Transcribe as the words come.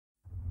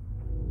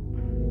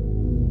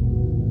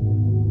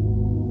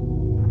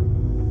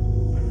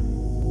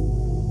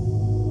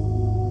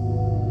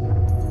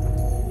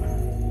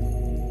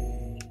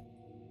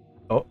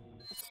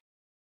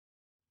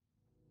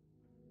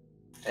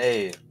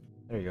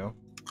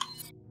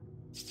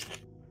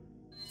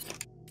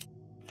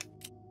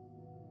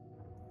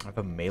I have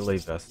a melee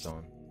vest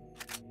on.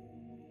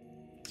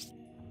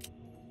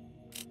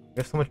 You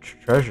have so much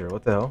treasure.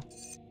 What the hell?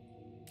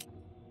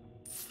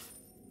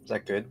 Is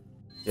that good?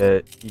 Yeah,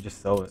 you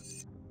just sell it.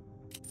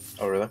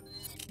 Oh, really?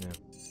 Yeah.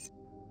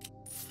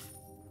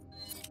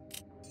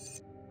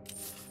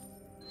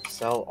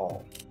 Sell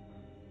all.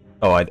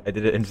 Oh, I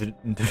did it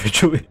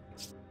individually.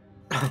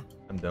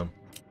 I'm dumb.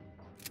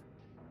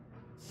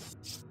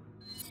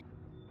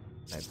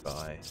 I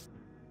buy.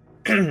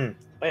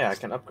 Oh yeah, I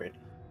can upgrade.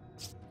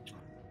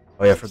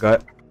 Oh yeah, I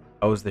forgot.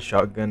 I was the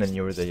shotgun and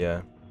you were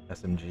the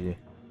SMG.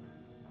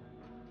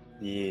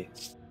 Yeah.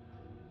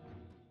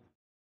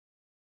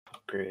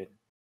 Upgrade.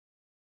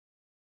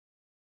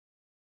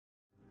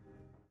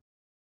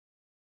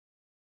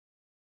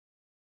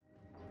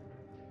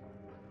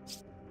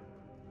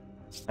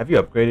 Have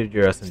you upgraded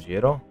your SMG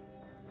at all?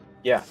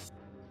 Yeah.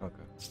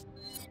 Okay.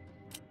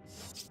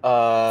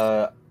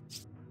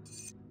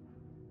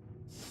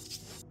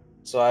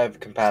 So I have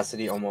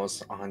capacity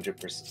almost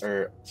 100%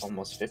 or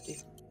almost 50.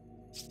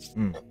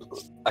 Hmm.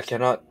 I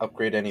cannot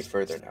upgrade any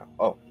further now.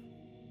 Oh.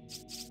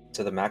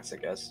 To the max, I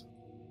guess.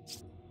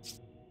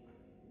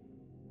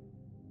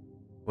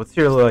 What's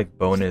your like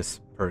bonus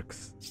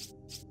perks?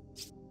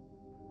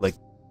 Like,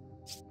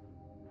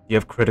 do you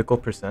have critical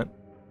percent?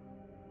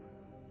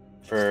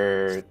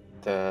 For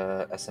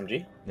the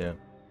SMG? Yeah.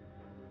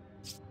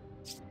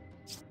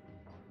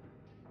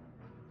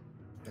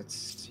 Let's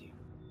see.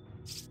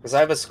 Because I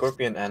have a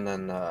Scorpion and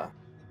then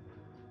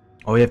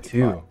Oh, you have MP5.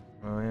 two.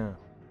 Oh yeah.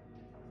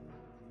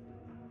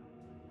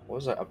 What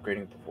was I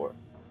upgrading before?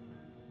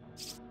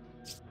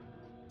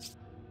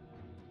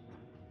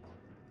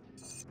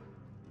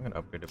 I'm gonna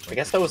upgrade it. I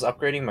guess I was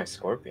upgrading my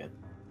Scorpion.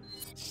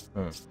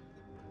 Huh.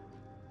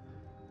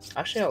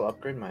 Actually, I'll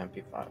upgrade my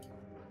MP5.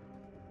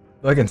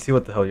 I can see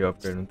what the hell you're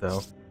upgrading. What the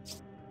hell?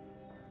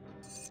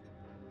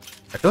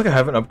 I feel like I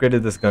haven't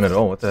upgraded this gun at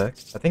all. What the heck?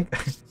 I think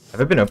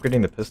have I been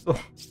upgrading the pistol?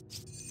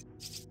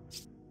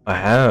 I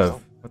have.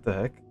 Oh. What the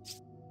heck?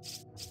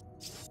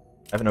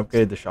 I haven't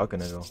upgraded the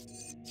shotgun at all.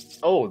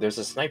 Oh, there's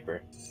a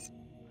sniper.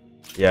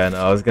 Yeah, no,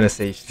 I was gonna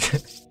say you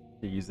should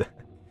use that.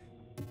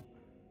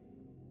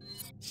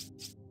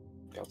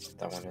 I'll put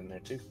that one in there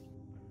too.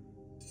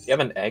 You have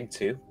an egg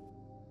too?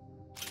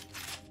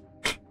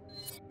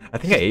 I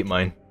think I ate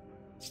mine.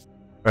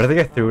 Or I think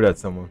I threw it at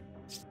someone.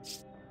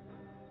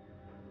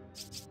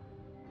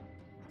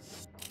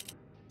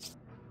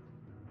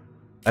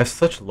 I have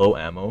such low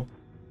ammo.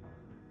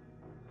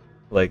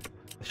 Like,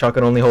 the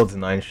shotgun only holds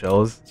 9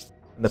 shells,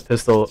 and the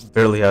pistol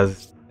barely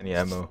has any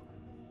ammo.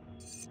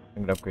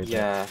 I'm gonna upgrade that.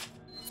 Yeah.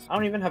 I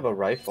don't even have a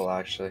rifle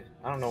actually.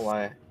 I don't know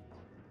why.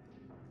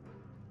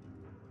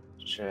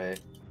 Should I?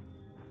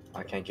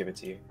 I can't give it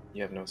to you.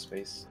 You have no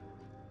space.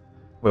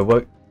 Wait,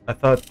 what? I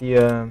thought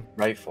the,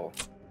 Rifle.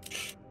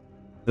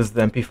 does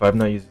the MP5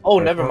 not use Oh,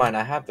 rifle? never mind.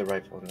 I have the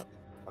rifle. No.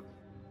 What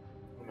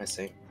am I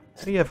saying?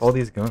 How do you have all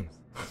these guns?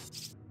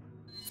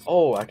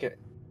 Oh, I can.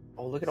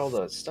 Oh, look at all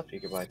the stuff you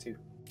can buy too.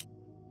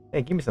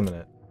 Hey, give me some of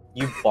that.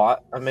 You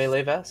bought a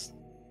melee vest?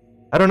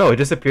 I don't know, it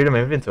just appeared in my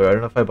inventory. I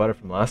don't know if I bought it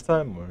from last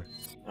time or...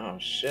 Oh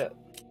shit.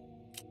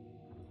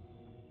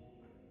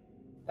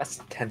 That's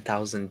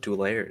 10,000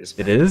 layers.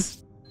 It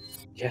is?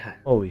 Yeah.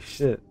 Holy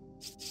shit.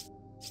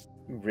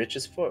 You rich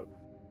as fuck.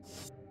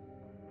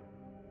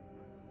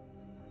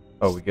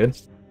 Oh, we good?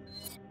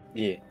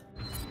 Yeah.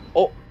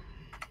 Oh.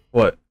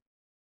 What?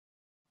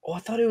 Oh, I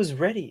thought it was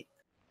ready.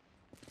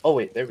 Oh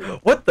wait, there we go.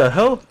 What the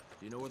hell? Do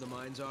you know where the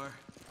mines are?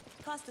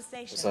 Past the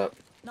station. What's up?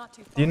 Not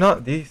too far.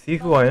 Do you see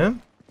who I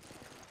am?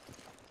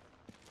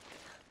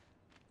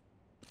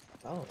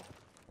 Oh.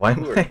 Why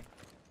am Who are- I...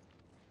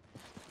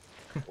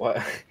 What?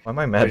 Why am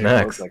I Why Mad are your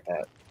Max? clothes like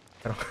that?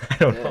 I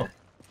don't Yeah. know.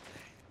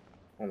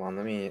 Hold on,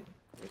 let me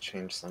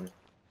change some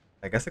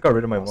I guess I got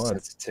rid of my mods.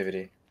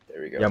 sensitivity.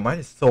 There we go. Yeah, mine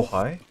is so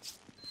high.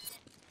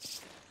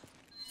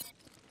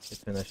 Let's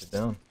turn that shit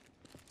down.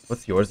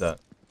 What's yours at?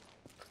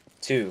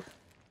 2.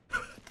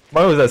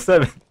 Mine was at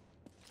 7.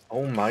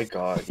 Oh my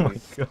god, Oh my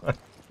you god.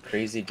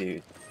 crazy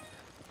dude.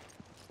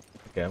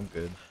 Okay, I'm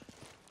good.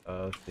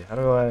 Let's see. How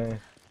do I...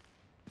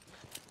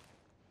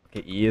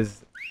 Okay, E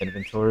is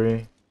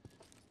inventory.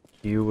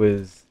 Q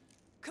is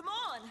Come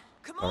on,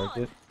 come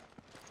target. on.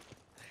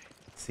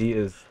 C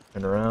is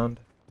turn around.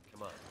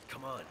 Come on,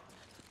 come on,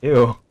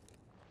 Ew.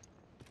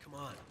 come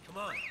on, come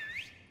on.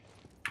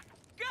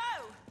 Go.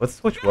 Let's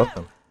switch Go.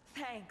 weapon.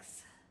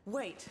 Thanks.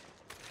 Wait.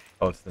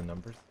 Oh, it's the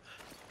numbers.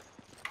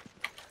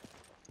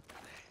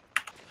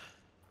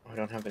 Oh, I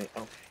don't have any.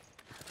 Oh,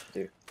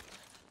 dude.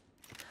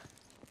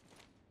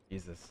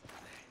 Jesus.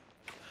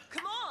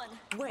 Come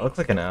on. Wait. I look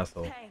like an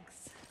asshole.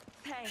 Thanks.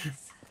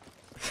 Thanks.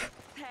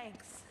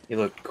 Thanks. You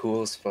look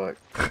cool as fuck.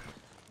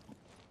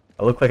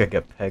 I look like I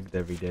get pegged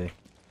every day.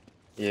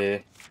 Yeah.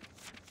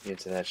 You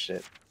into that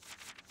shit.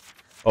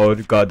 Oh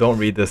god, don't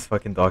read this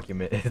fucking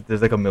document.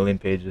 There's like a million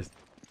pages.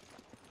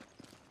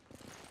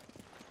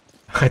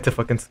 I had to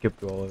fucking skip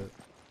through all of it.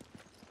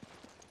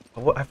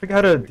 Oh, I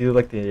forgot how to do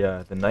like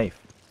the knife.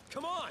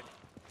 Come on!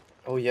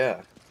 Oh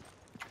yeah.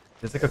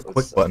 There's like a Let's,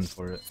 quick button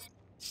for it.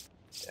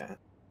 Yeah.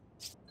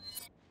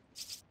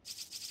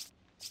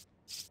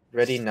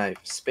 Ready knife.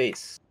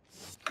 Space.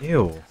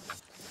 Ew.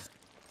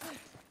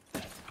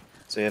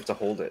 So you have to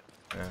hold it.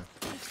 Yeah.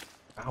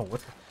 Ow,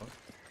 what the fuck?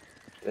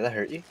 Did that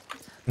hurt you?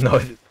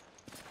 No,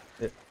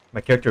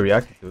 my character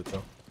reacted to it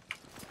though.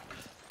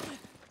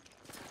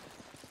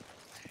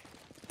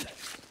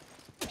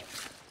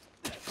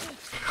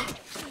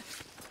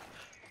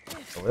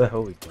 Oh, where the hell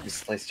are we going? You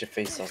sliced your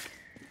face off.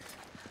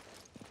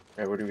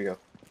 Alright, where do we go?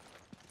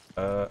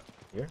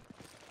 Here?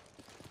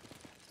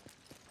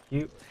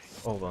 Q.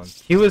 Hold on.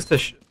 Q is to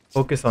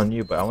focus on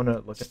you, but I want to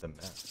look at the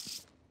map.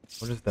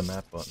 What is the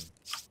map button?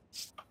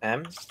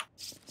 M?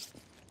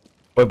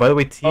 Wait, by the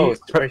way, T. Oh,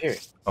 it's right here.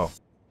 Oh,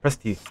 press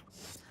T.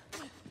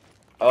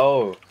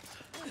 Oh.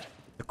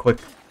 The quick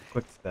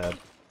stab.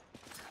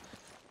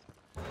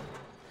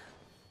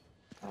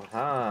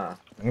 Uh-huh.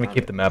 I'm gonna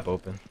keep the map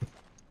open.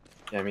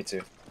 Yeah, me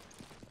too.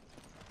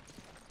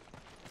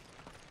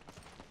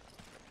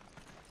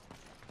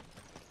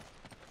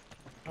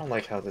 I don't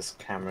like how this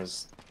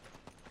camera's...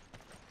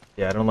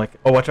 Yeah, I don't like it.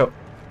 Oh, watch out.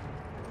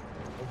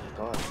 Oh my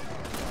god.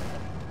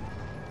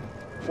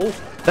 Oh,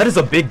 that is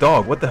a big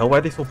dog. What the hell? Why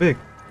are they so big?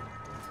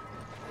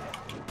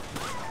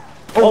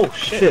 Oh,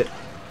 shit.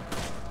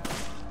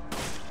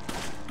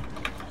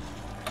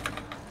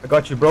 I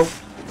got you, bro.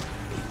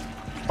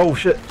 Oh,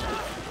 shit.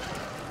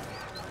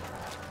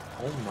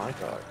 Oh my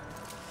god.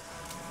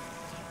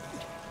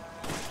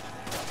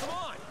 Come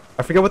on.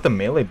 I forget what the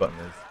melee button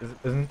is.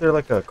 Isn't there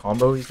like a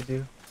combo you could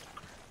do?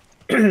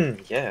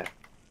 Yeah.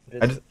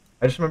 I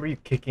just remember you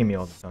kicking me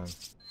all the time.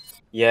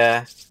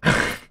 Yeah.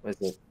 What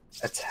is it?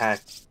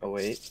 Attack. Oh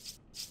wait.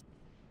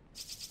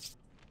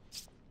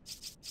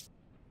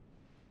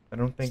 I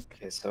don't think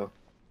Okay, so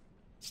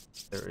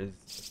there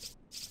is.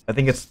 I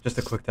think it's just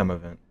a quick time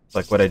event,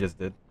 like what I just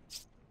did.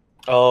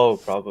 oh,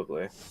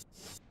 probably.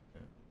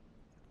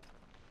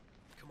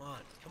 Come on.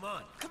 Come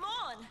on. Come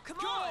on! Come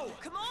Go. on!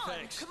 Come on!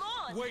 Thanks. Come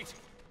on! Wait.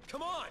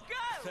 Come on.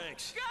 Go!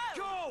 Thanks.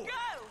 Go!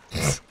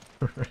 Go.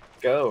 Go!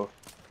 Go.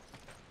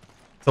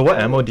 So what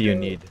ammo do you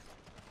need?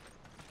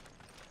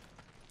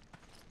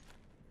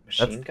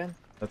 Machine gun?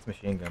 That's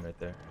machine gun right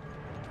there.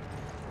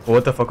 Well,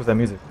 what the fuck was that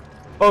music?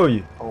 Oh,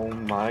 you Oh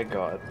my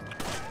god.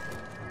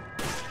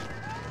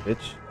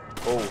 bitch.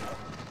 Oh.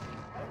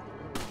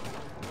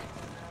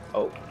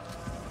 Oh.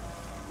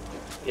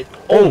 Oh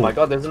Oh. my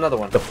god, there's another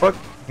one. The fuck?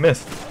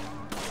 Missed.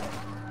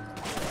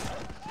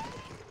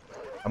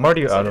 I'm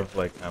already out of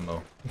like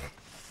ammo.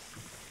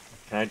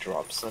 Can I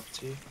drop stuff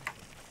to you?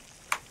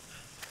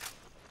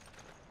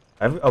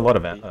 I have a lot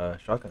of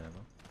shotgun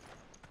ammo.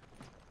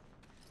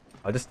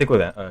 I'll just stick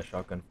with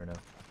shotgun for now.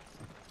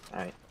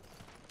 Alright.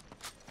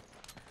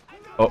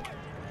 Oh,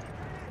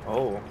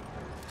 Oh.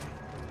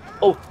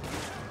 Oh!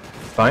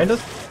 behind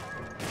us?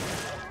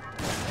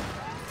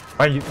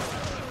 Behind you.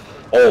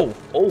 Oh!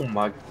 Oh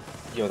my...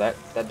 Yo, that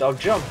dog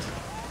jumped.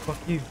 Fuck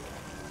you.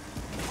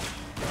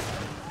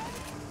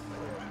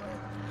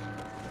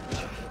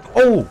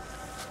 Oh!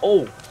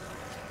 Oh!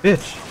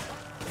 Bitch.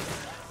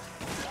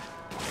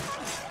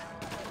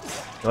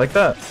 You like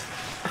that?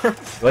 You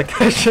like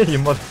that shit, you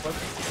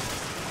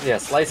motherfucker? Yeah,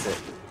 slice it.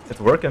 It's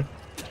working.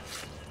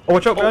 Oh,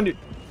 watch out, behind you.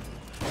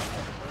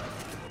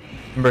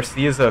 Remember,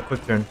 C is a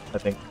quick turn, I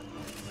think.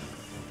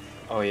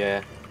 Oh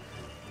yeah.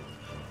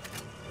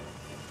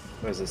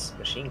 What is this?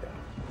 Machine gun?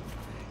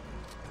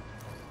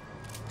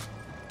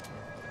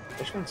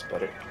 Which one's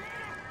better?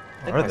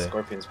 I think Are my they?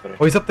 Scorpion's better.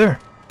 Oh, he's up there.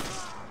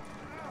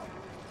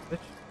 Bitch.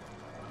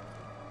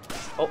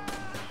 Oh.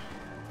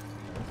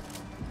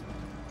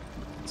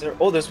 Is there...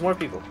 Oh, there's more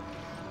people.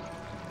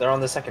 They're on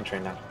the second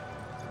train now.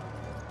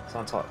 It's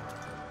on top.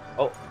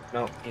 Oh,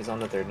 no, he's on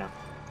the third now.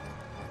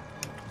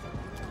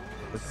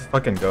 Let's just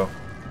fucking go.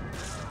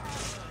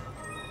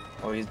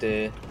 Oh, he's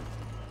dead.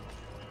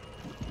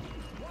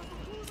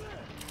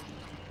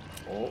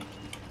 Oh.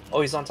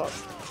 Oh, he's on top.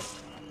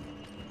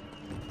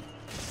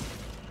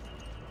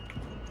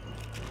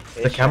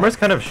 The camera's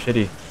kind of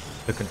shitty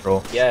to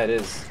control. Yeah, it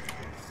is.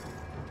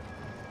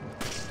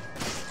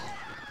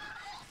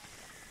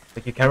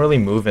 Like, you can't really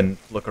move and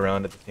look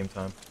around at the same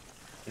time.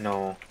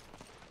 No.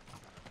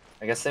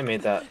 I guess they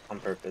made that on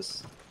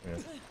purpose. Yeah.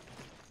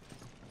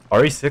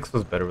 RE6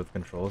 was better with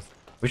controls.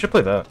 We should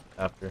play that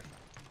after.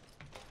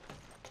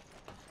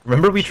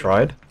 Remember we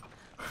tried?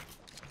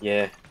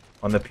 Yeah.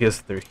 On the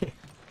PS3?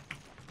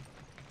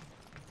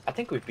 I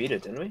think we beat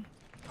it, didn't we?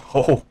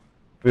 Oh!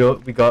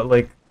 We got,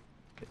 like,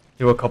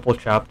 through a couple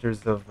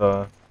chapters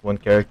of, one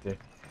character.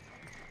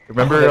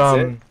 Remember,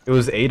 that's it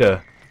was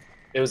Ada.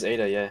 It was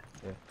Ada, yeah.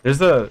 Yeah.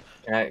 There's a...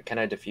 Can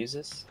I defuse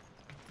this?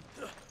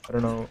 I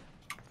don't know...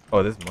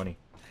 Oh, there's money.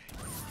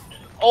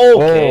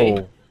 Okay.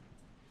 Whoa!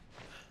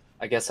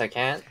 I guess I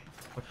can't.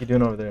 What you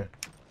doing over there?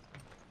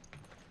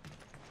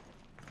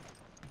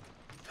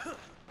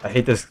 I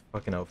hate this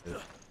fucking outfit.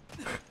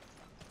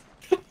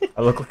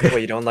 I look like a...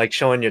 Wait, you don't like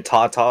showing your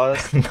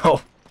tatas?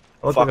 No.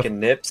 I look like a... Fucking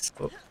nips?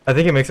 I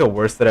think it makes it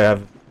worse that I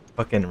have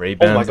fucking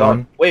Ray-Bans Oh my god.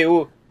 on. Wait,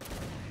 ooh.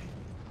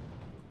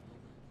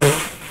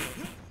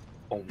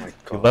 Oh my You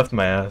god. left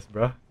my ass,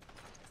 bruh.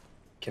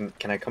 Can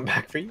I come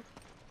back for you?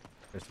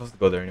 You're supposed to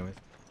go there anyways.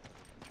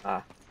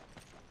 Ah.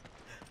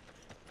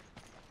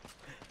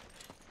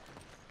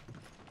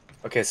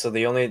 Okay, so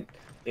the only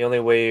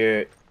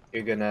way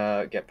you're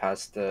gonna get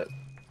past the.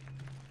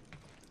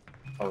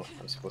 Oh,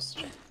 I'm supposed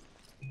to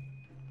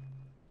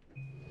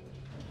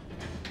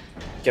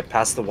get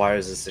past the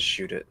wires is to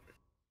shoot it.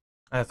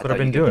 That's I what I've thought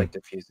been you could doing. like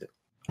defuse it.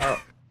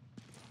 Oh.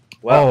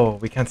 Well. Oh,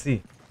 we can't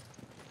see.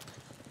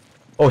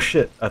 Oh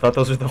shit! I thought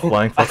those were the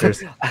flying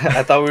fuckers.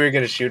 I thought we were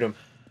gonna shoot him.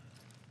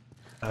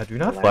 Do you The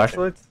not have lantern.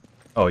 flashlights?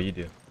 Oh, you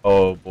do.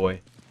 Oh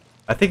boy.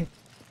 I think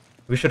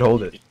we should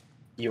hold it.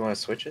 You want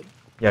to switch it?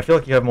 Yeah, I feel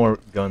like you have more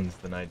guns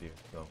than I do.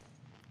 So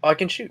Oh, I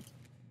can shoot.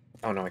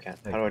 Oh no, I can't.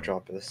 How do I Okay.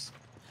 drop this?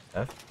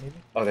 F maybe.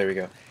 Oh, there we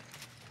go.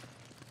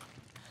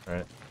 All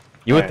right.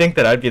 You would Alright. think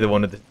that I'd be the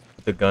one with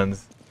the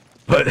guns,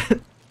 but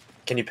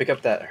Can you pick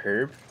up that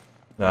herb?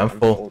 no, I'm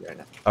full. right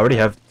now. I already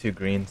have 2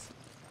 greens.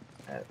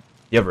 Alright.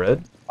 You have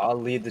red? I'll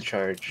lead the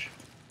charge.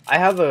 I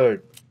have a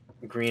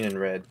green and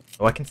red.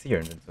 Oh, I can see your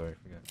inventory.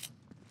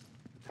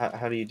 I forgot.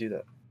 How do you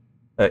do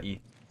that? E.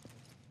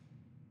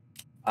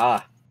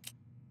 Ah,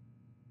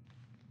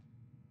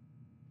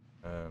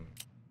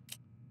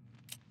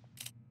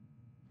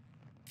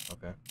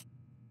 Okay.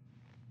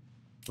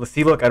 Let's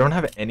see. Look, I don't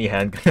have any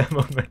handgun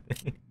ammo. or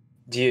anything.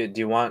 do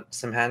you want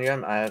some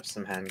handgun? I have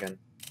some handgun.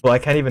 Well, I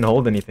can't even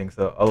hold anything,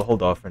 so I'll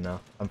hold off for now.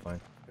 I'm fine.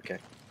 Okay.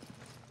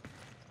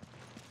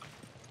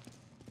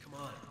 Come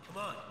on, come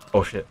on.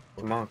 Oh shit.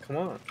 Come on, come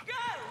on.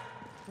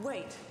 Go!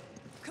 Wait.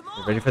 Come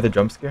You on! ready for the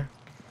jump scare?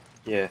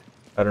 Yeah.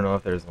 I don't know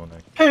if there's one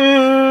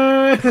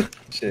actually.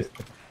 Shit.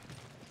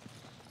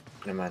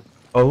 Never mind.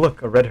 Oh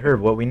look, a red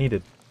herb. What we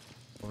needed.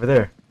 Over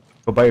there.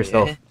 Go by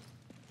yourself. Yeah.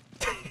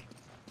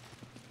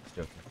 Just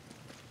joking.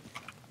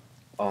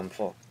 Oh, I'm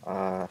full.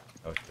 Oh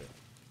shit.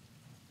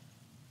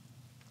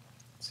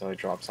 So I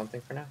drop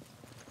something for now?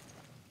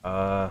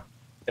 Uh,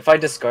 If I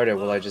discard it,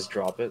 will I just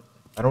drop it?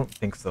 I don't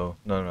think so.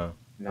 No, no.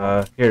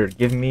 No. Here,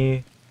 give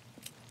me.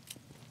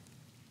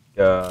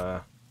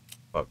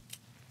 Fuck.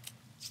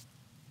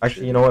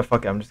 Actually, you know what?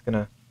 Fuck it. I'm just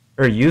gonna.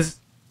 Or use.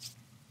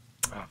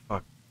 Oh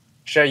fuck.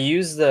 Should I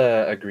use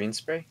a green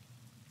spray?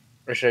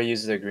 Or should I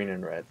use the green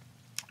and red?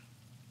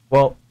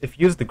 Well, if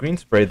you use the green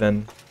spray,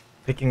 then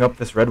picking up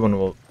this red one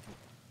will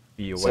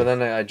be a waste. So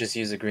then I just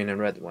use the green and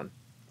red one.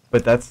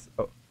 But that's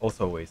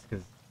also a waste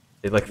because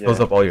it like fills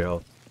Yeah. up all your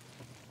health.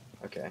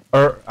 Okay.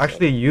 Or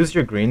actually, use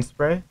your green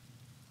spray,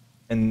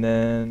 and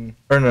then.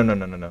 Or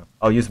no.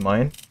 I'll use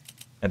mine,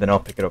 and then I'll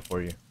pick it up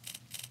for you.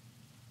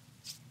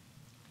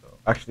 So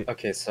actually,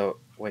 Okay, so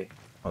wait.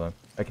 hold on.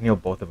 I can heal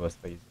both of us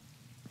if I use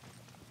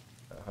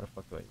it. How the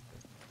fuck do I use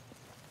it?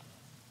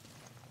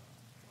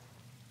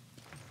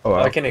 Oh,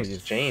 I can I'll use-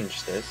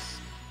 exchange this.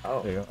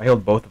 Oh. There you go. I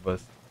healed both of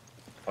us.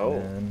 Oh.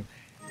 And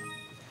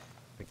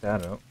pick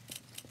that up.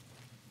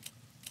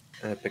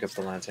 And then pick up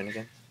the lantern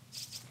again.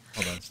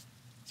 Hold on.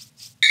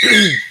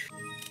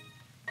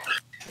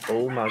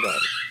 Oh my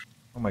god.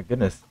 Oh my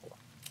goodness.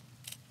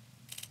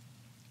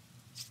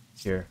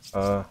 Here.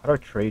 How do I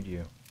trade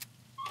you?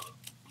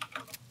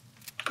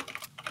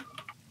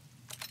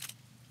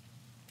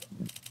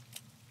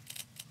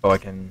 Oh, I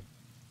can.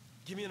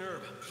 Give me an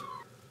herb.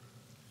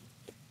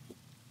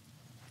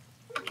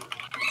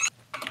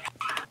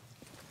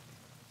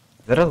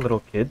 Is that a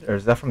little kid, or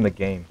is that from the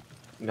game?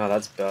 No,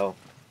 that's Belle.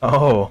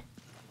 Oh.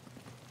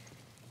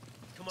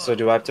 Come on. So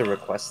do I have to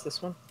request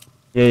this one?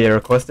 Yeah,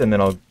 request it, and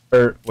then I'll.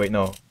 Or wait,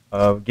 no.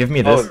 Give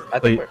me this. Oh, I so,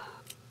 think you,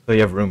 so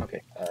you have room,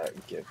 Okay,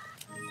 give.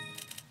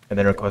 and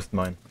then request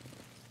mine.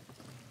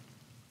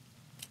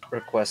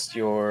 Request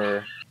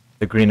your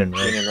The green and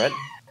red. green and red?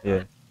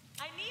 Yeah.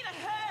 I need a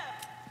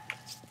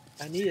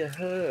herb! I need a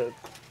herb.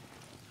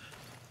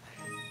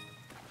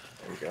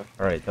 There we go.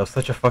 All right. That was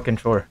such a fucking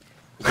chore.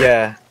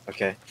 Yeah,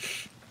 okay.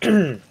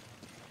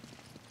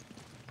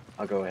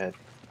 I'll go ahead.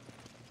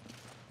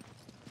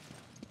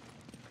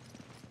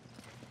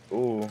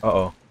 Ooh,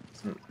 Uh-oh.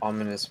 some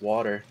ominous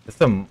water. It's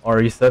some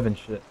RE7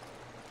 shit.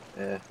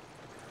 Yeah.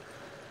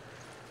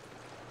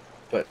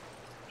 But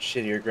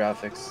shittier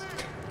graphics.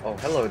 Oh,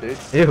 hello, dude.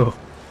 Ew.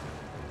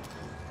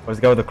 Where's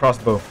the guy with the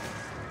crossbow?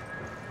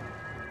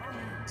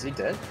 Is he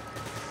dead?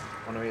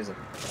 Oh no, he isn't.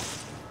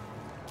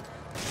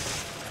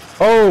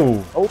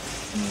 Oh! Oh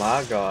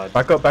my god.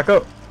 Back up, back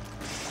up!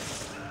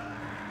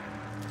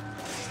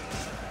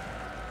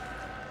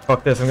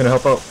 Fuck this, I'm gonna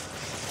help out.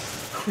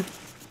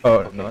 Oh,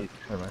 Okay. no.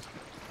 Never mind.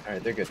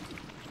 Alright, they're good.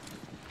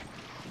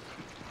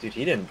 Dude,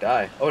 he didn't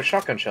die. Oh,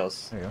 shotgun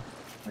shells. There you go.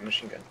 My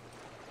machine gun.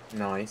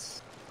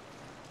 Nice.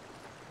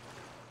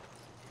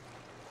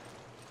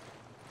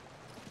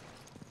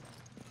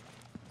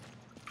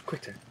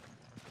 Quick turn.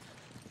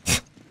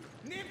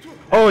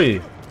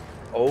 Oi!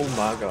 Oh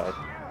my god.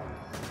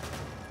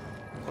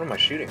 What am I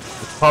shooting?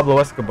 It's Pablo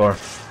Escobar.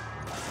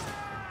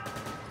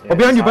 Yeah, Oh,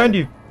 behind he's you, behind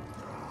hiding. you!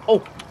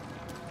 Oh!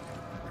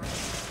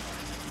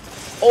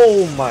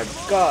 Oh my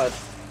god!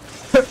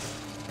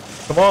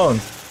 Come on!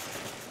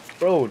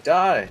 Bro,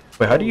 die!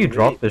 Wait, how do you Holy.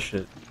 drop this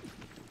shit?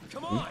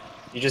 Come on.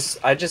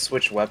 I just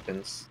switched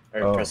weapons.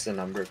 Or Oh. press the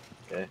number.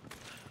 Okay.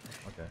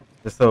 Okay.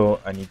 Just so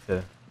I need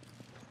to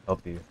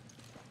help you.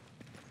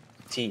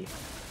 T.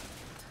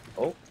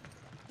 Oh.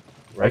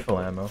 Rifle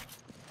ammo.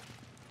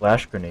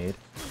 flash grenade.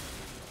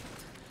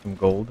 Some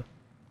gold.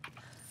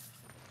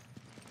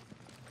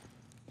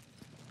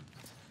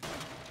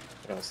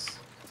 What else?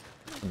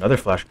 Another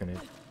flash grenade.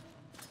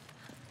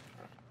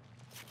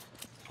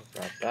 I'll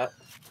grab that.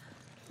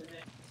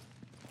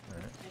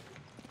 Alright.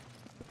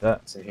 What's that?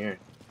 What's in here?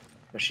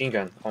 Machine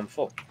gun. I'm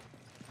full.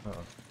 Uh-oh.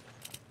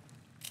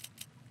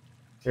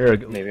 Here,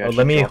 Maybe I let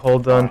should me drop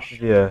hold the on flash.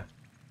 to the,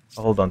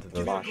 I'll hold on to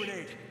those. Flash.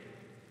 Grenade.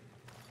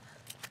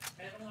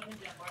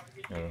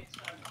 Yeah.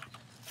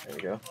 There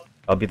we go.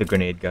 I'll be the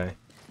grenade guy.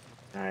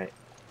 Alright.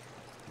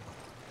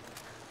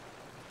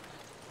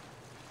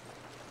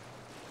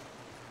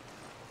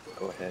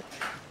 Go ahead.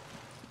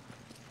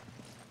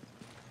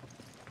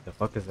 The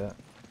fuck is that?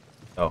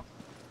 Oh.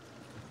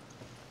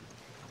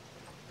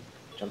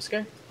 Jump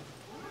scare?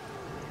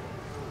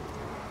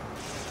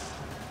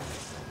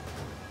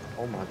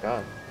 Oh my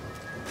god.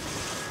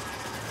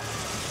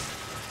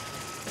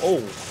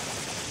 Oh!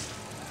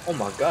 Oh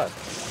my god.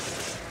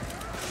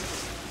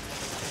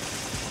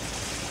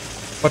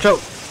 Watch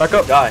out! Back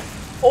up! Die.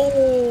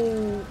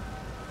 Oh!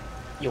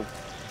 Yo.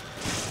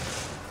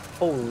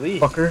 Holy.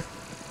 Fucker.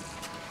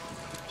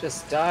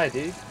 Just die,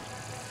 dude.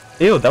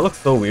 Ew, that looks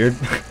so weird.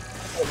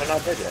 Oh, they're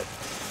not dead yet.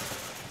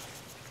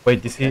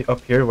 Wait, do you see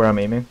up here where I'm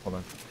aiming? Hold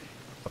on.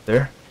 Up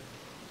there?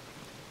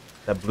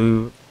 That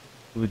blue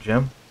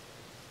gem?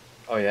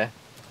 Oh yeah?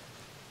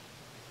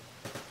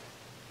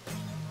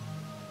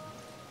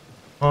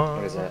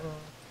 What is that?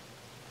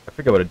 I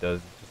forget what it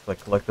does. It's just like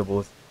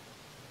collectibles.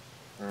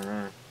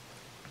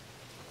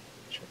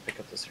 Should I pick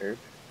up this herb?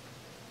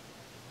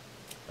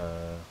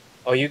 Uh,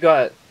 Oh, you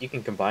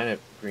can combine it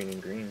green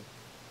and green.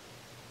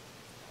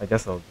 I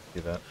guess I'll just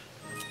do that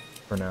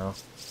for now.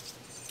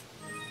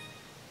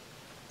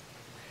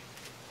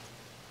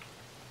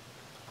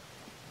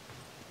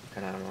 What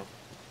kind of ammo?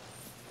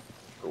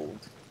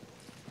 Gold.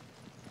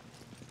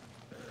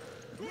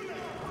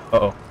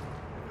 Uh-oh.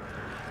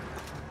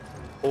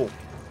 Oh.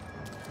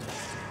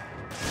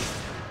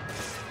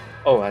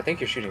 Oh, I think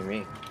you're shooting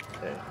me.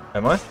 There.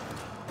 Am I?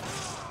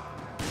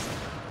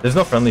 There's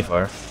no friendly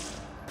fire.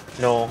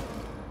 No,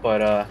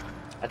 but I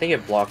think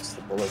it blocks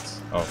the bullets.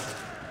 Oh.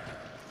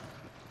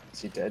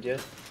 Is he dead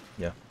yet?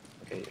 Yeah.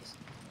 Okay, yes.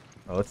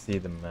 Oh, let's see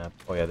the map.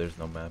 Oh yeah, there's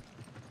no map.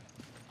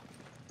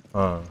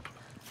 Going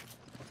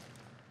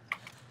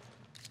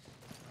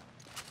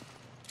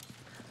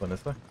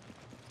this way?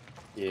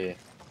 Yeah.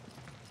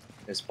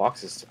 There's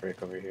boxes to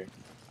break over here.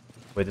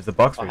 Wait, there's a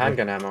box Oh, right here.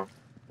 handgun ammo.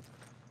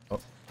 Oh.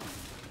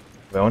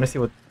 Wait, I want to see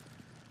what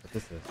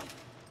this is.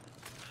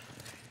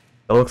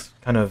 That looks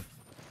kind of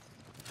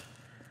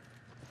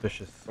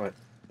suspicious. What?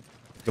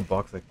 Like a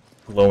box like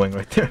glowing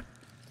right there.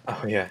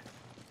 Oh yeah.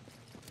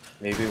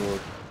 Maybe we'll.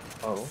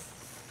 Oh.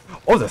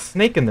 Oh, there's a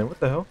snake in there. What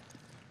the hell?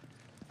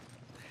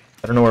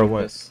 I don't know where it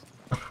went. This.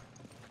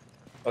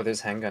 Oh,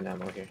 there's handgun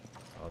ammo here.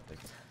 I'll take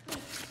it.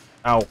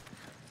 Ow.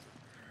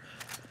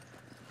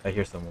 I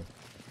hear someone.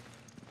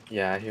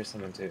 Yeah, I hear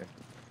someone too.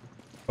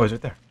 Oh, he's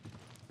right there.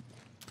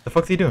 The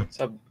fuck's he doing? What's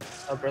up,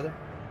 brother?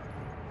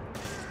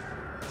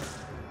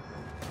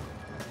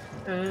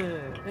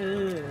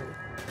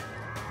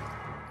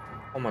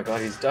 Oh my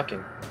god, he's ducking.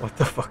 What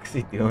the fuck is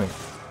he doing?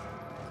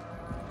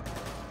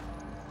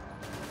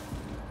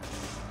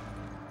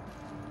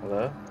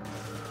 Hello?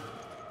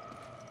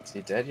 Is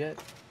he dead yet?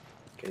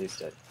 Okay, he's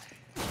dead.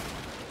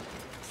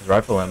 His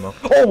rifle ammo.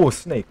 Oh,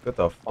 snake! What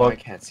the fuck? Oh, I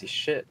can't see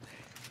shit.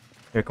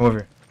 Here, come over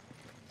here.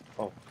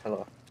 Oh,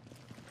 hello.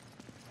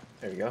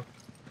 There we go.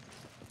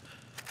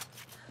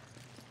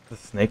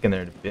 There's a snake in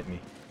there that bit me.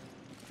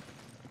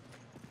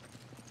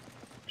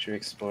 Should we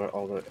explore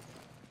all the...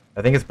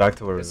 I think it's back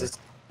to where we Is were. this...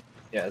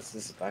 Yeah, this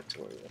is back to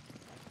where we were.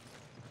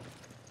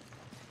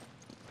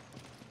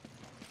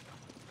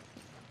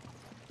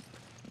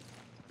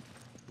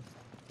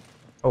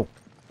 Oh.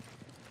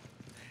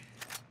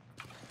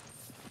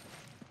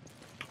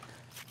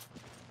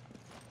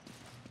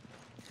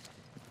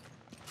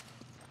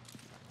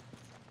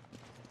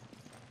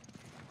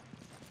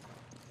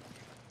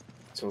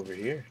 It's over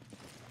here.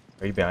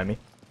 Are you behind me?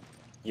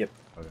 Yep.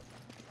 Okay.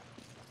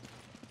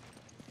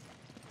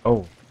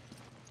 Oh.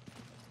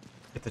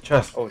 It's a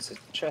chest. Oh, it's a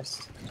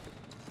chest.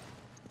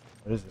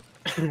 What is it?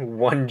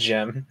 One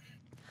gem.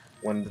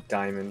 One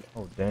diamond.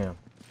 Oh, damn.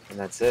 And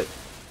that's it.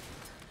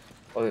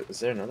 Oh, is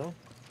there another one?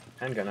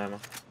 Handgun ammo.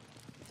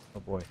 Oh,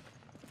 boy.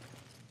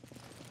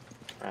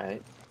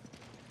 Alright.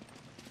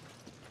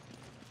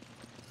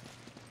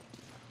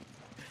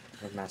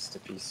 A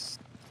masterpiece.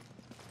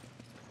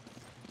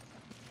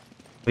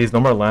 Please, no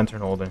more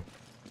lantern holding.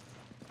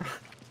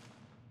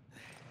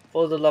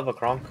 For the love of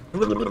Kronk.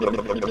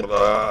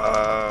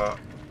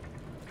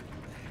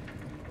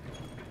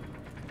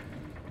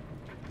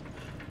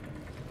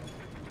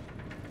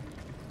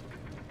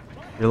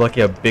 You're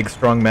lucky a big,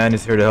 strong man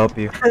is here to help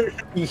you.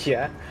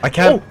 Yeah. I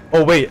can't.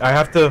 Oh, wait, I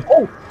have to.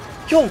 Oh!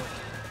 Yo!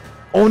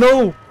 Oh,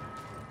 no!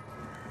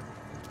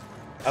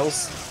 I'll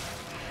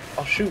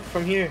shoot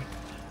from here.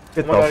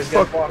 Get Oh my god, the he's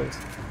got fuck. blocked.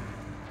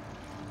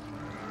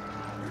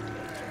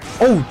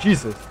 Oh,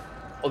 Jesus.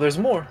 Oh, there's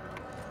more.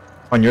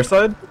 On your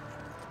side?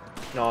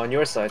 No, on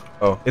your side.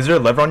 Oh, is there a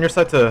lever on your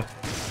side to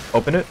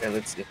open it? Yeah,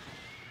 let's see.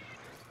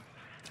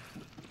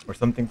 Or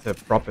something to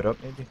prop it up,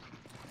 maybe?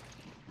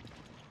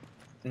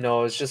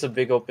 No, it's just a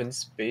big open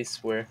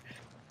space where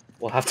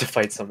we'll have to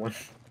fight someone.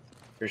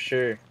 For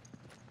sure.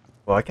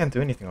 Well, I can't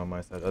do anything on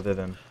my side other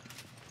than...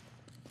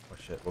 Oh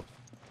shit, whoops.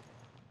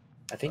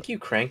 I think you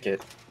crank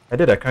it. I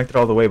did, I cranked it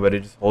all the way, but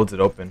it just holds it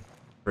open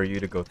for you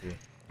to go through.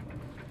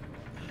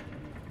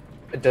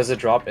 Does it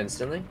drop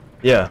instantly?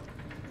 Yeah.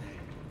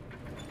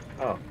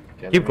 Oh.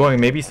 Okay, Keep going,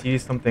 maybe see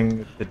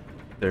something that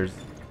there's...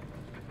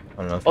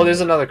 I don't know. Oh,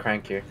 there's another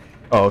crank here.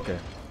 Oh, okay.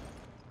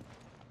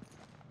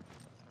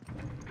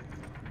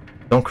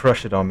 Don't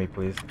crush it on me,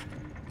 please.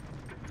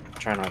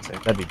 Try not to.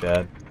 That'd be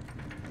bad.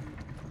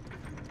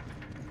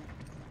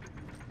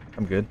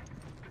 I'm good.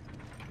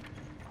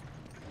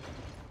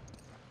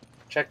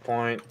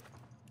 Checkpoint.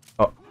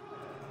 Oh.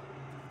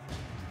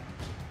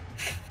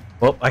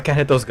 Well, I can't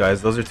hit those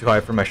guys. Those are too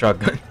high for my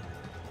shotgun.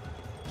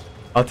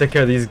 I'll take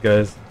care of these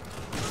guys.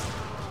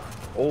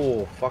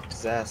 Oh, fucked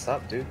his ass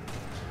up, dude.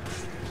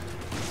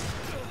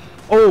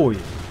 Oh!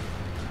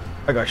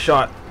 I got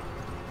shot.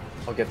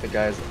 I'll get the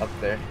guys up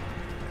there.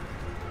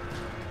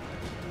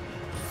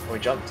 Oh, he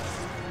jumped.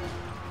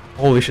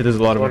 Holy shit, there's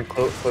a lot of One them.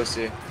 close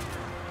to you.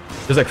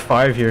 There's like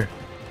 5 here.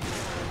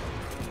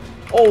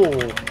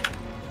 Oh!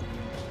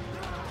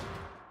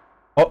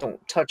 Oh,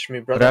 Don't touch me,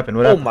 brother. what happened?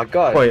 What oh happened? my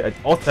god. Wait, I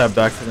alt tabbed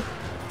by accident.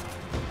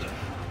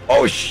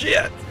 Oh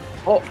shit!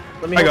 Oh,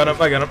 let me I got help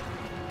him, I got him.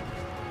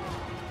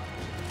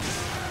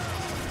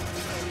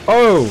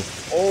 Oh!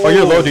 Oh,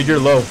 you're low, dude, you're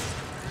low.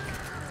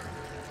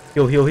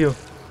 Heal, heal, heal.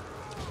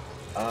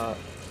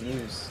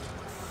 Use.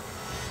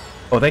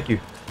 Oh, thank you.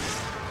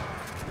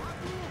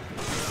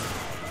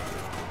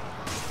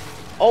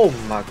 Oh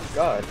my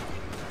god.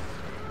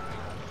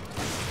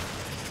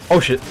 Oh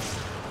shit.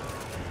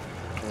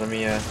 Let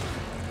me,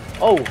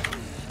 Oh!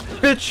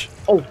 Bitch!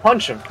 Oh,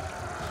 punch him!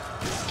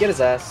 Get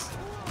his ass.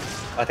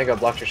 I think I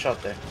blocked your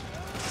shot there.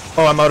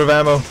 Oh, I'm out of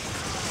ammo.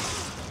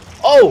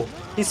 Oh!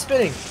 He's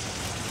spinning!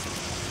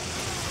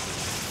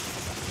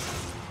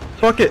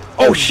 Fuck it.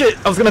 Oh shit!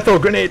 I was gonna throw a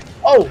grenade.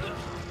 Oh!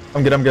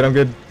 I'm good, I'm good, I'm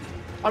good.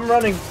 I'm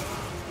running!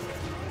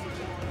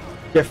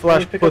 Get Let flash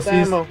me pick up the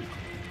pussies. ammo.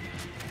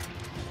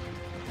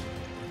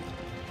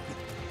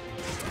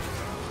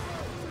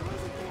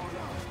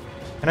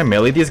 Can I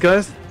melee these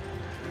guys?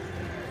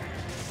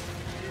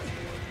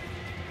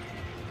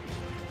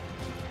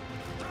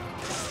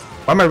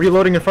 Why am I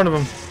reloading in front of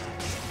him?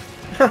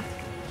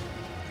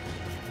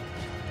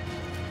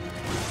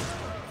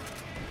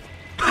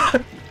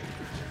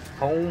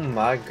 Oh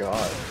my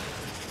god.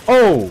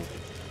 Oh!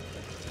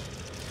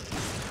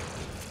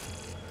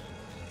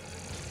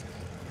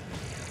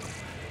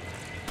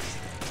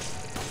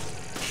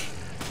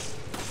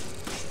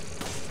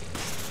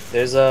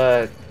 There's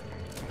a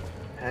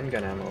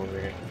handgun ammo over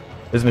here.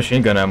 There's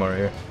machine gun ammo right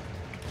here.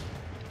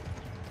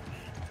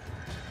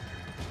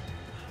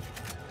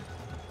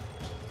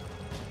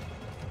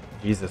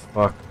 Jesus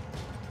fuck.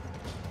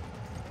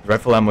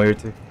 Rifle ammo here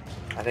too.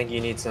 I think you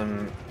need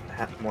some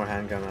more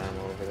handgun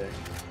ammo over there.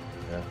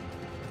 Yeah.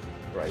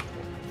 Rifle.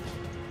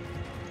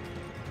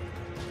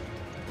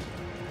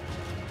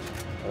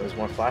 Oh, there's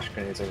more flash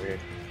grenades over here.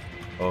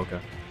 Oh, okay.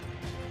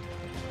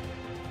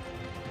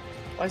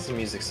 Why is the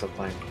music still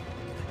playing?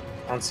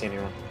 I don't see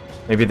anyone.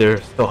 Maybe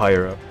they're still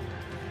higher up.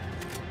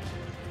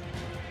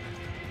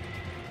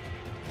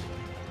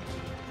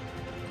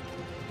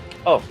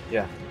 Oh,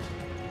 yeah.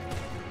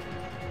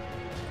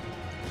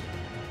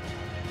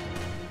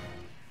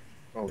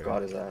 Oh,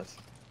 God, his ass.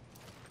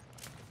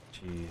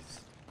 Jeez.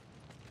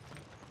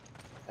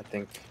 I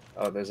think...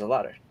 Oh, there's a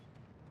ladder.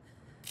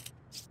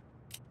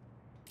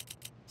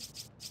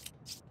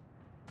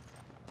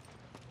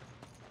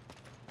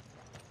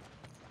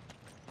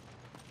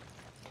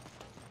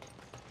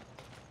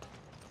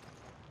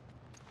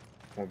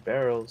 More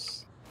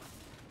barrels.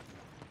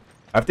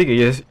 I have to get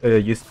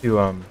used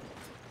to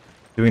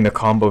doing the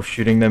combo of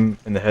shooting them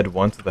in the head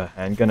once with a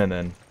handgun and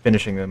then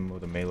finishing them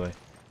with a melee.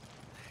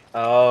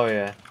 Oh,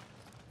 yeah.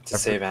 To I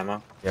save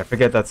ammo. Yeah, I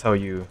forget that's how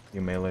you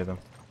melee them.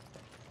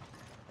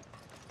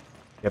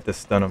 You have to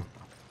stun them.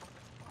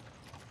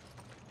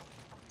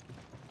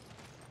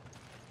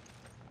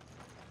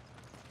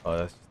 Oh,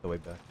 that's just the way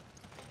back.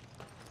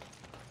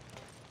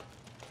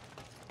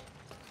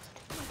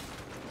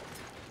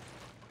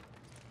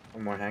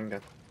 One more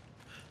handgun.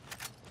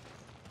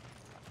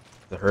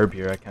 The herb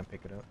here, I can't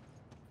pick it up.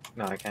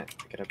 No, I can't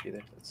pick it up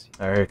either. Let's see.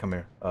 Alright, here, come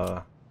here.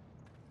 I'm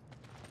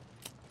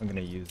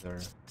gonna use our...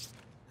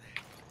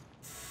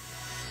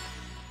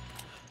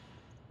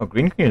 Oh,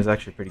 green green is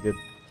actually pretty good.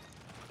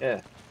 Yeah.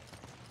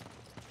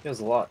 Heals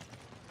a lot.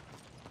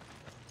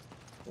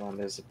 Hold on,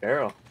 there's a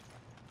barrel.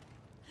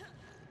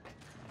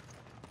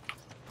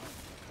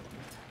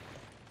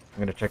 I'm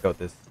gonna check out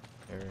this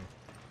area.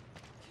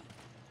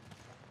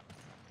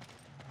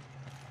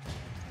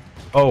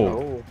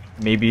 Oh,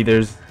 maybe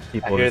there's I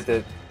people. hear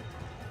that.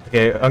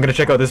 Okay, I'm gonna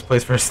check out this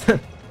place first.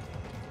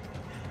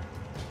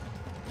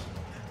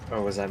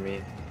 Or was that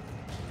me?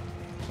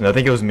 No, I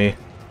think it was me.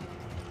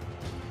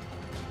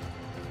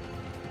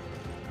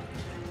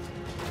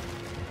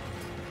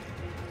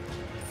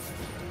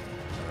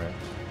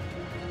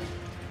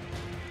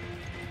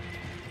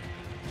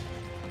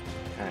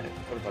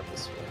 What about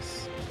this way?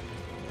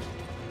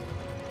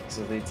 Does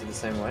it lead to the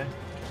same way?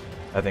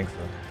 I think so.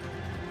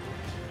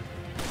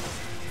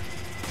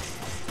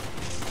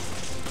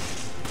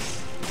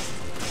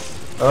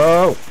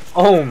 Oh!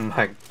 Oh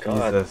my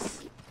god.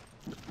 Jesus.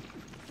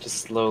 Just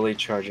slowly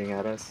charging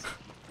at us.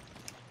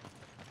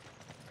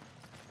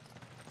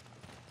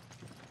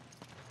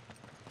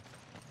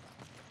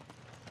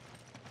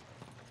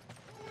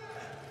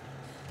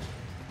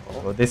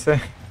 What'd they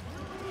say?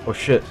 Oh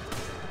shit.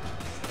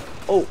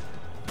 Oh!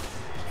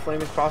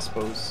 Flaming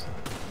crossbows.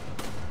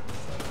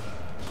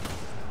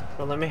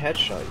 Bro, let me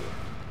headshot you.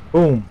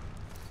 Boom.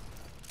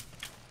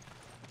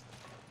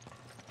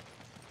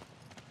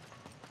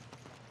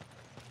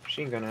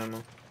 Machine gun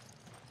ammo.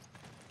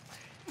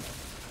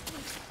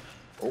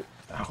 Oh.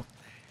 Ow.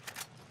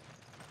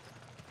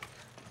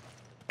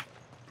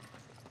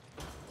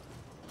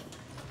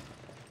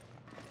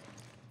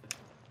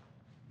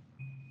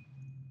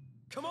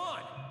 Come on!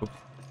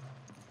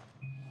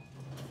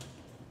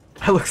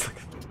 That looks like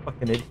a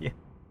fucking idiot.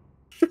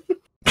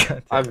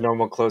 God I have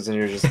normal clothes and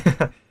you're just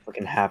damn.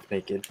 fucking half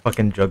naked.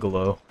 Fucking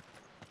juggalo.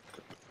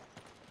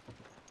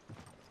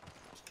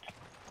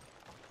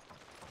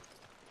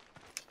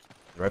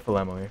 Rifle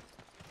ammo here.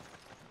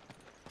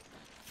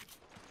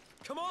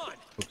 Come on!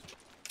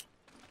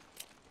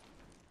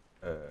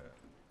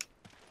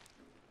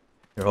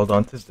 Here, hold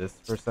on to this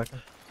for a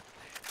second.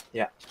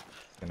 Yeah.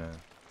 Gonna.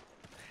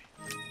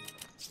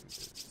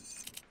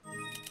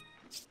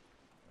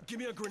 Give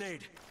me a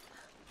grenade.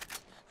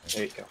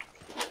 There you go.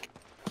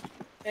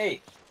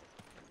 Hey!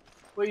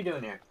 What are you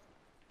doing here?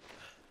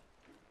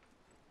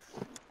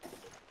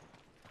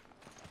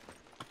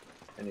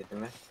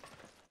 Anything there?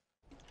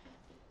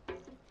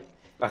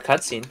 A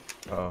cutscene.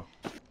 Uh oh.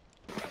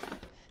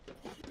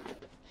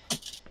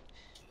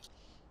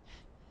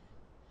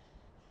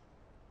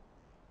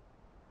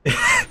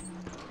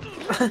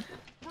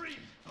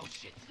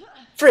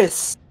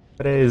 Friss!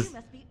 It is. You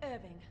must be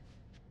Irving.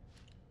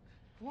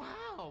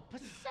 Wow,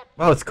 perception.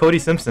 Wow, it's Cody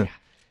Simpson.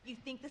 You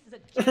think this is a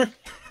joke?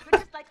 You're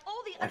just like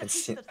all the I other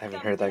pieces of haven't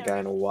scum heard that guy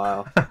in a parents.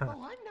 while. Oh,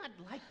 I'm not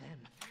like them.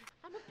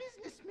 I'm a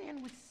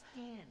businessman with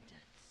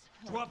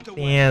standards. Drop the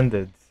weapon.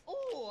 Standards.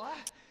 Or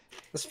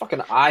His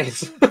fucking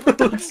eyes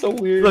look so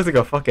He weird. looks like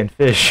a fucking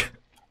fish.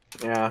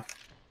 Yeah.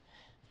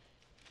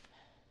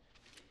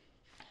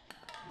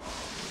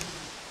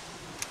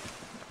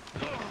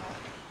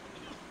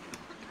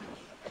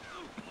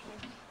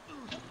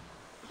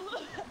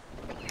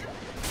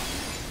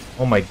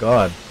 Oh my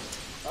god.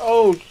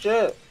 Oh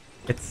shit.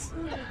 It's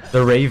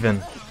the Raven.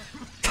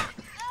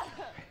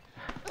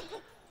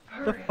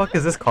 What the fuck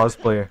is this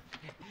cosplayer?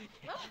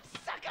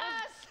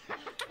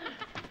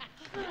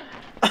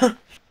 What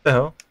the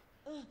hell?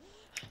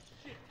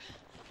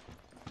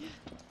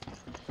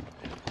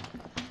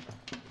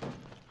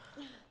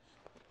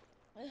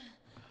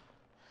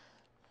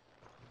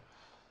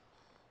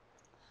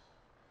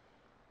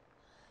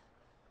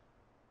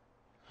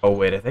 Oh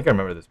wait, I think I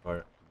remember this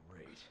part.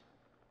 Great.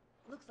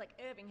 Looks like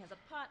Irving has a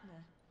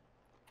partner.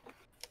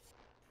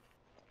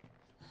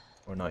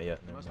 Or not yet.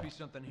 There Never must be mind.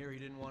 something here he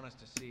didn't want us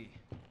to see.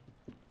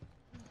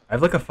 I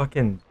have like a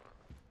fucking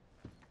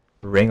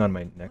ring on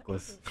my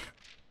necklace.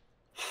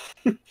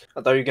 I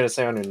thought you were gonna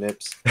say on your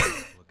nips. Look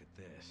at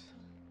this.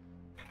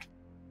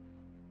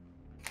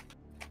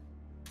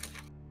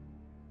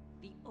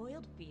 The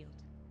oiled field.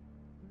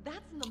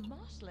 That's in the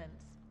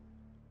marshlands.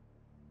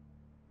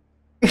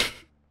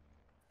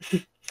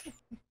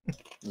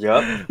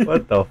 Yup.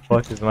 What the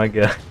fuck is my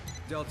guy?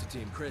 Delta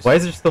team, Chris. Why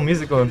is there still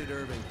music going? Located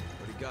Irving,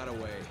 but he got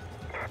away.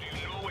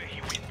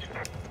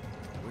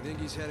 We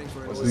think he's heading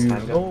for Was Do his you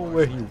handgun? know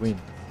where he went?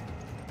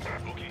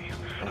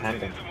 A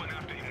handgun.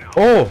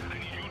 Oh!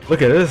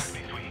 Look at this!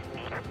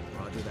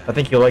 Roger that. I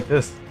think you'll like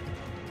this.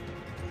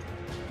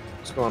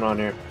 What's going on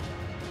here?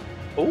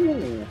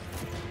 Ooh.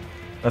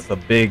 That's a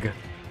big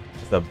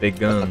That's a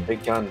gun.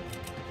 big gun.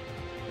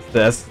 It's the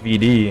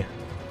SVD.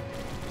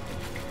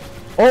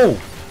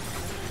 Oh!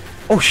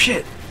 Oh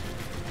shit!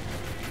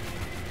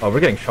 Oh, we're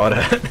getting shot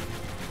at.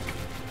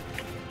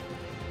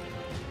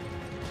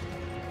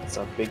 It's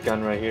a big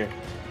gun right here.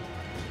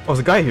 Oh, there's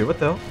a guy here. What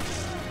the hell?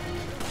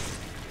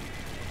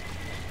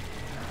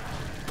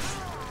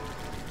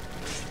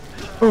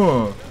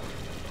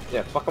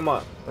 Yeah, fuck him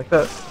up. Like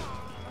that.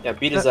 Yeah,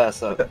 beat his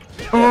ass up.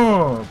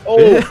 Oh!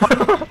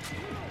 Oh!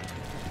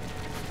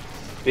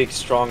 Big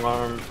strong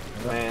arm,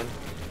 man.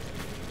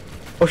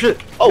 Oh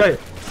shit! Oh! Guy.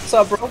 What's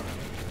up, bro?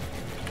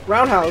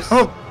 Roundhouse.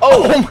 Oh!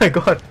 Oh! Oh my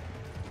god!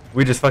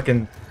 We just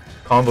fucking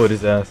comboed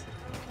his ass.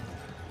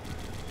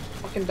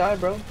 Fucking die,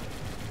 bro.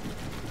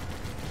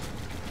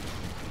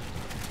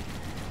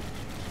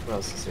 What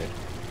else is here?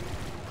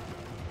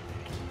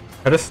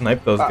 Try to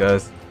snipe those Ah.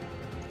 guys.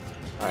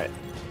 Alright.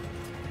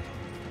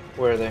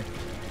 Where are they?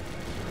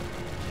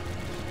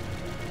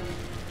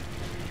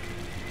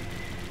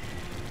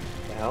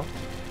 The hell?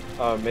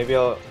 Maybe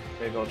I'll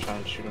try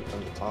and shoot him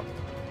from the top.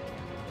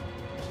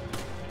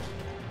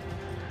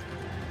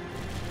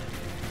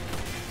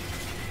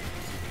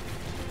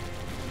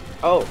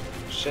 Oh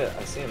shit!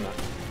 I see him now.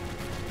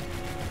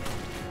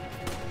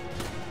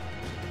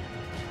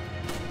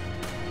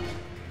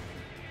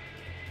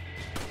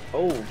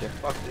 Oh, get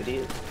fucked,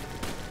 idiot.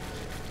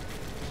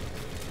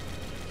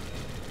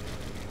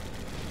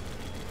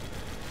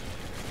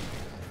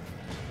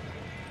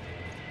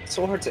 It's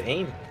so hard to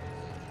aim.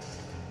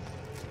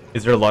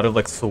 Is there a lot of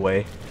like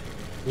sway?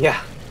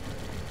 Yeah.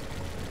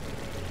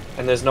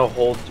 And there's no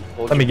hold.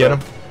 Let me get him.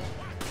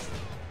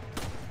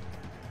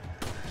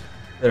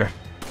 There.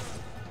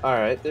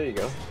 Alright, there you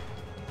go.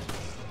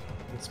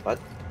 Thanks, bud.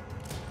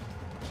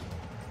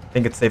 I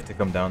think it's safe to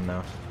come down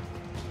now.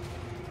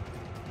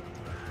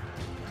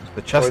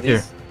 The chest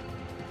here.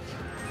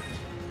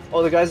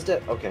 Oh, the guy's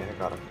dead. Okay, I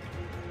got him.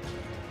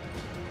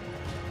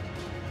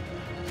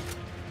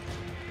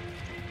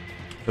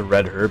 The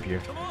red herb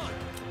here.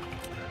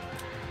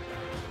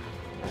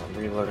 I'm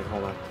reloading,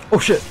 hold on. Oh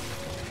shit!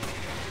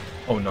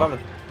 Oh no. Coming.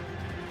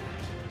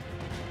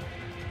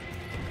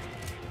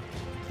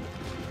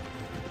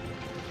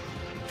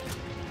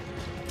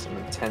 Some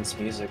intense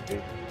music,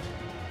 dude.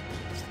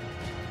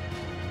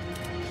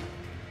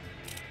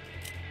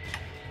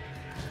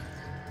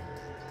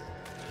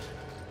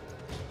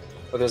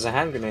 Oh, there's a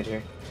hand grenade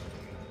here.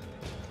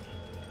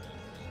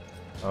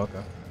 Oh,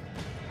 okay.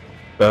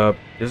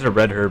 There's a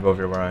red herb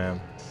over where I am.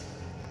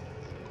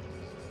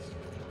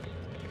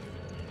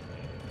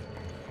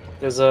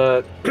 There's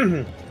a...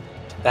 the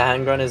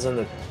handgun is in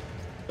the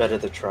bed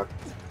of the truck.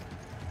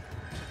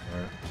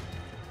 Alright.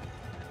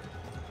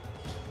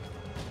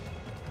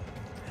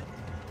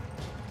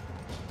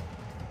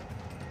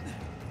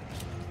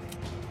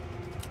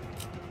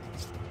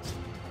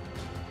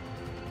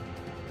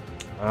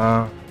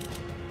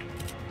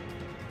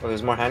 Oh,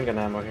 there's more handgun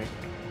ammo here.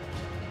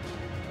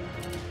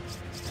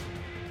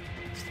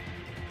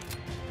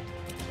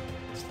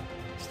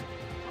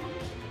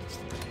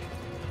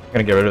 I'm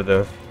gonna get rid of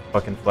the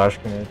fucking flash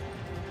grenade.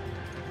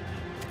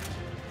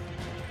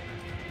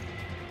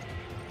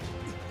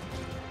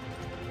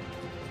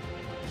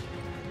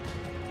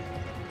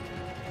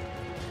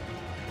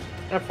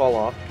 Can I fall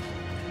off?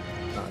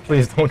 No, I can't.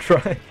 Please don't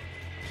try.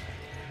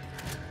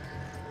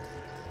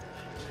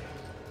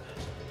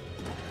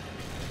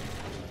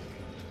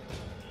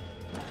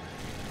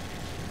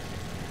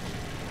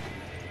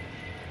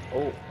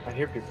 Oh, I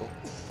hear people.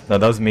 No,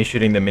 that was me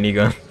shooting the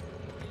minigun.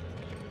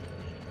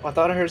 Oh, I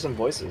thought I heard some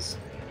voices.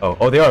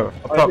 Oh, they are up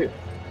Oh, I top. do. Oh,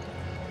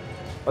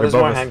 They're there's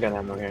above more us. handgun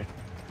ammo here.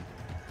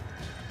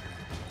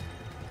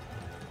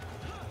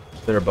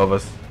 They're above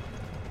us.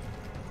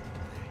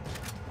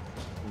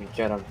 Let me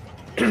get him.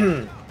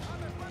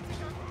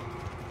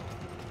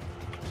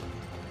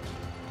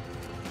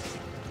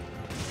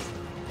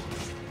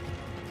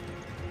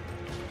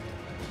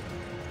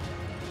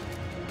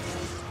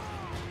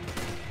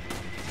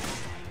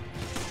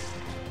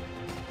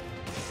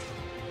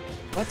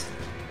 What?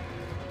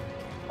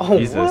 Oh,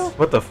 Jesus,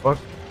 what the fuck?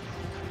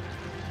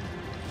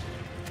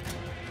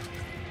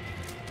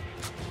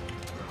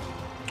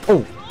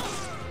 Oh,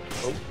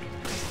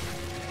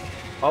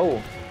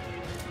 Oh.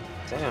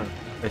 Damn.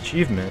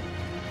 achievement.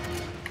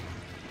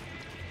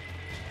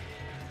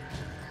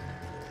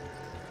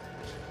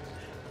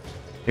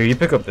 Here, you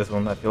pick up this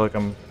one. I feel like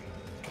I'm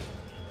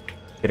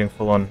getting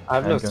full on. I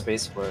have no handgun.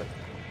 space for it.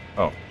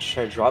 Oh.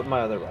 Should I drop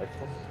my other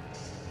rifle?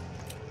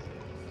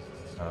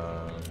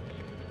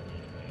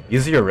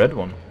 Use your red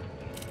one.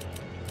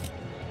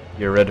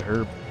 Your red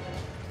herb.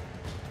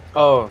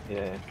 Oh,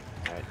 yeah.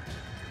 Alright.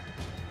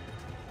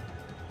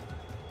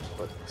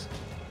 What?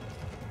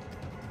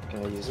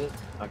 Can I use it?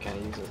 I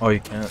can't use it. Oh, you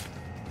can't.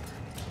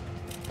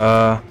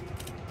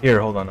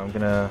 Here, hold on. I'm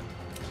gonna.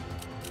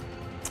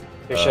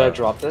 Here, should I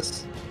drop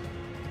this?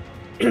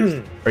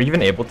 Are you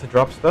even able to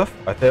drop stuff?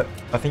 I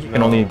think you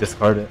can only No.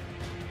 discard it.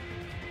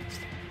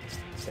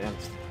 Damn.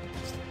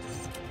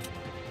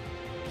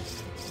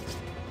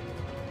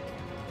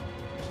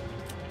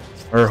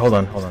 Or hold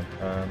on.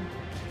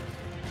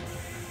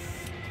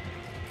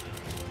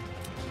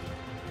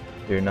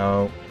 Here,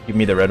 now give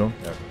me the red one.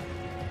 There.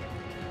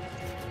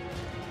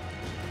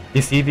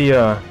 You see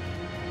the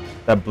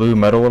that blue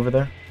metal over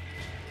there?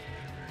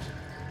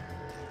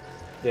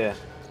 Yeah.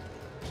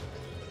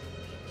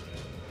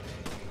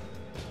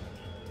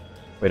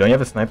 Wait, don't you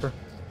have a sniper?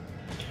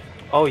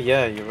 Oh,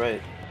 yeah, you're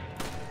right.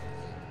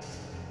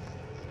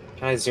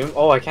 Can I zoom?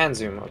 Oh, I can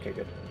zoom. Okay,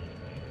 good.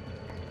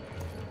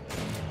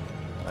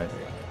 Nice.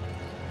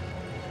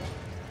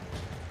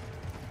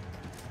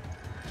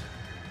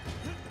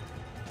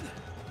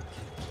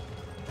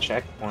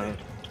 Checkpoint.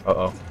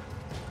 Uh-oh.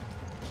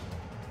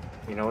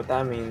 You know what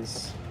that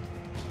means.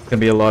 It's gonna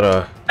be a lot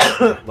of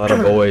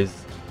boys.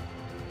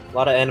 A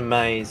lot of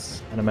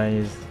enemies.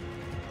 Enemies.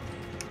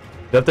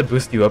 Do I have to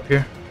boost you up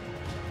here?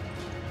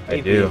 I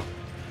Maybe. do.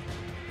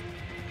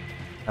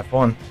 Have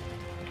fun.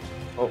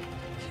 Oh.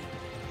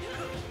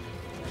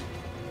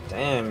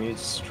 Damn, you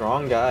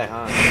strong guy,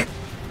 huh?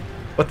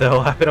 What the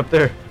hell happened up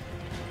there?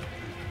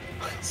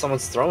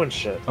 Someone's throwing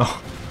shit.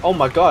 Oh, Oh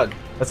my god.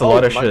 that's a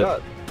lot of my shit.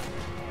 God.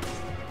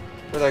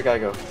 Where'd that guy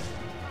go?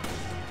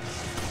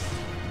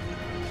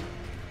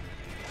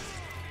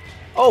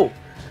 Oh!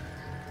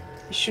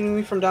 He's shooting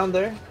me from down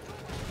there?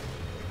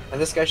 And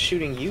this guy's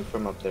shooting you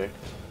from up there.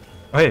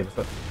 Oh, hey, what's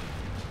up?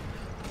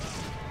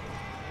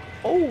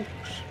 Oh.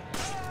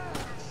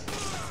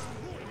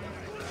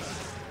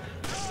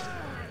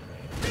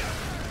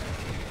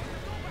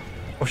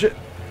 Oh shit.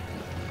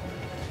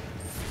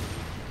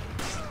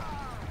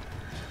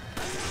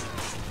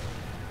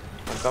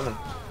 I'm coming.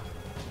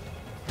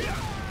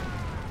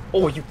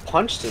 Oh, you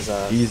punched his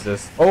ass.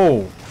 Jesus.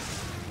 Oh.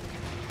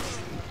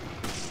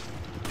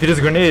 Shoot his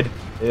grenade.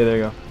 Yeah, there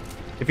you go.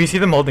 If you see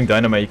them holding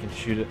dynamite, you can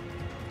shoot it.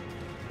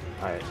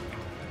 Alright.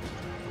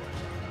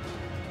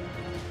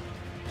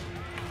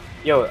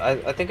 Yo,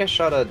 I think I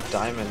shot a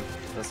diamond.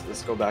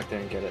 Let's go back there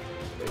and get it.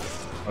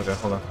 Okay,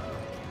 hold on.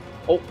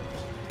 Oh.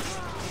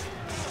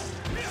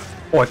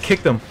 Oh, I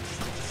kicked him.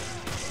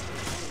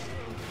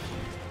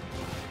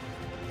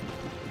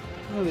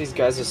 Oh, these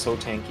guys are so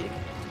tanky.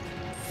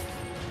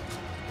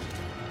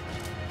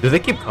 Do they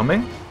keep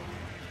coming?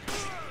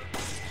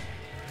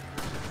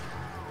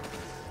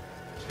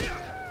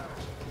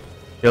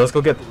 Yeah, let's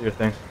go get your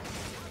thing.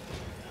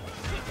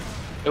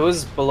 It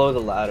was below the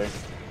ladder.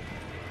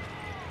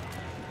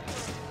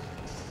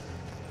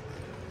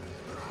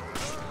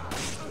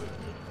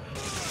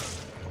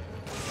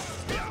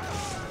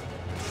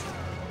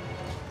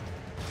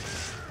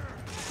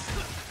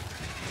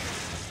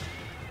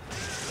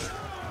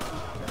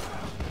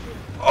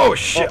 Oh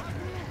shit! Oh,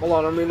 hold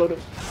on, I'm reloading.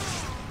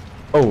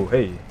 Oh,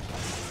 hey. Is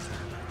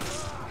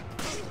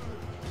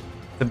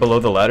it below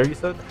the ladder, you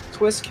said?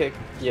 Twist kick.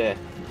 Yeah.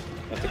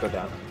 I have to go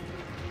down.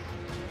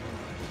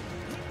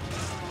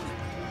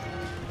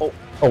 Oh.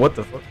 Oh, what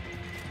the fuck?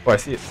 Oh, I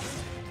see it.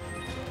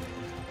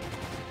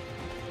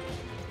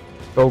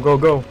 Go, go,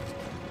 go.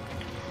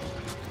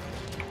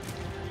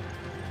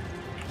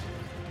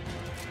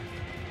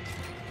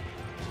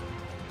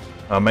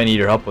 I might need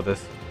your help with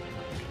this.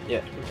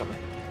 Yeah, I'm coming.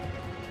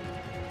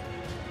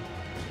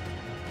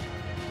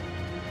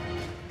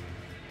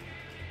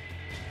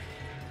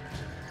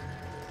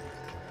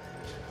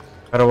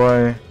 How do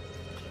I...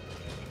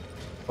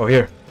 Oh,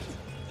 here.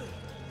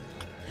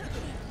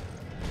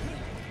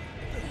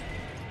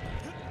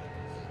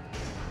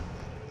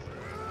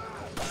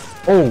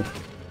 Oh!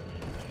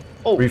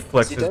 Oh,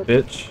 Reflexes, is he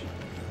dead? bitch.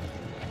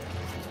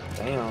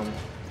 Damn.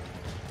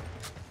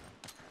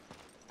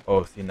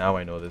 Oh, see, now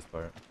I know this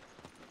part.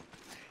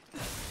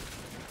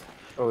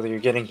 Oh, you're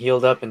getting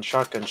healed up in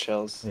shotgun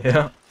shells.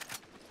 Yeah.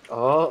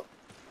 Oh.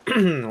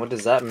 What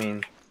does that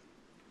mean?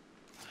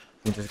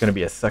 It's just gonna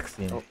be a sex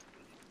scene. Oh.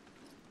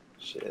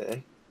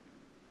 Shit.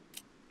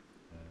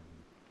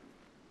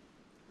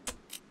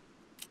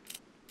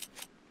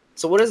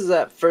 So what is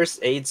that first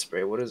aid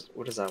spray? What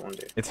does that one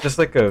do? It's just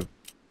like a...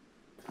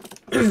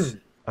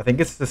 I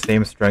think it's the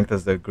same strength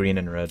as the green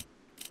and red.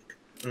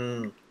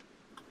 Mm.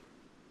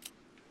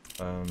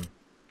 I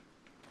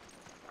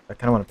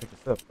kind of want to pick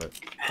this up, but...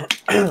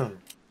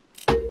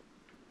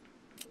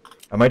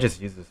 I might just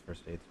use this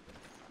first aid spray.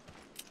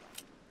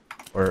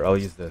 Or I'll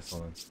use this,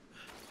 hold on.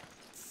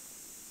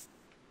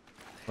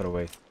 What a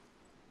waste.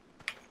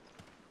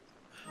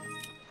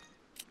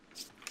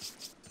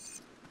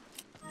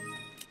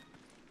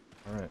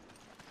 Alright.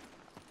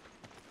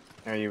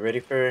 Are you ready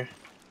for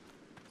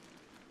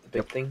the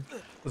big Yep. thing?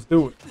 Let's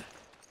do it.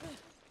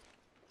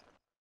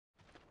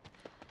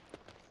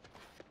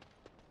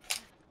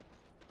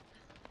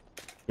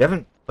 You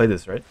haven't played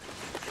this, right?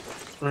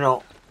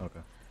 No. Okay.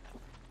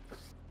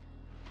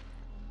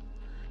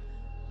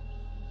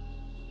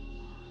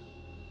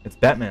 It's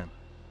Batman.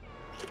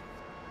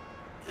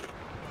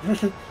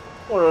 What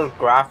are those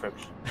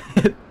graphics?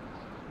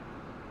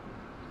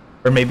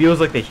 Or maybe it was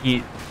like the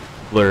heat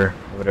blur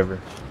or whatever.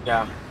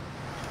 Yeah.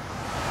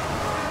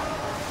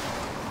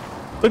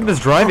 Look at this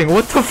driving,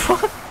 what the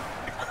fuck?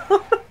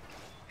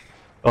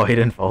 Oh, he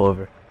didn't fall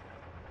over.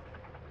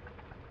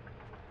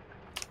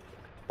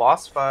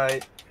 Boss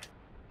fight.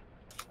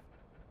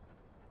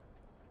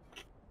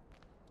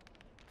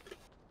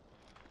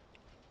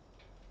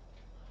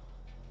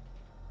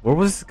 What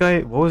was this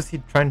guy, what was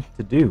he trying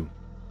to do?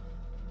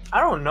 I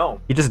don't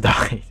know. He just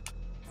died.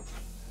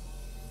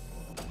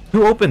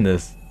 Who opened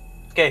this?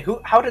 Okay,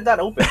 how did that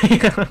open?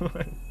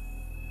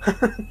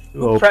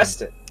 Who opened?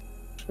 pressed it?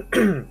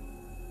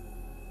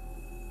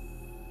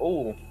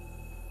 Oh.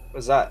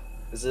 What's that?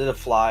 Is it a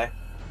fly?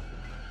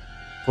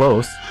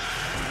 Close.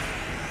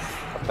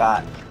 A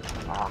bat?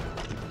 Ah.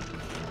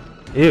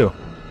 Ew.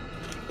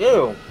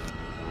 Ew.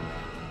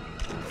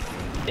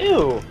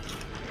 Ew.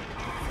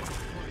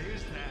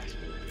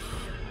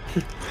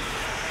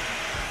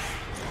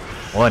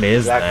 What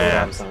is Exactly what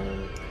that? I'm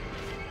saying.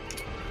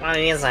 What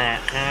is that,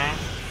 huh?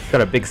 He's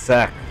got a big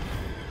sack.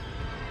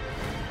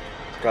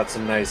 Got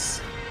some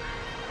nice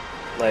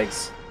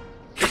legs.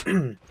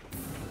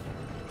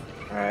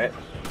 Alright.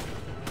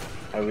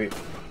 Do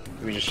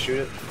we just shoot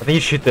it? I think you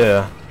shoot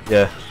the,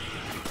 yeah.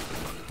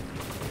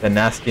 The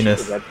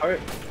nastiness. The red part?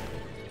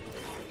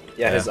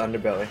 Yeah, his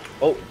underbelly.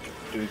 Oh,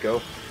 do we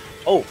go?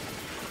 Oh!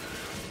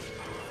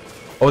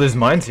 Oh, there's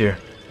mines here.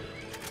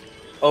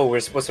 Oh,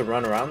 we're supposed to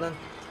run around then?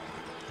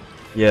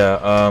 Yeah,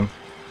 I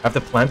have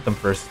to plant them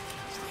first.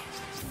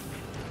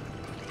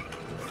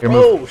 Here,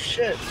 move. Oh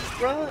shit!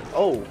 Run!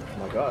 Oh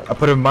my god. I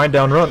put a mine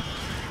down, run.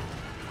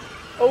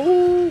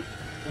 Oh!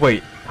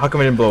 Wait, how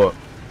come it didn't blow up?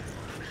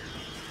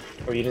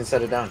 Or you didn't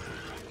set it down?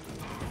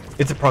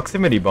 It's a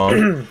proximity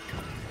bomb.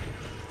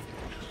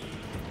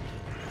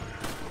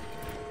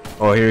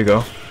 Oh, here you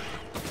go.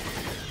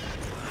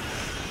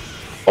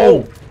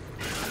 Oh!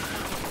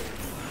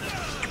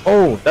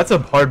 Oh, that's a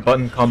hard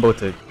button combo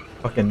to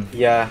fucking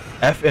Yeah.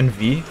 F and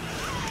V.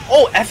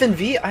 Oh, F and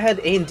V? I had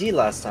A and D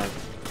last time.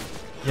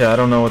 Yeah, I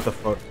don't know what the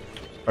fuck.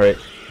 Alright.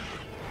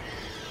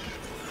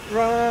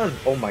 Run!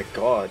 Oh my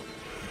god.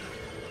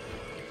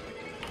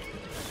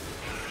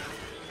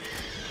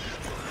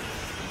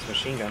 It's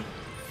machine gun.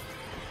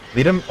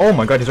 Lead him. Oh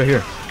my god, he's right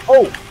here.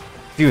 Oh!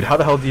 Dude, how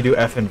the hell do you do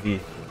F and V?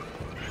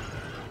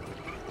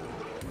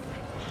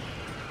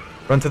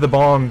 Run to the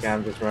bombs. Yeah,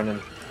 I'm just running.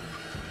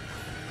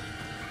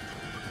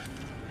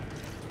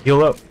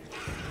 Heal up.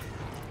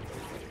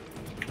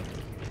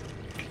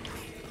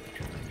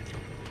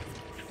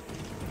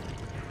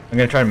 I'm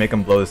gonna try and make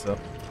him blow this up.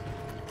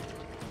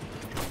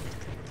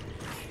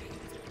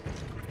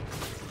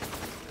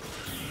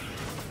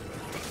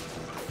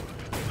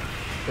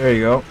 There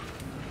you go.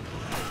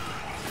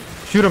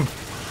 Shoot him.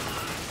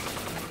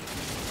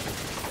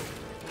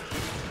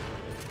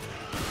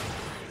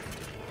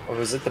 Oh,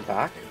 was it the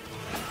back?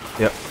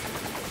 Yep.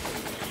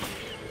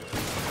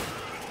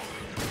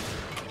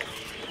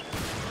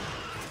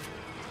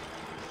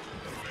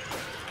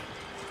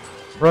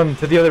 Run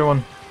to the other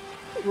one.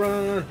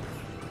 Run!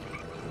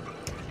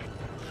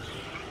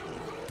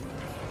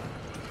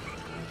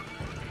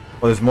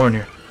 Oh, there's more in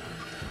here.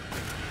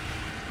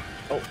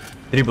 Oh.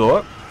 Did he blow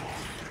up?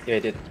 Yeah, I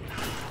did.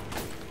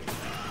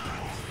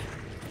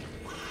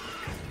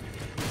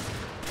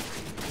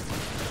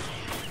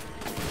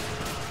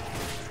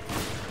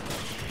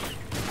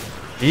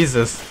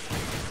 Jesus.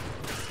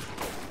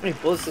 How many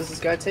bullets does this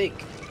guy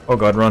take? Oh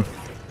god, run.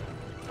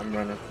 I'm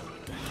running.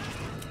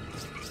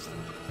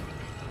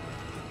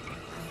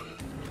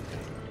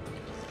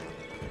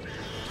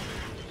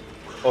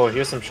 Oh,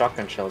 here's some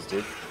shotgun shells,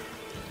 dude.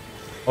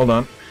 Hold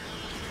on.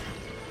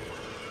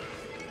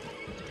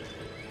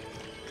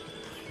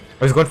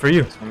 Oh, he's going for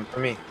you. Some for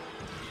me.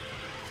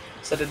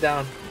 Set it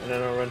down, and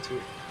then I'll run to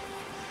it.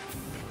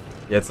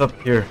 Yeah, it's up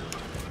here.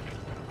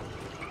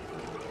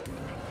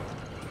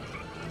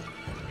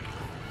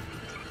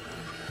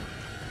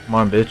 Come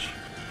on, bitch.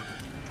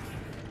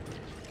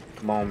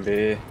 Come on,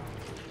 babe.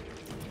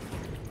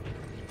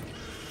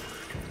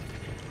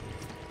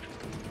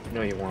 You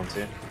know you want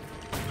to.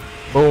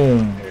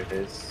 Boom. There it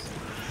is.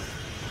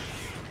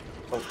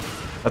 Oh,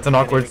 That's an Can't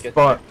awkward even get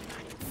spot.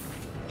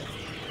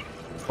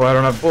 Oh, I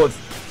don't have bullets.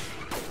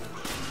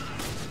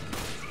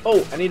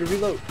 oh, I need to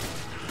reload.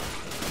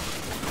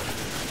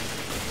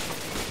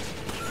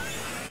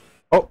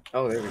 Oh,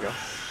 Oh, there we go.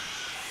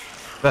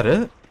 is that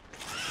it?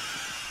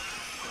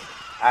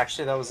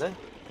 Actually, that was it.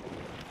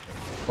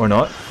 Or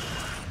not?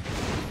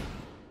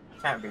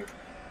 Can't be.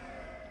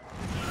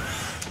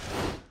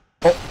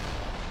 Oh,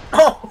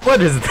 Oh!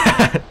 what is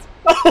that?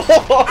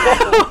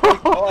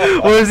 Oh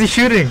What is he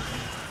shooting?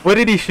 What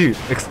did he shoot?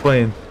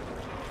 Explain.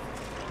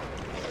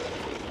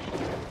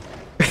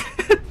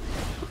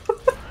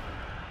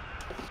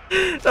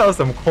 That was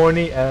some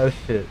corny ass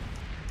shit.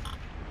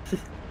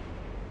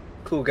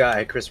 Cool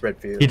guy, Chris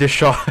Redfield. He just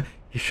shot.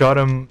 He shot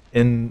him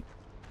in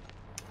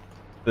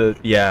the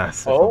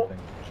ass or Oh. something.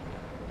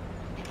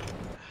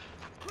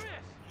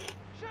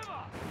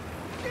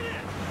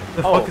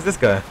 The Oh. fuck is this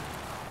guy?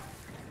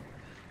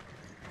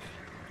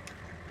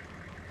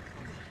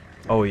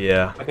 Oh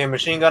yeah, Okay,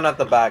 machine gun at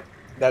the back.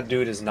 That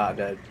dude is not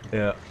dead.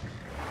 yeah.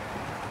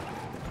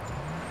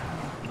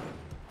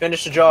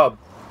 Finish the job.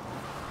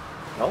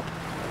 No?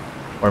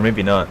 Or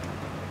maybe not.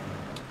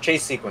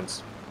 Chase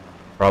sequence.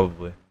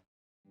 Probably.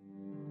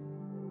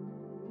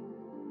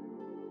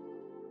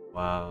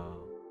 Wow.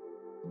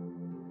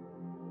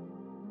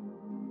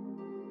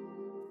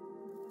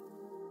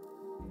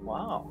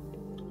 Wow.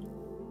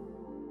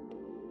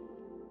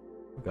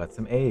 We got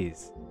some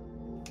A's.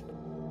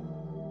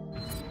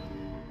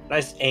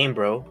 Nice aim,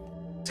 bro.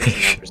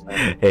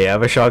 69%. Hey, I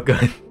have a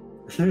shotgun.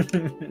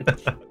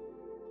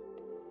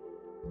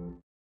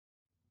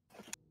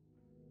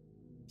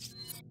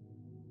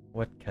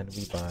 What can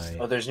we buy?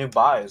 Oh, there's new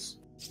buys.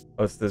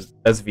 Oh, it's the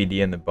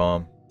SVD and the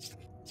bomb.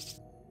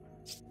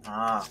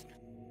 Ah.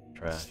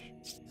 Trash.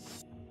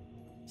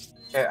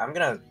 Okay, I'm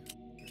gonna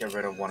get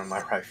rid of one of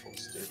my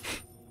rifles, dude.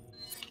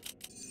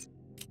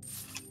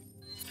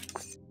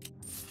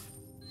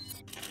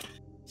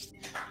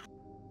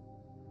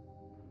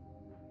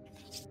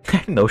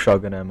 No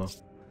shotgun ammo.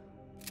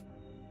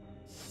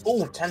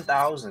 Oh,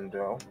 10,000,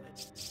 bro.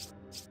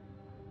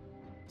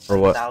 For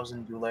what?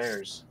 10,000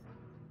 dollars.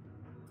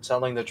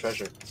 Selling the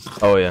treasure.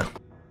 Oh yeah.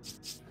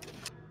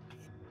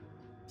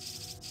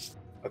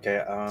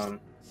 Okay,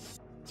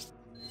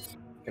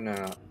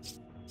 gonna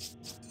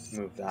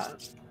move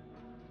that.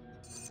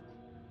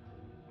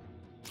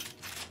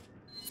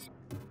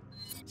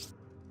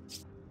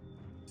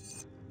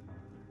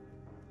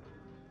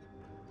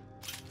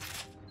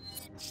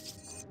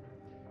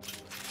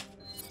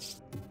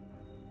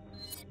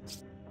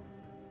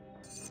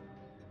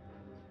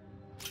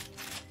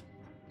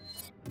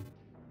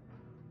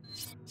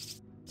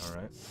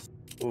 Alright.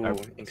 Ooh,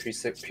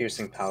 increase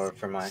piercing power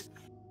for my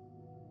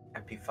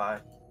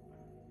MP5.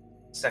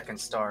 Second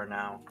star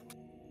now.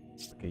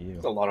 Look at you.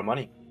 That's a lot of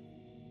money.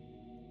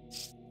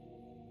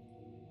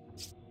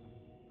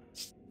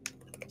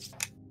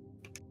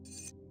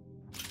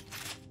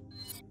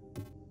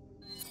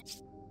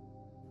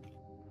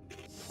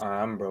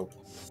 I'm broke.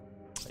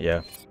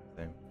 Yeah,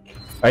 same.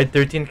 I had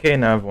 13k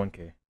and I have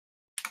 1k.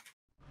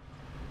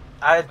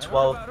 I had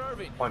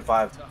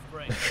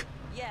 12.5.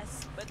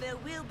 Yes, but there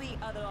will be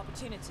other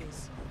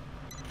opportunities.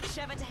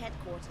 Shove it to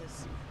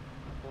headquarters.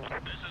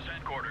 This is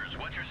headquarters.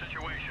 What's your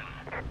situation?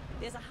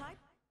 There's a high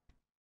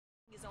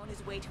is on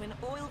his way to an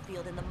oil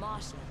field in the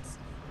marshlands.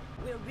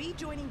 We're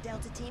rejoining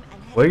Delta Team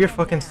and heading Wear your on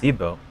fucking down.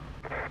 seatbelt.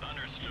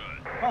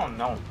 Understood. Oh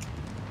no.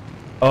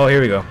 Oh,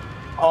 here we go.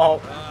 Oh,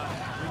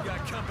 We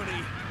got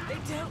company. They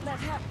don't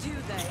let up, do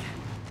they?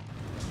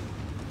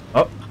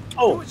 Oh, Do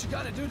oh. what you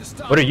gotta do to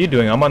stop. what are you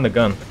doing? I'm on the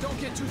gun. But don't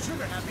get too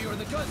trigger happy or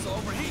the guns will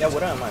overheat. Yeah,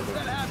 what am I If doing?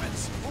 that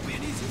happens, we'll be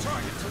an easy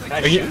target so they Can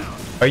I Are you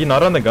shoot? are you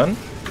not on the gun?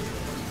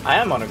 I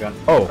am on a gun.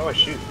 Oh. How do I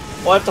shoot?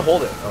 Oh, I have to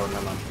hold it. Oh,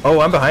 never mind.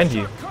 Oh, I'm behind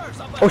you.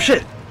 Oh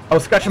shit! I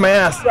was scratching my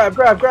ass. Grab,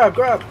 grab, grab,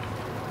 grab.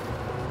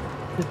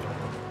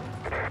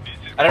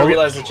 I didn't Oh.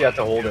 realize that you had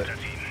to hold it.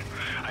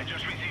 I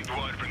just received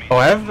word from Oh,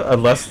 I have a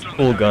less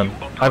cool gun.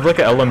 I have like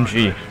an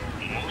LMG.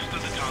 most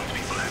of the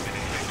townspeople have been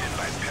infected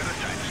by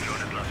parasites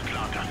known as Las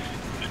Plagas.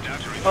 The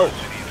data refers Oh. to the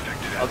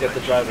infected I'll get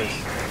the as drivers.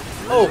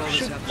 Oh,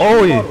 shoot.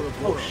 Oh, yeah.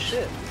 Oh,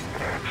 shit.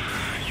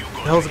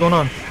 What the hell's going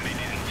on?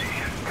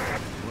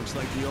 Looks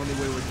like the only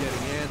way we're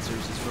getting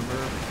answers is from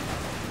Irving.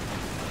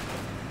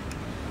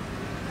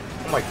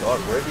 Oh my god,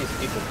 where are these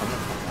people coming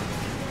from?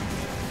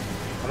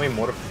 How many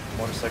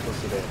motorcycles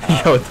do they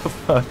have? Yo, what the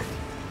fuck?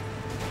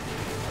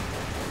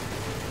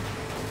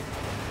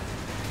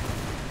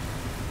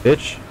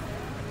 Bitch.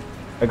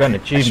 I got an I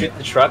shoot achievement.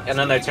 the truck and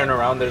then I turn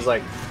around, there's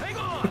like...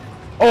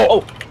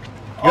 Oh!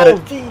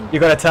 Oh! You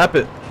gotta tap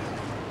it.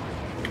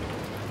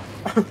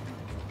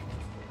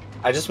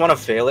 I just want to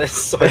fail it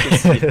so I can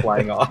see it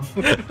flying off.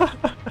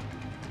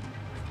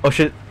 Oh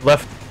shit,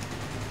 left.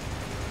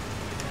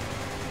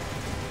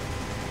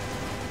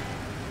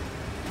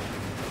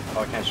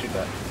 Oh, I can't shoot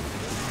that.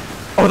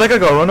 Oh, that guy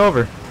got run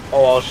over.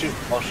 Oh, I'll shoot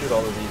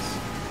all of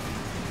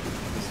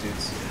these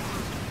dudes.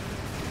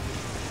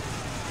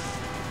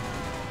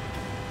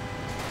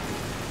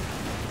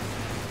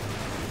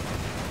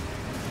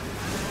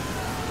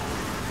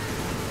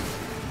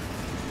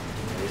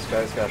 These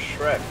guys got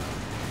Shrek.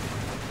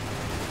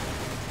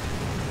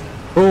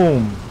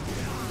 Boom.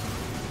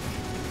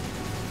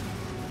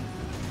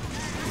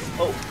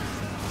 Oh.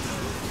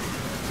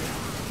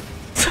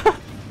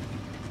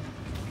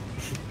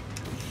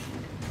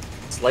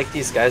 It's like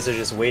these guys are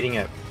just waiting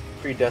at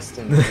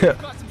predestined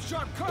Got some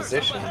sharp curves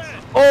positions. up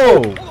ahead. Oh!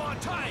 Hold on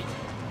tight.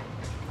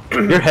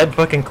 Your head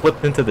fucking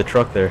clipped into the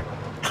truck there.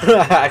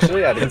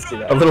 Actually, I didn't see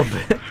that. A little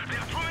bit.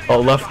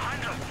 Oh, left.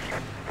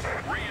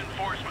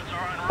 reinforcements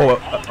are on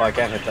Oh, Oh, I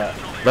can't hit that.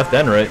 left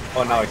and right.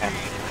 Oh, now I can.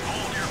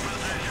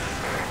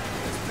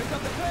 Pick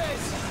up the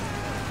pace.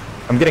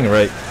 I'm getting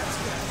right.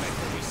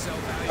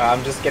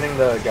 I'm just getting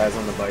the guys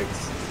on the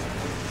bikes.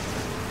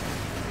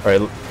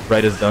 Alright,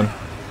 right is done.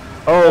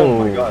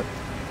 Oh my god.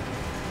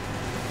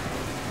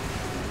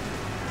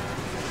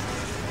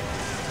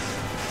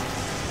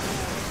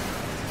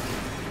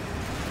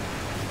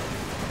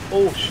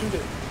 Oh, shoot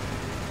it.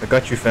 I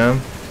got you, fam.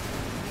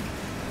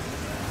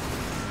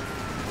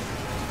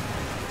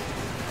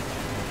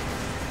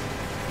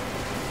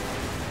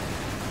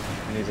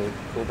 I need to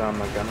cool down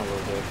my gun a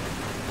little bit.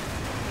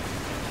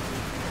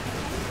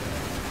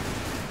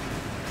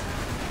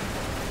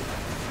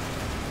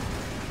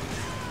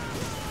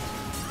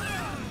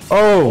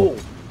 Oh!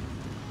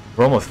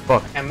 We're almost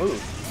fucked. Can't move.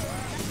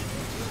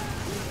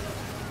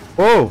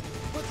 Whoa!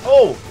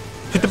 Oh!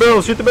 Shoot the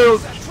barrels! Shoot the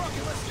barrels! That truck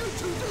unless you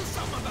two do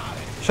something about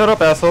it. Shut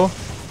up, asshole!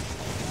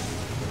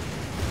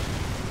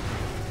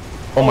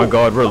 Oh my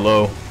god, we're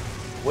low.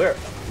 Where?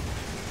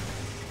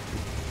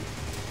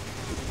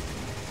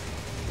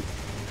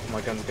 Oh,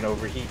 my gun's gonna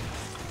overheat.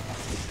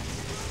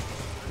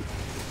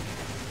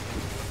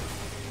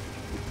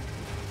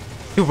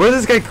 Dude, where's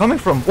this guy coming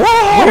from?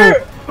 Whoa!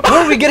 Where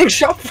are we getting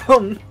shot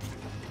from?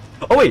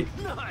 Oh wait!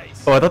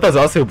 Nice. Oh, I thought that was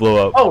us who blew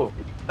up. Oh!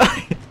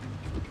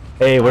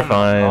 Hey, we're Oh my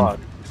fine. God.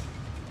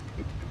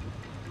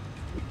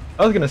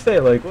 I was gonna say,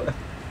 like, what?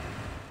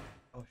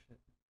 Oh shit.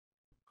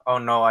 Oh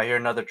no, I hear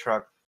another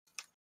truck.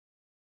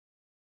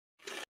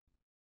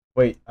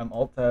 Wait, I'm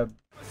alt tab.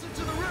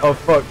 Oh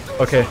fuck,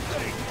 okay.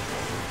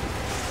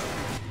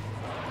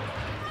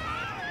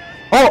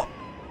 Oh!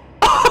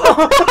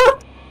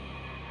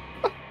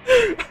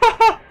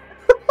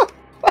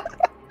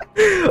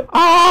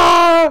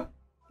 Ah!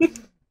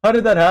 How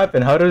did that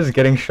happen? How does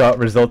getting shot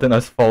result in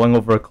us falling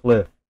over a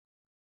cliff?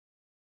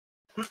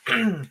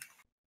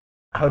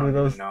 How do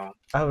those? No.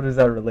 How does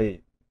that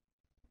relate?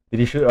 Did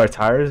he shoot our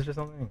tires or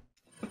something?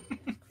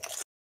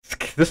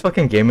 This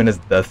fucking game in his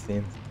death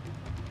scenes.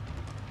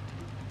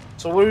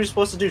 So what are we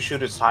supposed to do?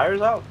 Shoot his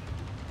tires out?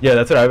 Yeah,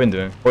 that's what I've been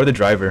doing. Or the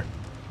driver,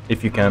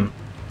 if you can.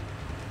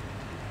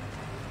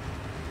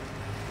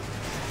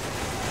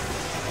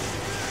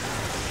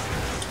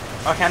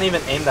 I can't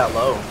even aim that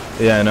low.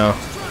 Yeah, I know.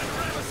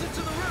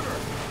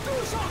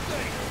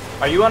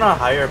 Are you on a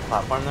higher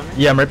platform than me?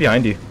 Yeah, I'm right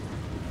behind you.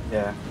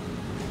 Yeah.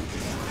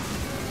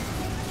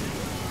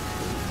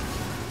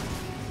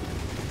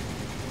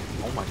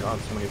 Oh my god,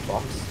 so many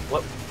bombs.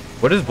 What?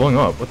 What is blowing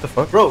up? What the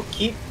fuck? Bro,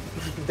 keep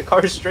the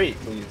car straight,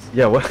 please.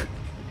 Yeah, what?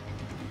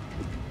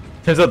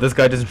 Turns out this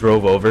guy just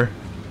drove over.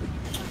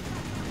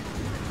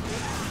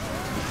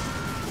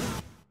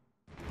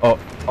 Oh.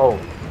 Oh.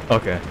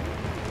 Okay.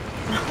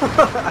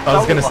 I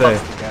was gonna say.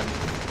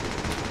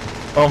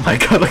 Oh my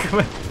god, look at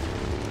my...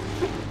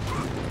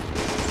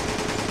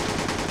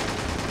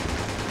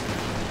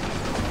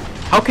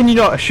 How can you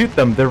not shoot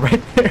them? They're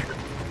right there.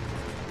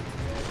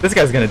 This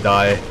guy's gonna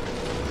die.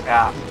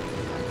 Yeah.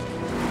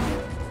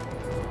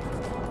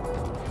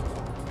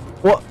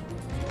 What?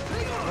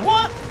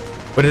 What?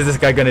 What is this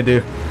guy gonna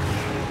do?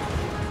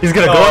 He's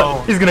gonna go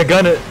up. He's gonna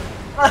gun it.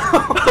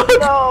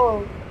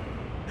 No.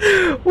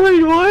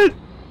 Wait, what?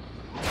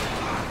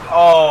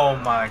 Oh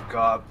my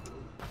god.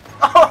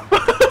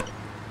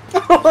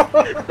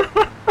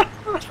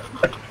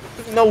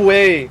 No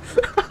way.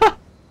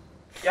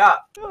 Yeah.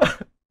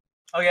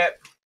 Okay.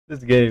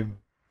 This game.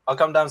 I'll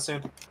come down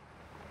soon.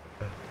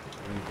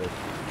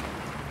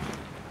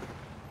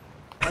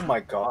 Oh my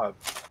god.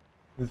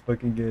 This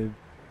fucking game.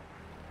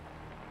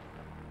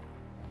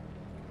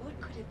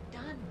 What could have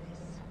done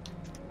this?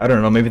 I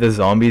don't know, maybe the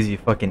zombies, you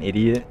fucking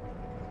idiot.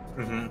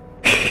 Mm-hmm.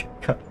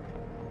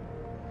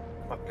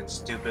 Fucking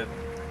stupid.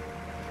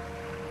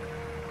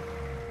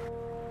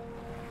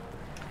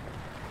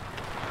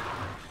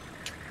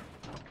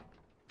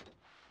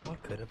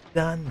 What could have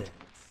done this?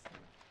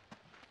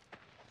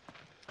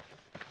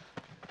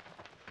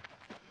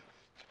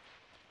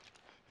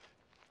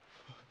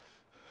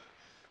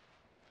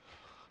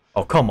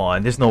 Oh, come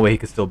on. There's no way he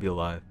could still be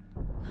alive.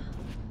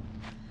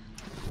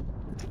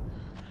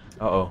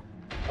 Uh-oh.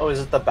 Oh, is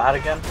it the bat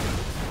again?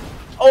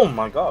 Oh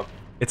my god.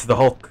 It's the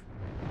Hulk.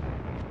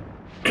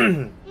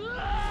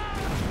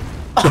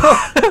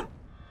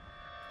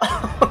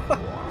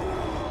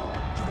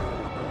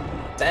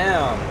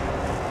 Damn.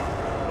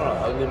 What an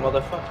ugly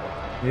motherfucker.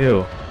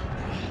 Ew.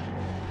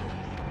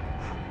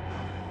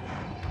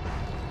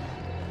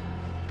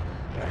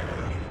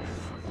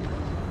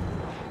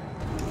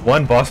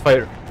 One boss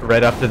fight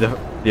right after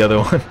the other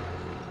one.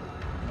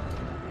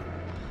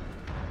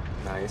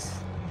 Nice.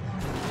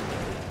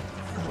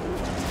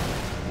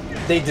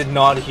 They did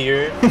not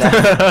hear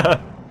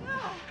that.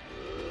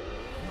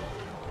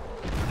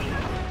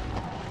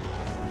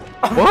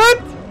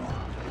 What?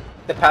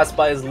 They passed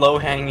by his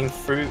low-hanging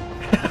fruit.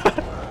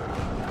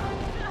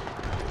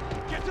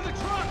 Get to the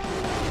truck!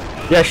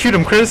 Yeah, shoot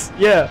him, Chris.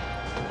 Yeah.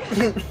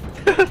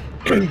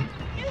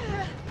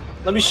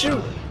 Let me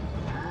shoot.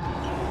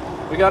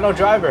 We got no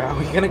driver. How are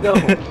we gonna go?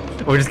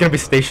 We're just gonna be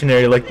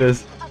stationary like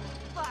this.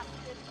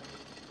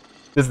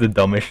 This is the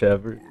dumbest shit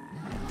ever.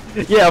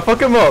 Yeah,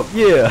 fuck him up.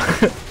 Yeah.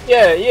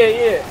 Yeah, yeah,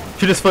 yeah.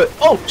 Shoot his foot.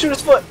 Oh, shoot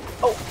his foot.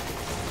 Oh.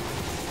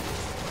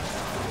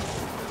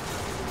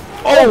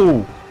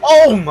 Oh.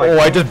 Oh my Oh,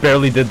 god. I just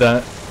barely did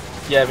that.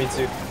 Yeah, me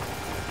too.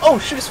 Oh,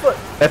 shoot his foot.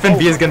 FNB Oh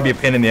is my gonna be a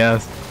God. pain in the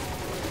ass.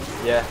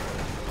 Yeah.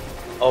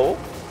 Oh.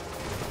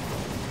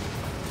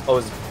 Oh,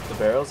 is the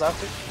barrels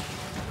after?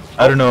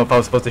 I don't know if I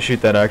was supposed to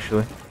shoot that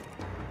actually.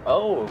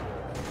 Oh.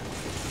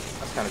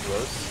 That's kind of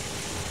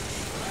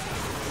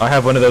gross. I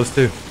have one of those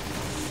too.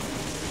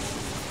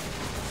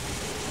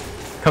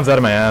 Comes out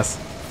of my ass.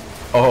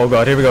 Oh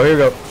god, here we go, here we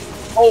go.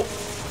 Oh.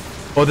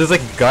 Oh, there's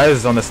like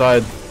guys on the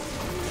side.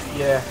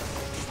 Yeah.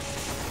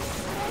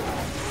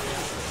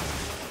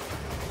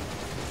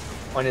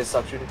 I need to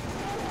stop shooting.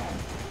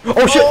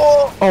 Oh shit!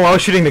 Oh! Oh, I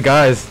was shooting the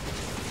guys.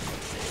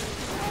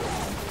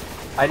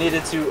 I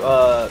needed to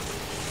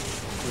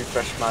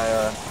refresh my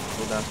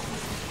cooldown.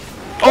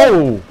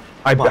 Oh!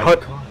 I my how,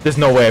 God. There's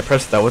no way I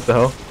pressed that. What the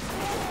hell?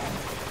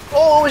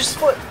 Oh, his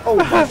foot! Oh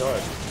my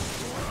god.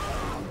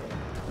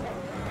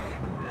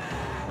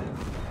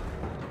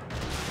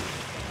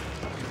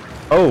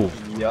 Oh,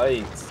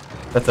 Yikes.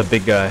 that's a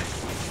big guy.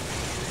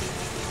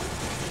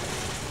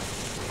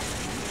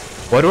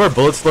 Why do our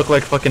bullets look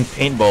like fucking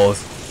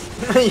paintballs?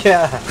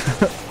 Yeah.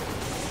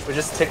 We're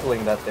just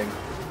tickling that thing.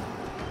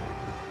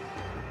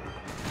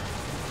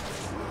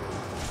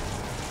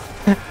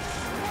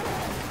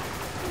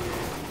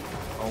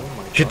 Oh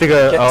my god. Shoot the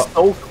guy. Get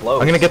so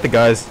close. I'm gonna get the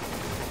guys.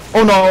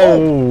 Oh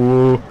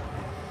no!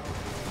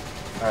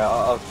 Alright,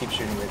 I'll keep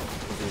shooting with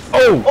you.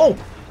 Oh!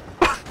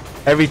 Oh!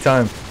 Every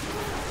time.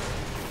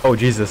 Oh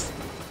Jesus.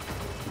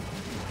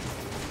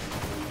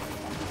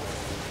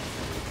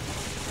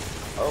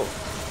 Oh.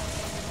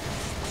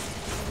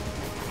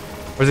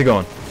 Where's he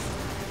going?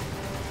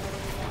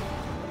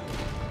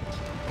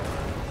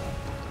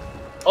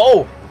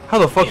 Oh! How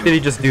the fuck did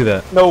he just do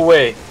that? No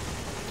way.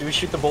 Do we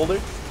shoot the boulder?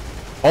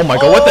 Oh my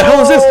god, what the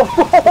hell is this?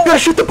 You gotta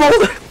shoot the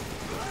boulder!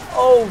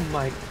 Oh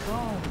my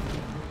god.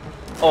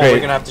 Oh, Great. we're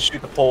gonna have to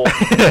shoot the pole.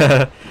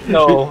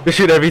 No. We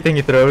shoot everything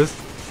he throws.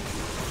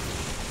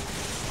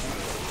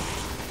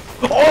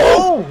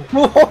 Oh!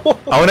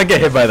 I wanna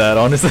get hit by that,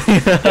 honestly.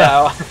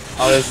 Yeah,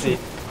 honestly.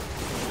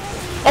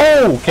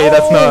 Oh, okay,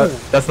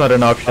 that's not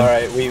an option. All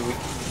right, we.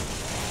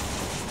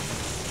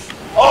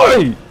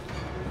 Oi!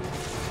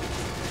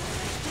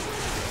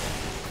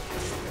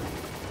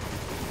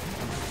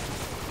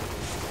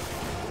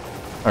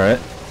 All right.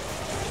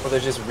 Well, they're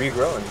just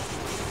regrowing.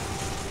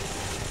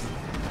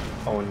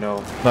 Oh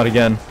no! Not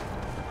again.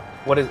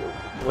 What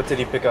did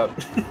he pick up?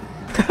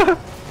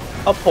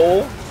 A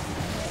pole?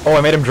 Oh,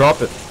 I made him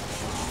drop it.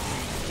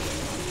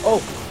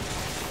 Oh!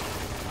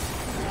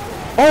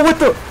 Oh, what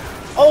the?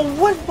 Oh,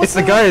 what? It's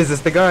the guys.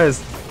 It's the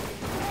guys.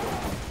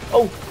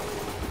 Oh!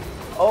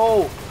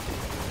 Oh!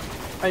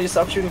 I need to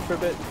stop shooting for a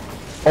bit.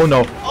 Oh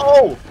no.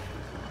 Oh!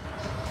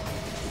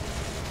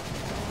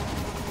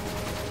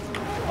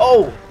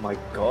 Oh my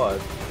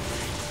god.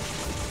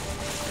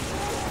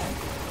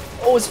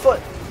 Oh, his foot!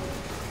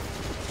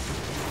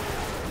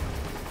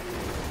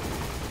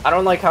 I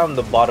don't like how I'm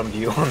the bottom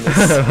view on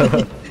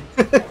this.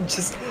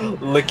 Just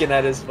looking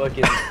at his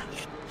fucking...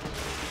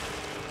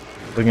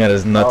 Looking at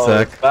his Oh,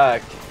 nutsack. his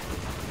back.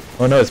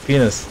 Oh no, his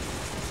penis.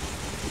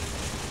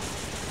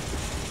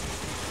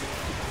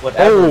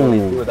 Whatever will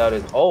he Oh. do without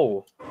his...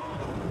 Oh!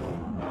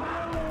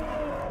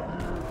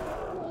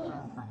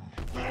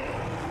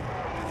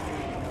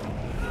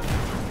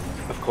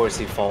 Of course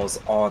he falls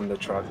on the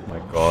truck. Oh my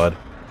god.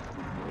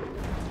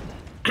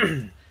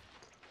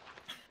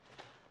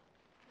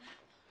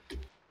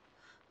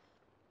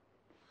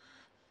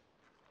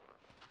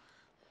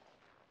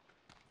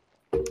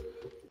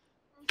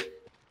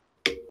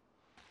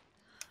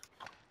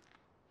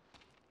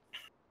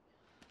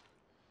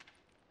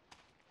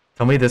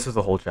 Tell me this was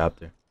a whole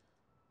chapter.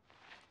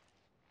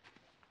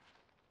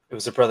 It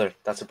was a brother.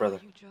 That's a brother.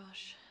 You,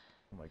 Josh.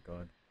 Oh my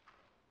god.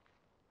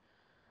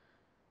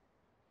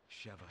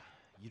 Sheva,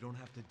 you don't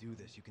have to do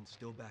this. You can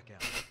still back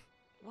out.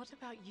 What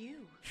about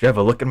you?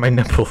 Sheva, look at my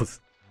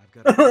nipples. I've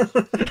got a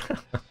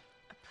A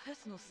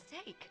personal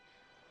stake.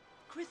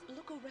 Chris,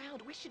 look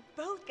around. We should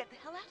both get the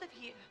hell out of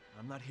here.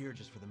 I'm not here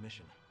just for the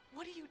mission.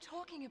 What are you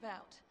talking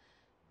about?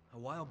 A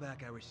while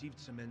back, I received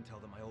some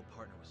intel that my old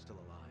partner was still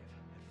alive.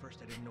 At first,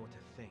 I didn't know what to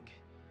think.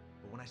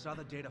 But when I saw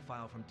the data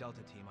file from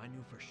Delta Team, I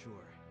knew for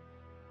sure.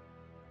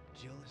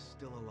 Jill is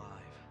still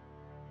alive.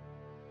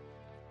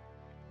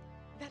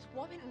 That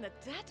woman in the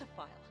data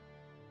file.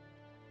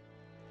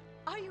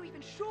 Are you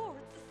even sure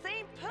it's the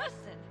same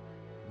person?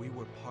 We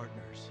were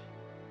partners.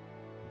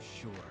 I'm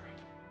sure.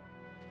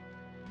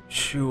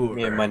 Sure.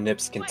 Me and my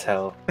nips can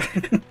tell.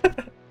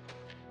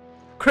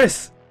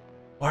 Chris,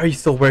 why are you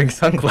still wearing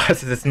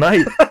sunglasses? It's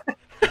night.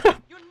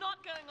 You're not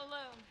going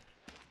alone.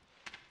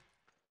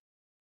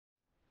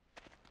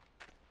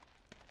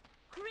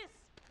 Chris,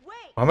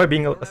 wait. Why am I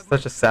being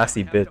such a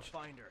sassy I have to bitch?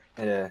 find her.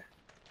 Yeah.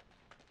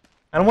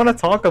 I don't want to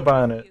talk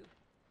about it.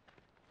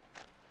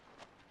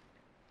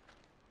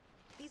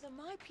 These are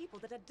my people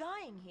that are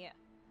dying here.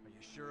 Are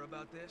you sure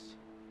about this?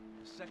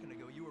 A second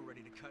ago, you were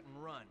ready to cut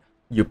and run.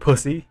 You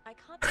pussy. I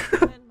can't just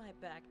turn my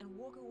back and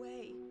walk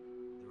away.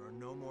 There are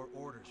no more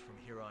orders from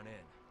here on in.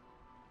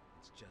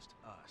 It's just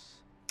us.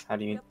 How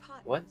do you... We're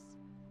partners. What?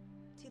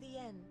 To the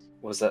end.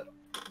 What was that?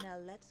 Now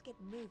let's get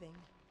moving.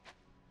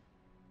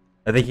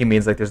 I think he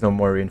means like there's no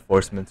more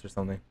reinforcements or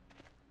something.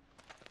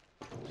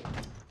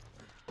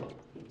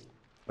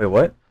 Wait,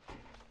 what?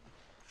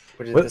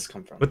 Where did What? this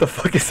come from? What the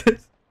fuck is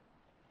this?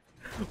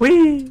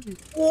 Whee!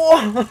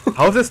 Whoa!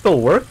 How is it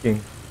still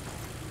working?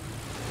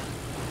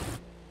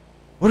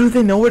 What do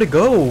they know where to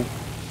go?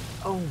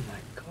 Oh my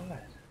god.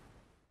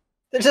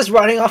 They're just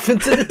running off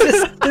into the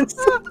distance.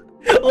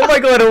 Oh my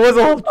god, it was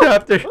a whole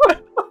chapter.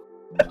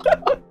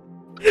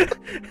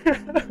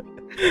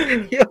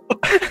 Yo,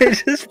 they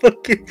just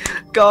fucking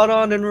got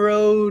on and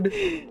rode.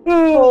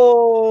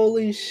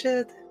 Holy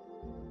shit.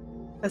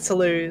 That's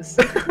hilarious.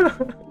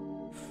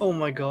 Oh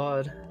my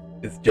god.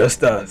 It's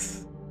just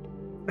us.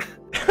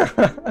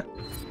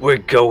 We're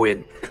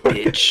going,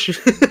 bitch.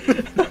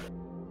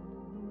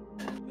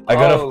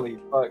 Holy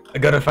fuck. I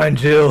gotta find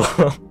Jill.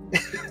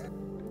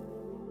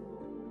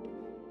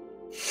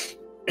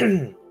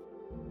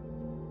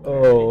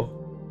 Oh.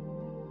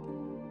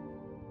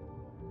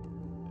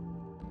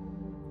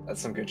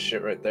 That's some good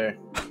shit right there.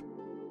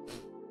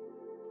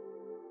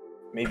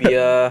 Maybe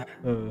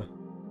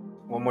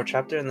one more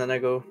chapter and then I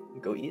go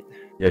eat?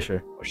 Yeah,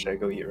 sure. Or should I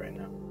go eat right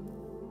now?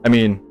 I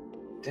mean,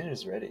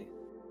 Dinner's ready.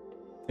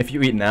 if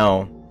you eat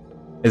now,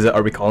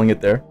 are we calling it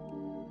there?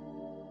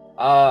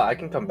 I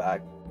can come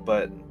back,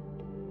 but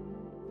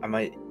I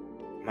might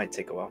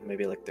take a while,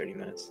 maybe like 30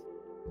 minutes.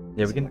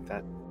 Yeah, we Something can. like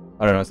that.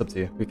 I don't know. It's up to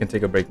you. We can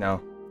take a break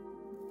now.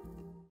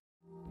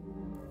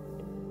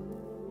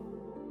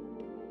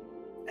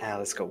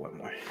 Let's go one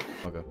more.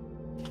 Okay.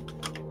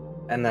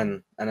 And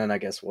then I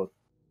guess we'll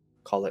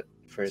call it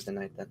for the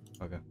night then.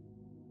 Okay.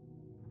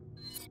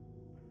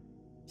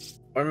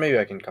 Or maybe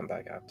I can come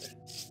back after.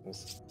 We'll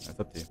see. That's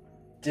up to you.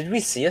 Did we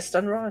see a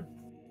stun rod?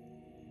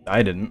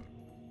 I didn't.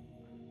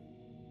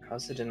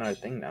 How's it in our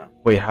thing now?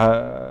 Wait,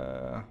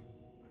 I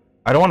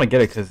don't want to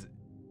get it because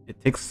it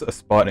takes a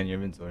spot in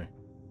your inventory.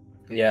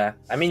 Yeah,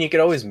 I mean you could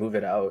always move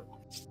it out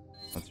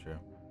That's true.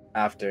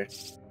 after.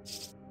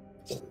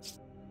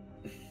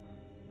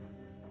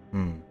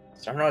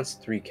 Starnrod's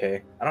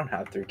 3K. I don't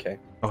have 3K.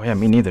 Oh yeah,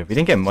 me neither. We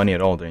didn't get money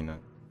at all during that.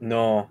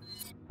 No.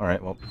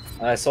 Alright, well.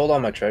 I sold all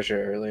my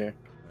treasure earlier.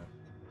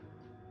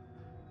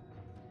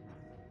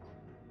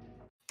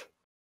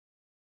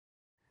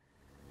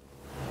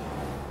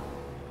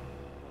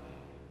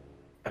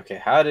 Okay,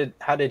 how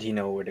did he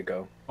know where to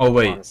go? Oh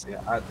wait. Honestly,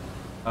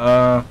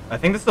 I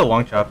think this is a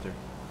long chapter.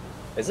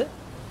 is it?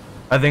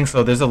 I think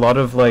so. There's a lot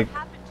of like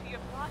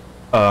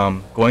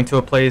going to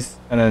a place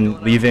and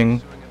then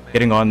leaving,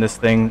 getting on this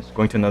thing,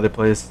 going to another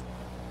place.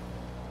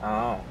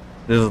 Oh.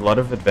 There's a lot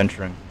of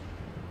adventuring.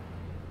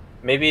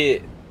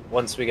 Maybe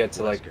once we get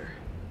to like He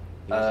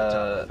was a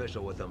top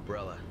official with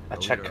Umbrella, a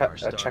the leader of our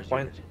STARS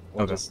checkpoint. unit.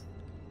 We'll Okay. just-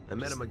 I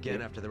met him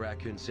again after the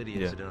Raccoon City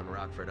Yeah. incident on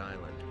Rockford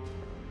Island.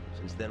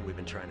 Since then, we've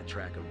been trying to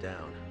track him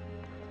down.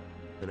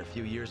 Then a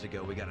few years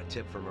ago, we got a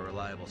tip from a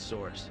reliable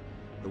source,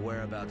 the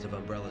whereabouts of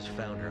Umbrella's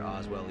founder,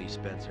 Oswell E.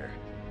 Spencer.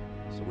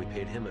 So we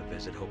paid him a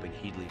visit, hoping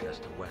he'd lead us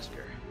to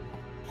Wesker.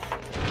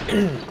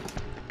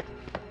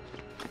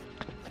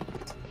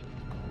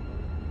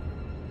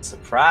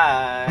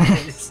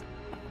 Surprise!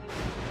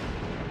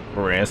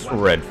 Chris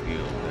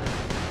Redfield.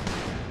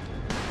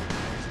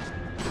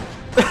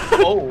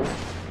 Oh!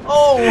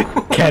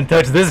 Oh! Can't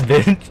touch this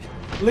bitch.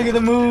 Look at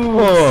the moves!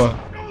 Oh.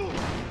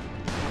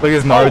 Look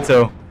at this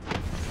Naruto.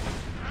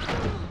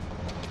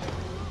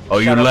 Oh,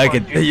 you Shut up like on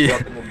it? you, You,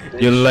 dropping the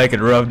bitch. you like it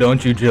rough,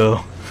 don't you,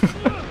 Joe?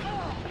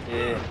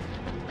 Yeah.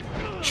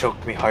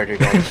 Choke me harder,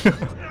 guys.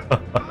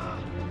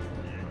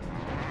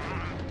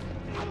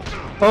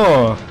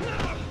 Oh.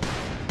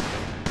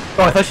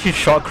 Oh, I thought she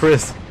shot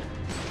Chris.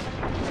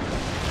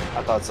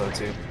 I thought so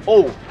too.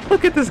 Oh!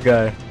 Look at this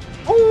guy.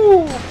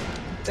 Oh!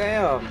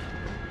 Damn!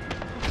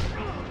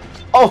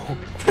 Oh!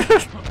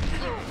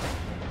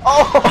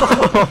 Oh!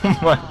 Oh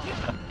my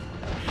god.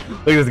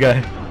 Look at this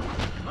guy.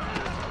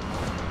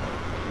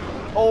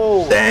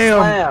 Oh! Damn.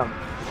 Slam.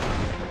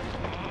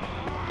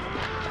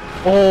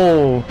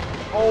 Oh.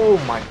 Oh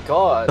my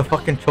god! The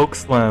fucking choke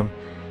slam.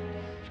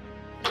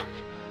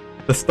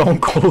 The stone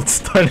cold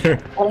stunner.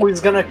 Oh,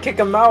 he's gonna kick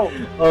him out!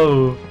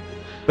 Oh.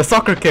 The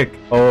soccer kick.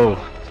 Oh.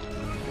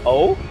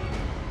 Oh?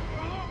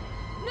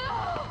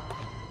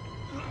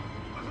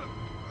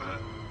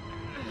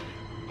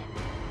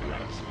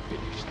 Let's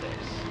finish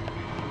this.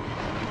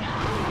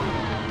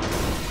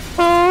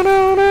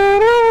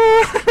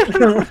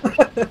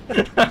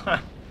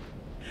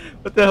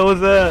 What the hell was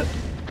that?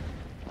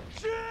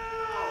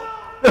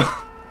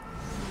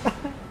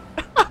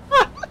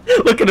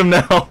 Look at him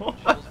now.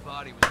 Jill's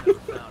body was never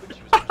found, and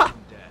she was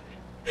presumed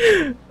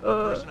dead. The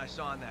person I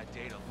saw in that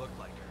data looked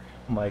like her.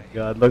 Oh my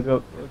god, look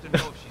up. I have to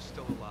know if she's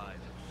still alive.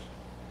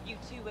 You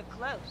two were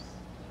close.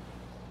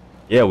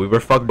 Yeah, we were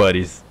fuck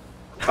buddies.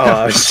 Oh,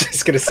 I was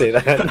just gonna say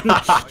that.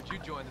 Why'd you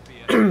join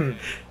the BSAA?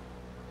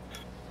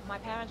 My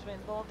parents were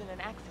involved in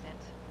an accident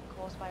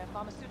caused by a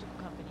pharmaceutical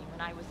company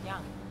when I was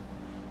young.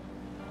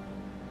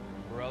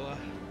 Umbrella?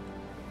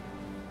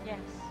 Yes.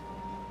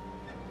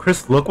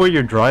 Chris, look where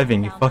you're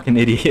driving, you fucking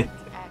idiot.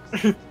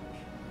 Accident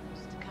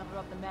was to cover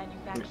up the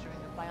manufacturing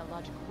of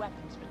biological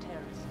weapons for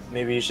terrorists.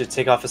 Maybe you should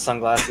take off his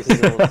sunglasses so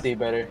he'll see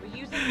better. We're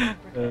using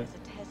Africa as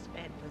a test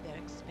bed for their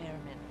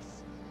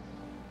experiments.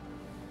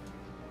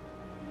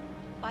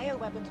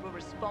 Bioweapons were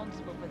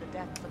responsible for the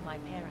deaths of my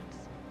parents.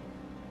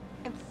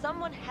 And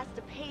someone has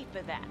to pay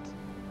for that.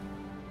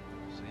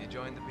 So you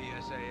joined the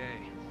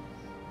BSAA.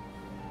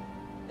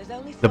 There's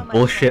only so The much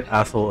bullshit focus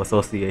asshole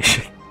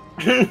association.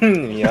 Yeah. on a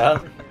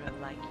hero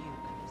like you,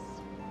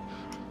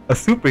 Chris. A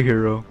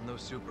superhero. I'm no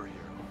superhero.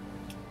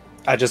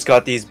 I just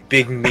got these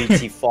big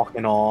meaty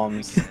fucking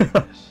arms.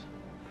 Yes.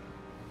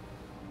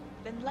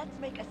 Then let's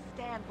make a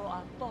stand for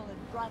our fallen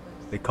brothers.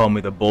 They call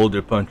me the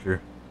boulder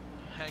puncher.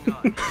 Hang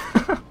on.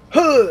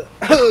 Huh,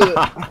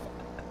 huh,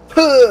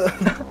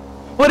 huh.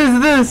 What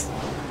is this?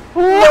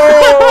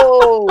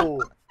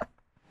 No!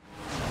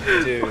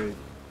 Dude.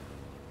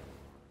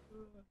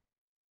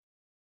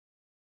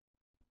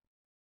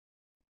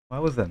 Why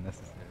was that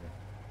necessary?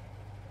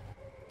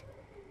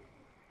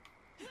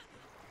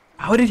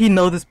 How did he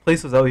know this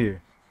place was out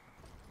here?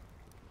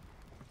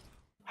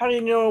 How do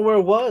you know where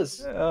it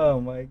was? Oh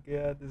my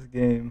god, this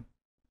game.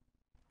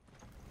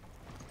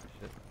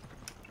 Shit.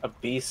 A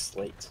B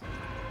slate.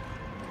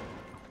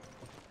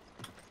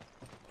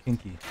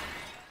 Kinky.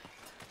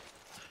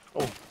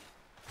 Oh.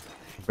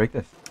 Break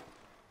this.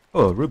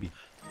 Oh, a ruby.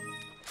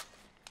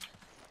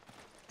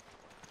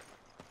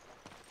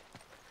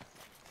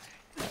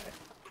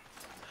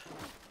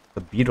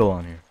 The beetle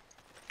on here.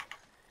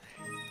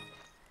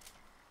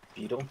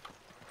 Beetle?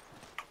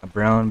 A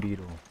brown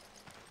beetle.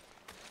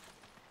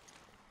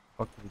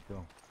 Fuck did it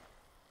go?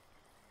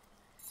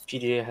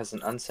 PDA has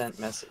an unsent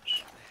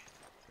message.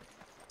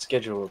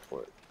 Schedule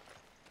report.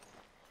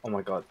 Oh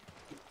my god.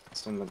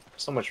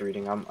 So much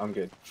reading. I'm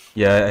good.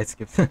 Yeah, I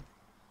skipped. I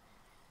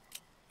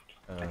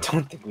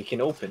don't think we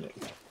can open it.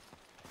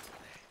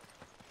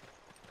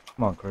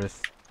 Come on,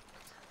 Chris.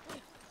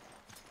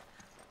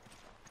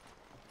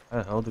 How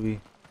the hell do we?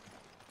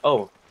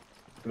 Oh,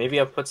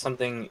 maybe I put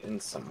something in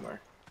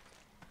somewhere.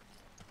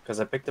 Because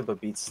I picked up a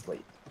beat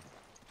slate.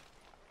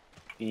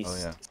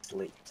 Beast yeah.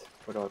 slate.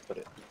 Where do I put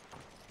it?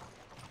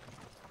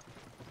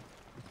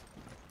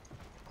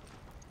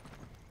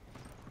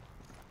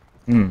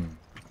 Hmm.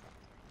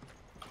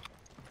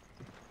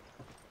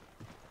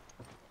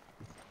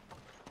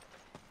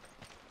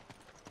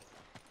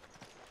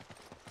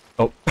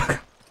 Oh.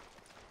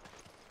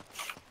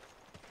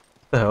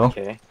 The hell?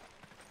 Okay. Where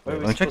Wait, are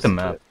we let me check the supposed to put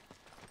map. it?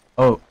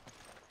 Oh.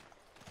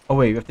 Oh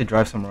wait, you have to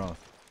drive somewhere else.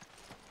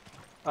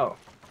 Oh,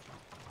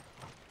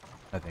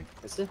 I think.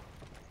 is it?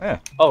 Yeah.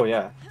 Oh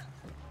yeah.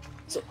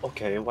 So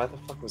okay, why the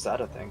fuck was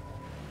that a thing?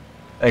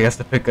 I guess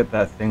to pick up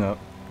that thing up.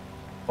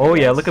 Oh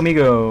yeah, look at me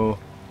go.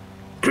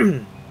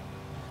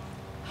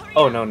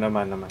 Oh no, never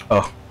mind, never mind.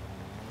 Oh.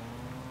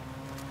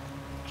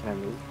 Can I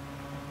move?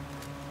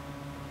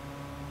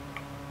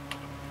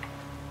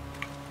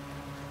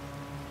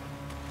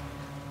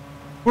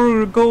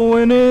 We're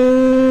going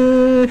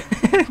in.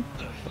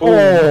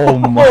 Oh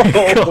my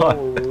god.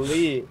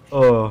 Holy!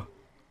 Oh.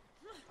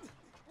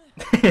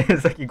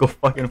 It's like you go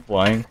fucking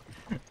flying.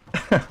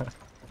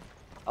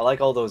 I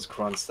like all those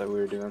grunts that we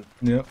were doing.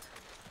 Yep.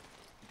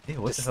 Hey,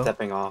 what Just the hell?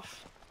 stepping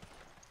off.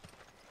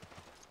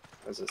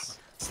 What's this?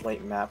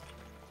 Slate map.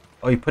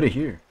 Oh, you put it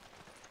here.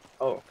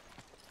 Oh.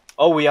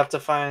 Oh, we have to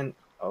find.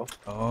 Oh,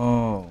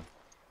 Oh.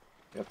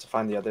 we have to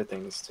find the other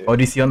things too. Oh,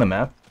 do you see on the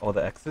map all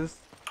the X's?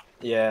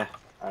 Yeah.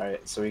 All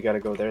right. So we gotta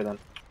go there then.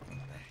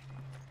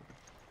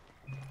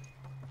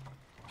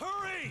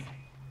 Hurry!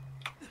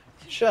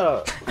 Shut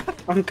up.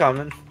 I'm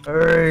coming.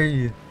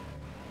 Hey.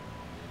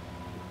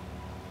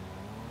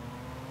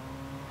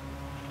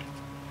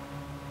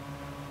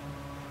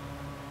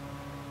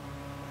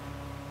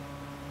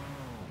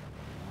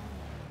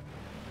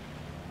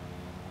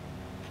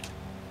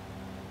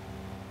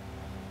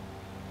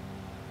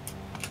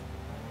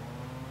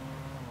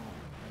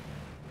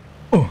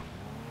 Oh.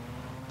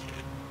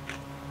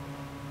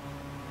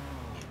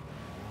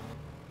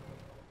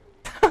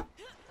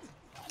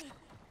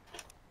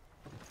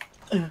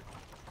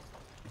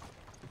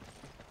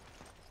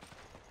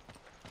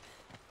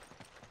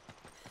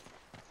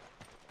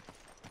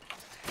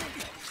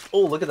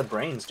 Oh, look at the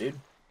brains, dude.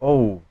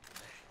 Oh.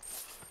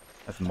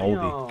 That's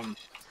moldy. Damn.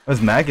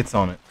 There's maggots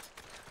on it.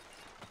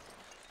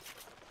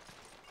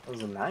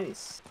 Those are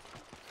nice.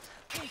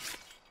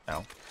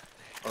 Ow.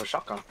 Oh,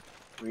 shotgun.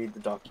 Read the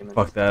document.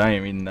 Fuck that, I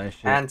ain't reading that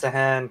shit.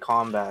 Hand-to-hand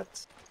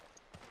combat.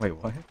 Wait,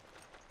 what?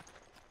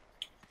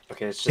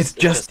 Okay, it's It's just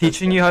just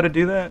teaching you how to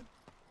do that?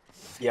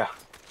 Yeah.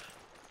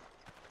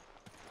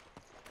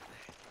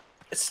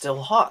 It's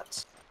still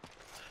hot.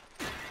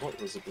 What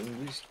was it being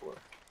used for?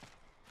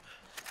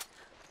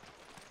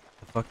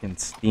 To fucking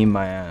steam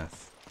my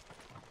ass.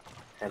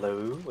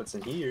 Hello, what's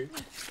in here?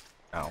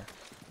 Ow.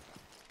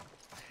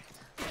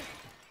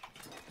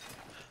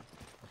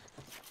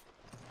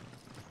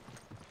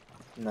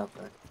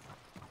 Nothing.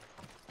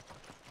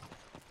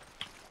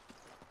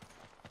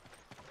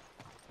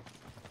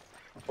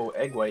 Oh,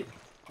 egg white.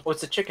 Oh,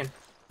 it's a chicken.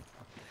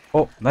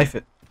 Oh, knife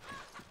it.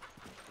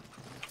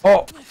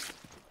 Oh!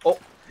 Oh,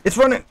 It's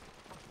running!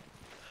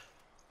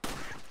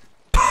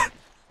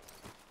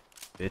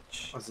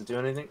 Bitch. does it do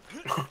anything?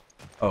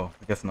 Oh,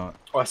 I guess not.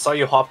 Oh, I saw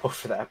you hop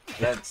over that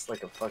fence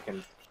like a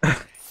fucking.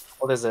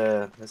 Oh, there's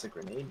a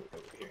grenade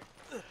over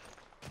here.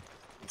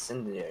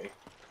 Incendiary.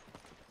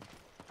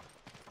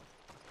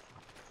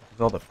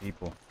 There's all the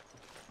people.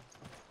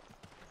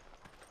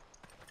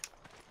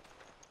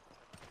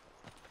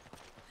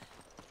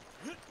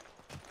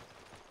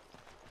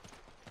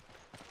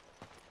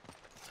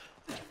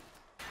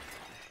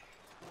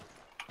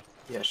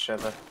 Yeah,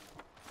 Sheva.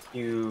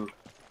 You.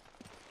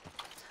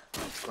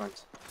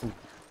 Grunt. Ooh.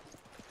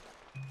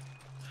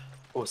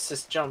 Oh,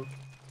 sis jump.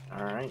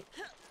 Alright.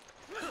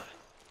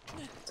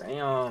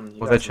 Damn. You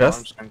Was got that some arm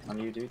chest? strength on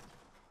you, dude.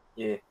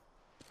 Yeah.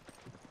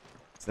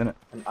 It's in it.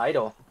 An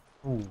idol.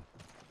 Ooh.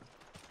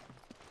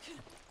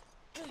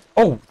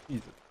 Oh!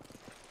 Jesus.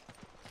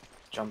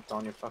 Jumped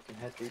on your fucking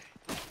head, dude.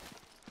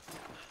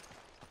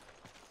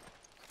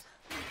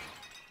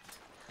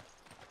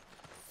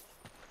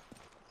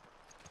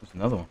 There's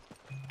another one.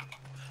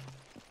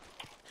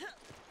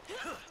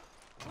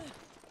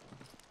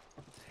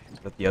 Is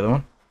that the other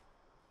one?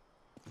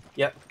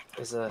 Yep.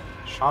 There's a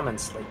shaman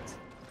slate.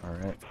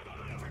 Alright.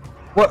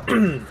 What?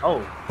 Oh.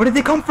 Where did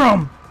they come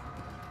from?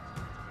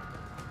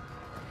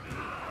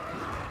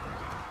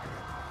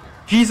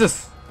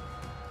 Jesus!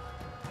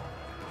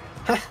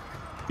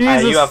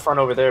 Jesus! You have fun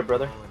over there,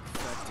 brother.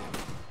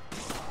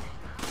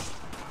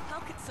 How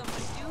could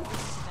someone do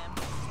this to them?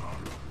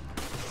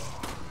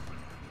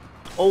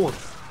 Oh,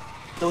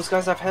 those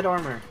guys have head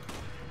armor.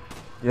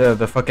 Yeah,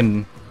 the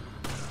fucking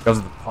guys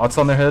with the pots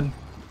on their head.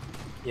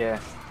 Yeah.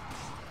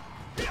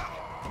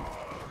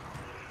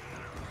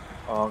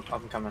 Oh,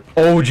 I'm coming.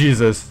 Oh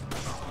Jesus!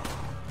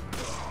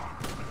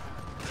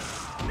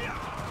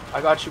 I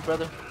got you,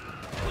 brother.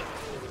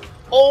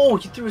 Oh,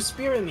 he threw a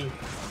spear at me.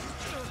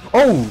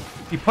 Oh!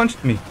 He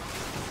punched me.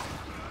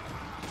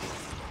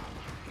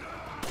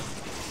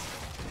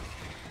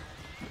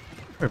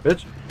 Here,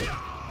 bitch.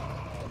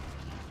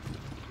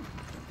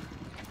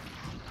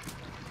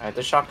 Alright,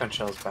 there's shotgun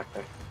shells back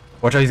there.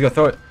 Watch out, he's gonna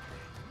throw it.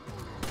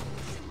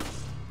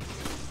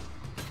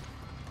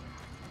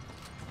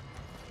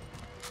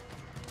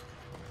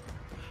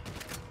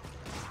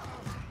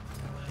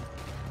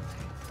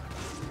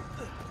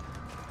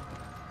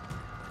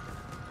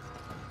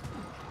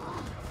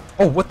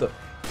 Oh, what the?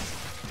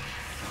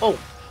 Oh.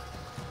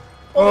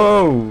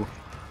 Oh.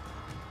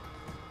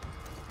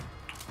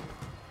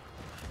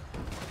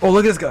 Oh,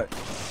 look at this guy.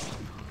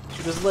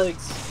 Shoot his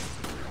legs.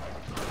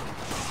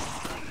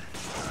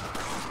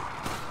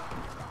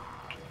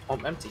 Oh,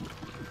 I'm empty.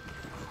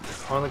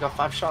 I only got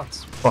 5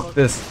 shots. Fuck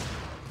this.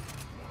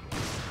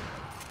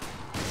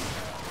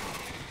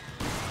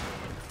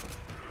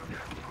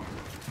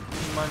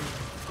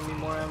 Give me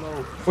more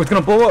ammo. Oh, it's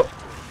gonna blow up.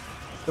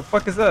 The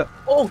fuck is that?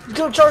 Oh, he's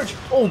gonna charge!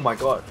 Oh my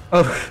god.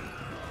 Oh.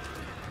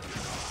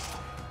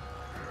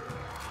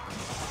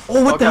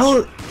 Oh, what the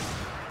hell?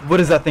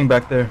 What is that thing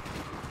back there?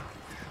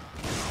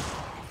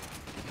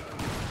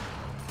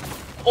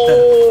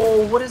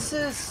 Oh, what is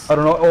this? I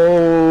don't know.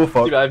 Oh,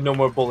 fuck. Dude, I have no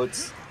more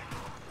bullets.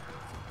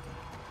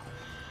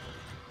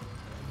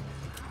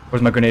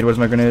 Where's my grenade? Where's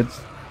my grenades?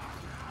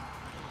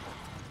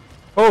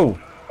 Oh.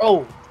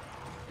 Oh.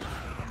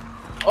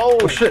 Oh.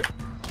 Oh, shit.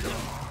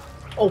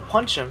 Oh,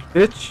 punch him.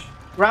 Bitch.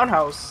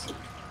 Roundhouse.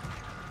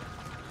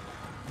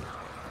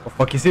 Oh,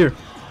 fuck, he's here.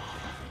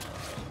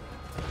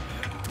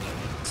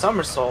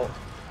 Somersault.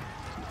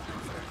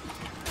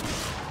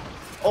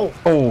 Oh.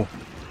 Oh.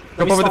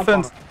 Jump over the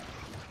fence.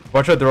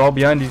 Watch out, they're all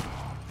behind you.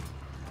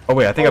 Oh,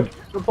 wait, I think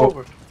jump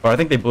over. Oh, I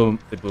think they blew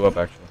up,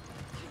 actually.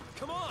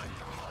 Come on.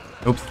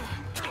 Oops.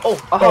 Oh,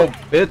 Oh,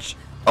 bitch.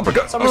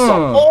 Uppercut.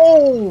 Somersault.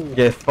 Oh.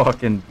 Get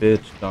fucking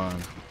bitch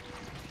done.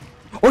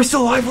 Oh, he's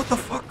still alive. What the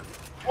fuck?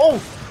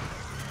 Oh.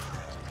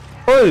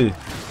 Hey.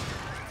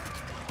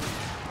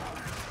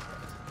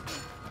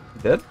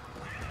 You dead?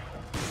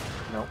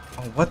 No.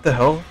 Oh, what the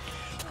hell?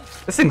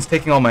 This thing's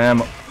taking all my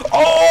ammo.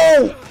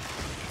 Oh!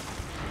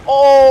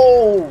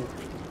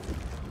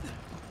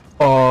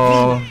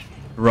 Oh.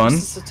 Run.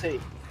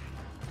 Resuscitate.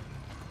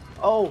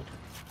 Oh.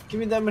 Give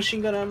me that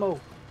machine gun ammo.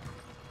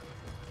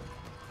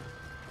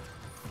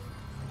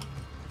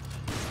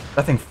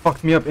 That thing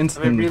fucked me up I mean,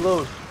 instantly.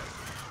 reload.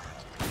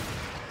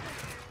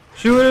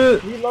 Shoot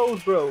it!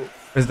 Reload, bro.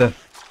 Where's the...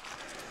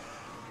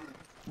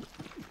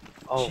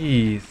 Oh.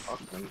 Jeez.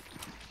 Fucking.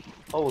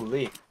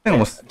 Holy. I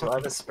almost... Do I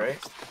have a spray?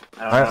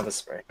 I don't have a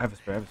spray. I have a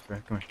spray, I have a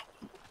spray. Come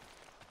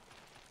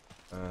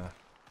here.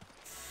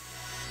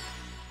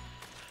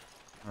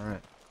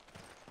 Alright.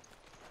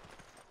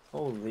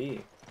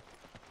 Holy.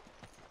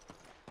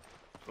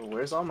 But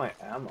where's all my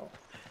ammo?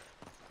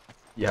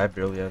 Yeah, I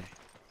barely have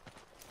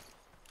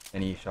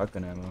any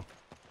shotgun ammo.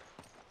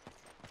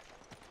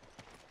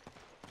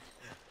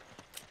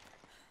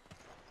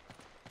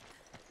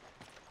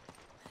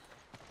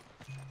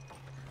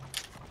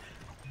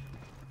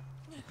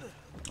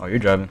 Oh, you're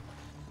driving.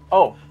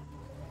 Oh.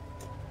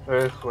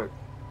 Very quick.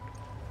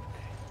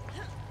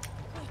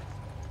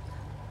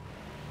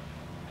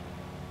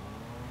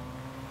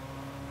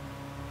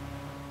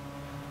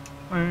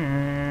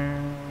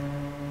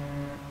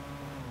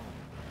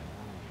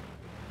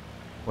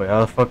 Wait,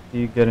 how the fuck do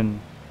you get in?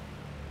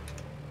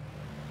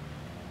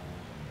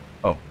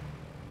 Oh.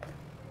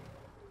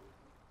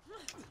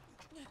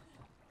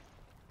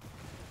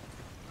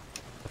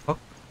 The fuck?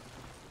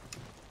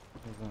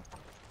 What is that?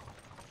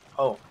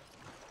 Oh.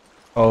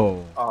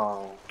 Oh.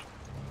 Oh.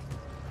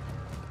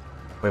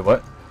 Wait,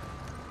 what?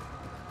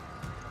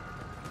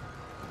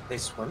 They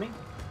swimming?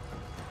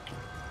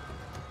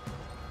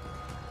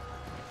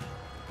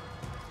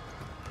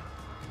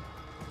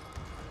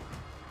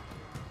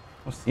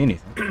 I don't see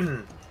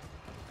anything.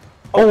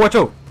 Oh, watch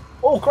out!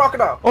 Oh,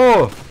 crocodile!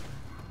 Oh!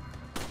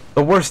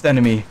 The worst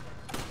enemy.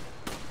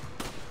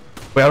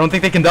 Wait, I don't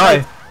think they can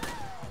die.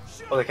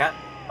 Oh, they can't?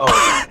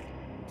 Oh.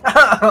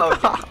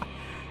 Okay.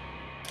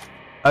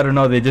 I don't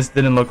know, they just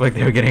didn't look like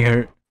they were getting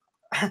hurt.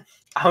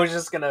 I was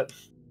just gonna...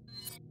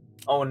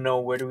 Oh no,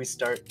 where do we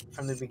start?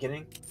 From the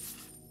beginning?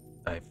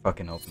 I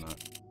fucking hope not.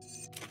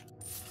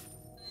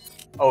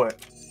 Oh, wait.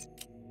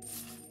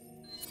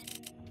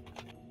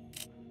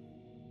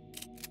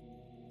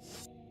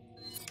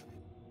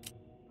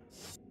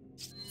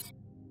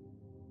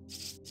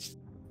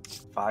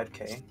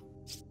 $5K.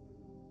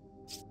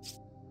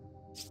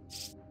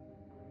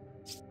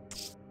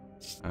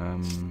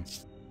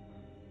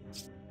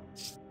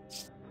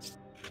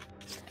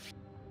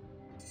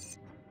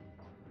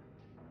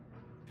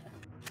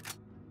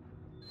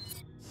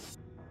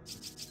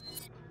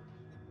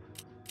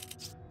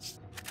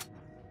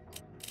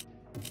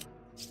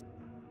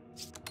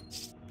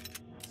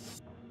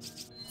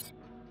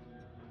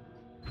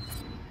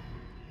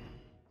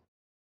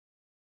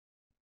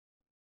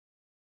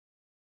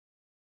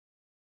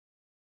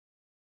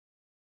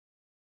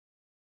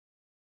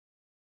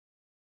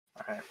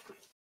 Alright.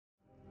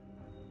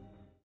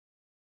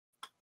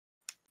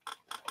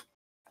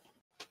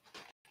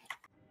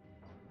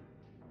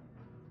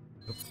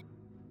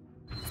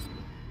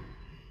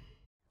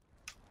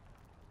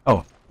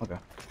 Oh, okay.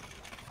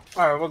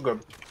 Alright, we're good.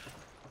 Look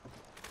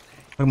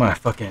at my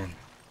fucking...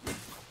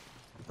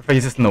 My I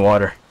use this in the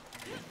water.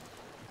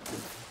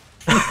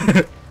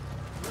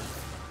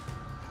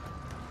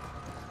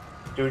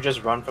 Do we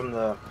just run from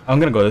the... I'm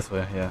gonna go this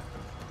way, yeah.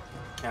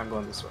 Yeah, I'm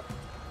going this way.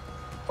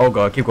 Oh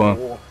god, keep going.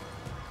 Oh,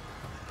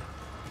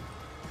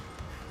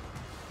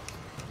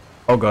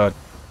 Oh god.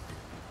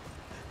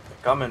 they're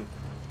coming.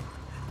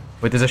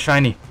 Wait, there's a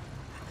shiny.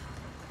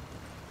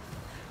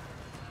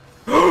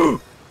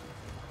 Oh!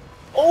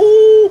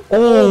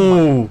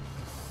 Oh!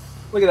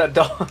 Look at that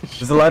dodge.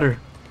 There's a ladder.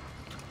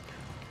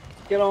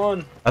 Get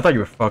on. I thought you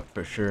were fucked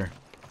for sure.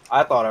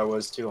 I thought I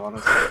was too,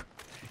 honestly.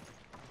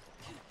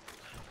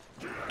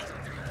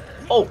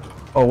 Oh!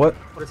 Oh, what?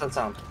 What is that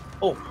sound?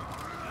 Oh!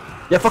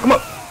 Yeah, fuck him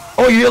up!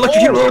 Oh, you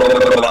electrocuted!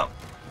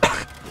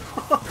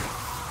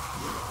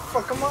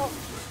 Fuck him up!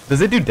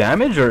 Does it do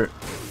damage or?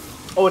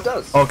 Oh, it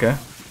does. Okay.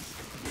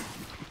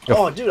 Yo.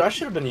 Oh, dude, I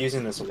should have been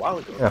using this a while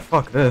ago. Yeah,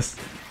 fuck this.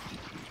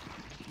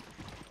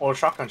 Oh,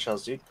 shotgun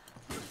shells, dude.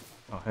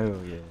 Oh, hell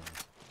yeah.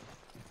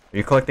 Are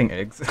you collecting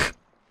eggs?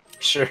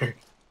 Sure.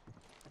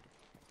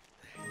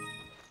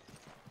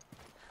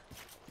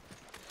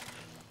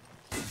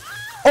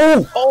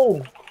 Oh!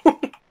 Oh!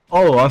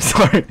 Oh, I'm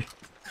sorry.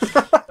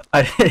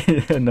 I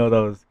didn't know that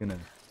was gonna...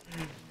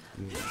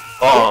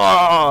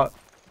 Oh!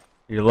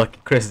 You're lucky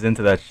Chris is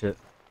into that shit.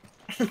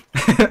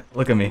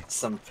 Look at me.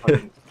 Some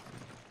fucking...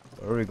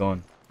 Where are we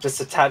going? Just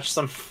attach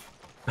some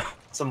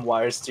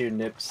wires to your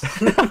nips.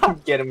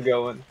 Get him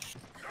going.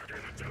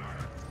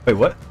 Wait,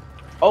 what?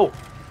 Oh!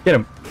 Get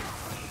him.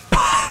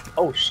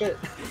 Oh, shit.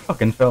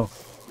 Fucking fell.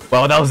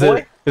 Wow, that was Boy.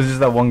 it. It was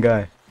just that one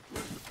guy.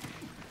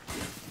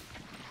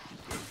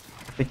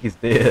 I think he's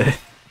dead.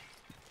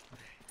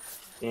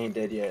 He ain't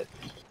dead yet.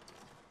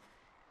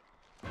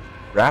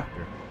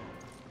 Raptor.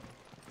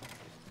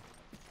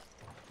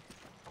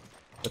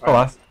 That's the Alright.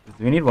 last.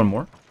 Do we need one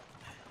more?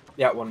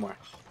 Yeah, one more.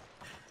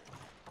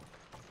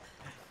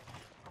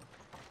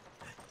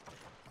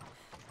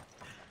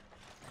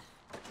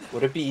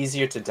 Would it be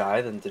easier to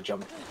die than to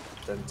jump,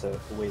 than to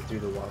wade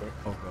through the water?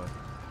 Oh god.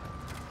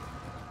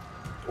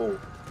 Oh,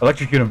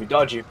 Electrocute let me him.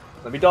 dodge you.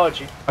 Let me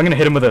dodge you. I'm gonna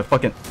hit him with a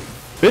fucking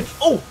bitch.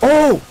 Oh!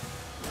 Oh!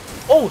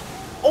 Oh!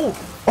 Oh!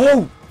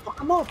 Oh! Fuck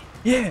him up!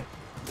 Yeah!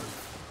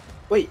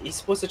 Wait, he's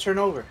supposed to turn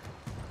over.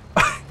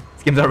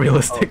 This game's not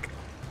realistic.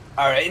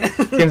 Alright.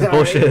 This game's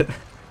bullshit.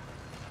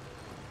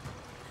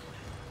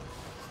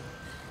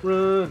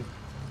 Run.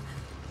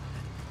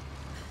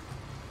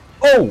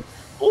 Oh!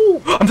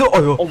 Oh! I'm so.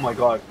 Oh, Oh my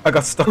god. I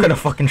got stuck in a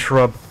fucking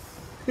shrub.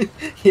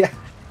 Yeah,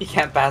 he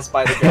can't pass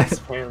by the grass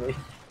apparently.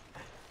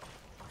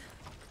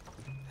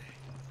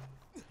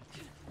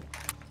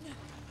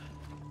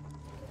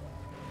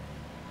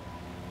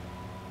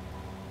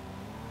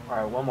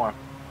 Alright, one more.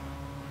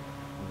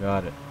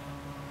 Got it.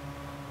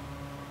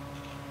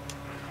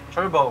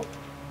 Turbo.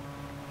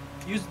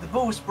 Use the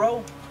boost,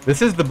 bro.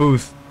 This is the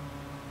boost.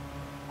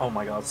 Oh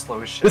my god,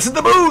 slow as shit. This is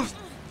the boost!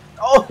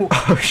 Oh!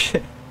 Oh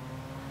shit.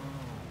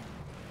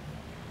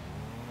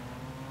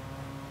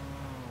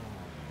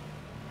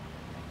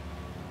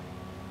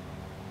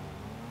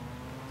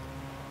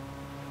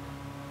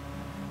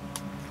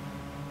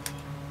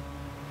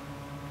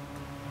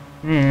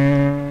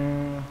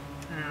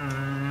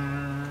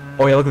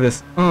 Oh yeah, look at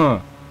this.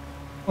 Oh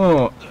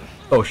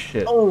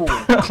shit. Oh!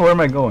 Where am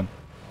I going?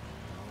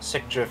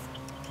 Sick drift.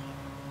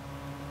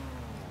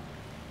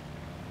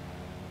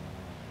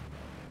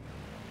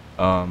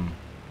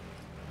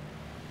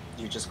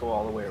 You just go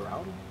all the way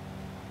around?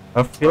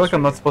 I feel like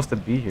I'm not supposed to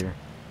be here.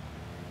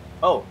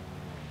 Oh.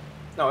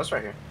 No, it's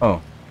right here.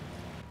 Oh.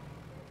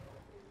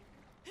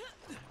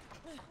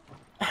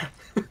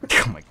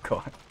 Oh my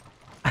god.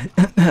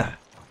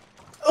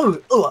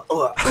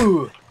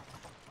 Ooh.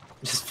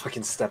 Just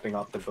fucking stepping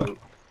off the boat.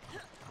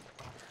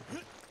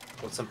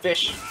 With some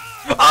fish.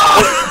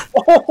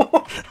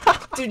 Oh!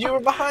 Dude, you were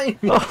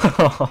behind me.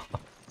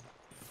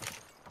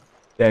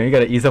 Damn, you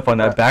gotta ease up on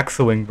that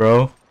backswing,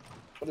 bro.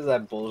 What is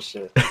that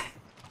bullshit?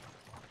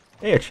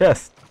 Hey, a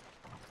chest.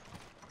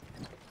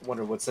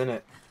 Wonder what's in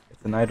it.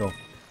 It's an idol.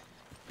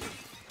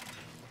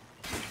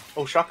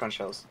 Oh, shotgun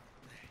shells.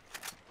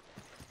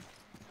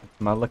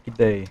 It's my lucky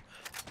day.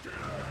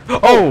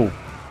 Oh!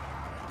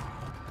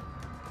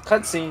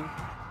 Cutscene.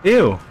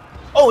 Ew.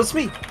 Oh, it's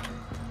me.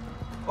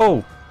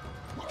 Oh.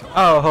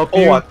 I'll help Oh,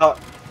 you. I thought.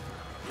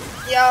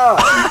 Yeah.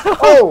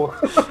 Oh.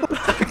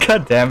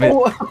 God damn it.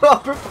 Oh,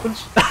 upper punch.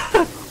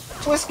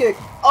 Twist kick.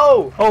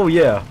 Oh. Oh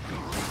yeah.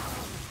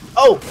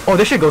 Oh. Oh,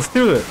 this shit goes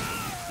through it.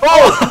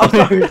 Oh. I'm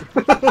sorry.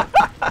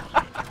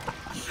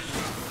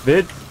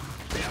 Bitch.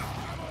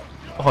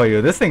 Oh yeah,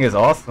 this thing is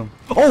awesome.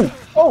 Oh.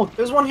 Oh,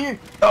 there's one here.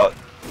 Oh.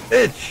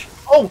 Bitch.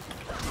 Oh.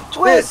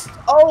 Twist.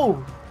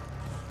 Oh.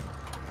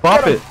 Bop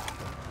Get him. it.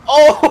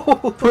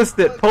 Oh. Twist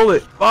it. Pull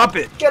it. Bop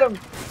it. Get him.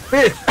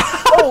 Bitch.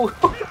 Oh.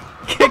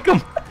 Kick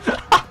him.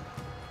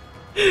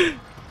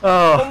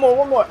 Oh.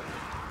 One more.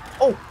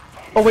 Oh.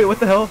 Oh wait, what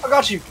the hell? I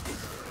got you.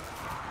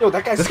 Yo,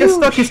 that guy's This guy's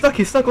stuck. huge.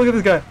 He's stuck. Look at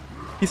this guy.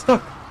 He's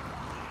stuck.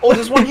 Oh,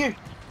 there's one here.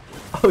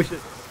 Oh shit.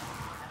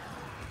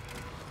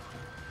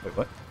 Wait,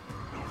 what?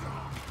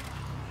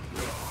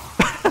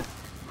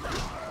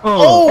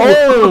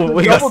 Oh,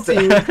 we got double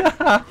team.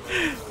 sta-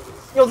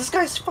 Yo, this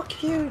guy's fucking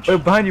huge.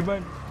 Wait, behind you,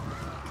 behind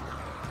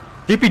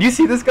you. JP, do you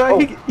see this guy? Oh,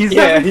 He's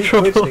yeah, having he's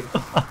trouble.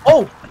 glitching.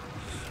 Oh,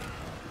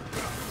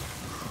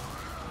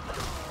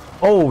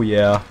 Oh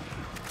yeah.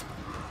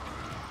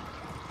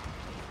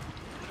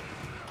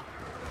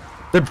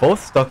 They're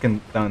both stuck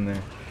in down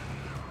there.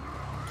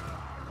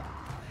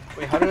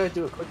 wait, how did I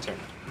do a quick turn?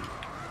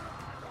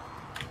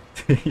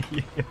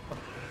 Yeah.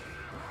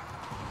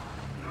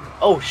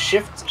 Oh,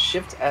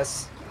 shift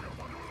S,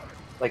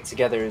 like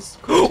together is.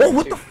 Oh, quick turn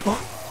what too. the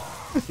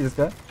fuck? See this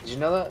guy? Did you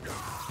know that?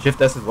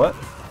 Shift S is what?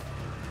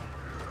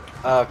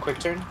 Quick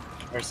turn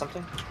or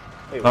something.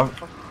 Wait, Oh. what the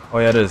fuck? Oh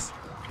yeah, it is.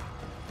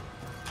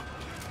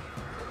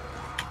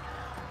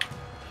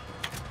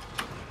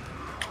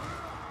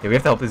 Yeah, we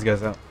have to help these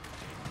guys out.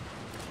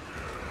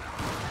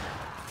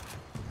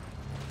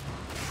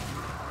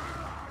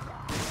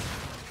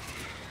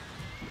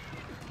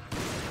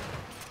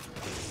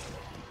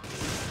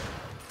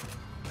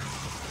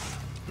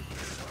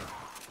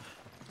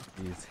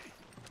 Jeez.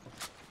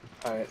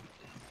 All right.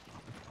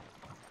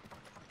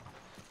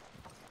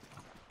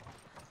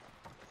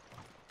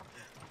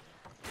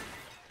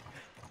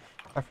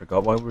 I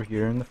forgot why we're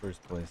here in the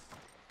first place.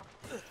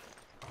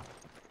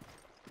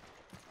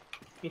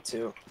 Me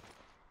too.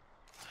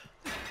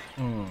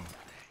 Hmm.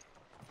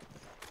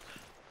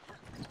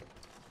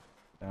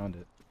 Found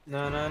it.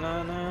 No, no,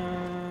 no,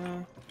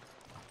 no.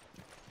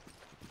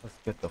 Let's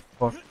get the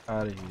fuck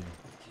out of here.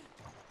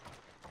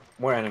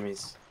 More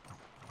enemies.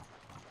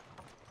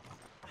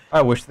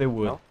 I wish they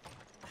would. No?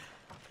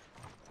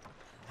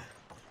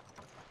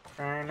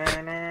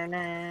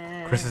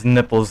 Chris's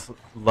nipples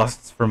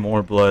lusts for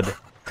more blood.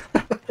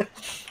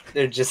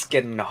 They're just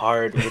getting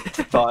hard with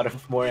the thought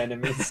of more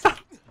enemies.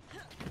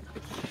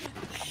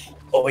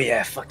 Oh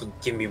yeah, fucking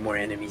give me more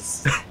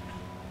enemies.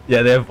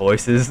 Yeah, they have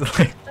voices.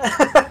 Like,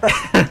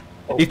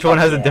 Oh, each one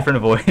fuck has a yeah. different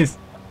voice.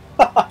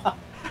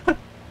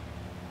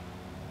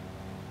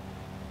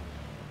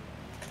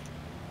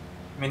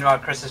 Meanwhile,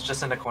 Chris is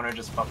just in the corner,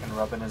 just fucking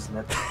rubbing his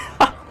nip.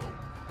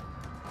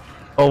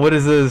 Oh, what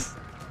is this?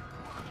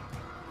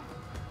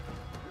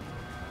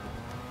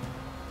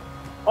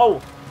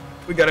 Oh,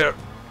 We gotta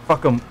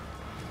fuck them.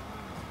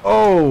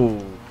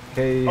 Oh,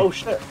 okay. oh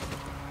shit!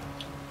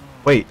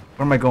 Wait,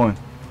 where am I going?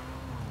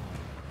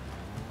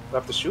 We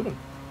have to shoot him.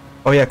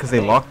 Oh yeah, because they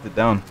locked it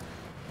down.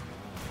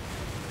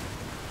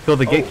 Kill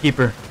the Oh.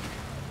 gatekeeper.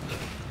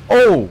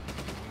 Oh!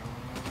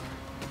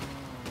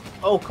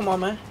 Oh come on,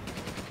 man!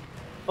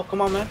 Oh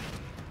come on, man!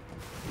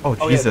 Oh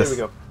Oh yeah, Jesus.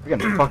 there we go. We're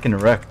getting fucking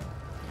wrecked.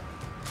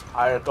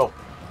 Alright, go.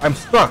 I'm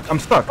stuck. I'm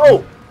stuck.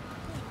 Oh!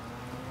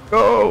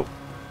 Go!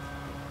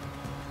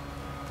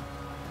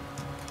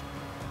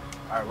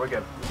 Alright, we're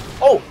good.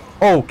 Oh!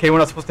 Oh, okay, we're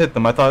not supposed to hit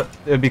them. I thought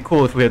it would be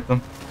cool if we hit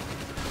them.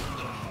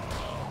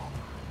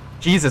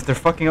 Jesus, they're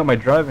fucking up my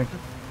driving.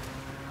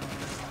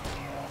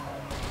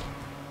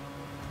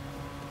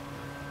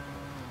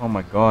 Oh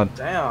my god.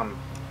 Damn.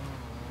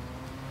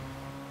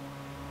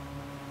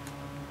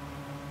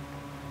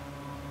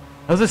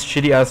 How's this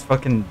shitty ass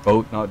fucking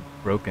boat not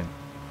broken?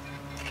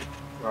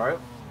 Alright.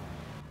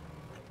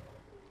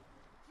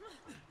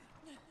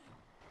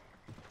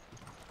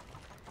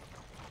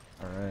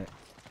 Alright.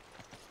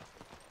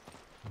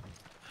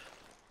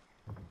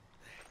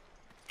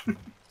 Put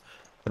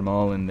them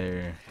all in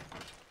there.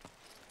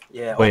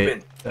 Yeah, Wait,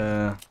 open.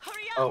 Hurry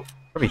up! Oh,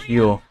 probably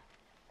heal.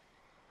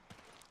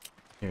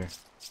 Here.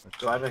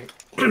 do I have a...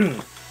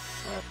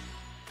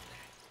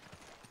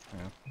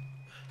 Yeah.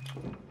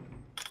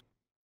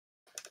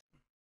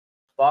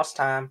 Boss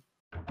time.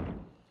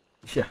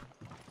 Yeah.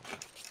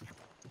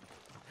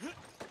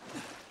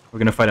 We're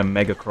gonna fight a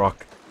mega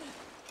croc.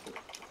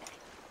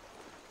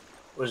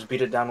 We'll just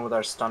beat it down with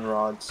our stun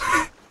rods.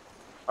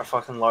 Our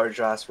fucking large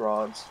ass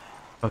rods.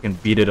 Fucking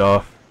beat it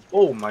off.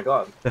 Oh my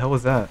god. The hell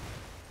was that?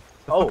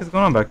 The Oh. fuck is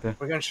going on back there?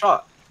 We're getting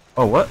shot.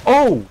 Oh, what?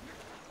 Oh!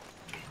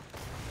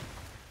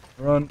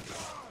 Run.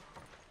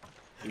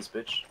 These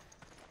bitch.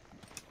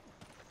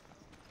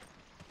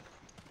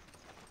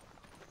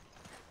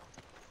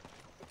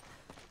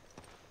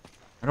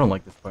 I don't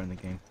like this part in the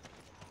game.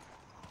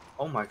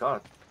 Oh my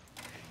god.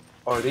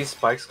 Oh, are these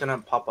spikes gonna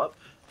pop up?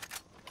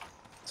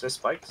 Is there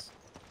spikes?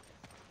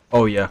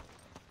 Oh, yeah.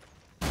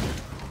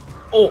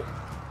 Oh!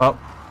 Oh.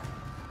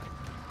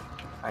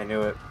 I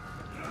knew it.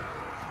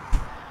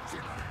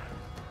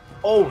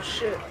 Oh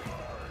shit!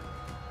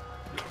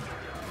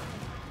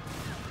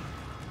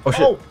 Oh,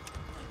 shit. Oh!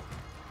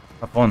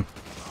 Have fun.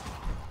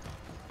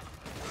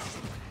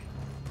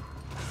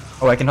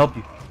 Oh, I can help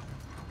you.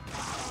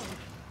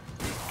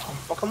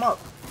 Fuck him up!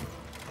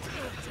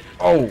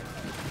 Oh!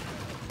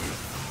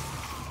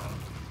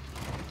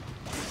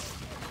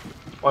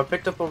 Oh, I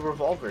picked up a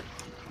revolver.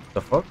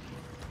 The fuck?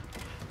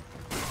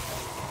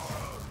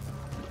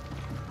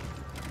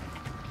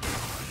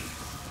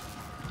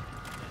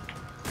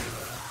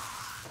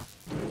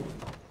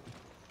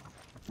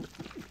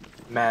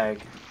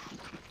 Mag.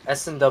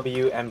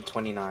 S&W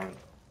M29.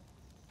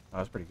 Oh,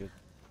 that's pretty good.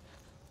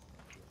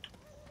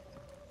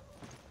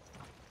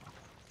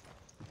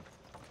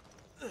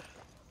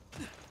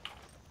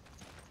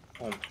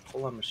 Oh,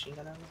 full on machine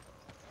gun ammo.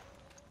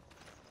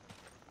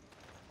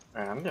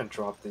 Alright, I'm gonna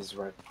drop this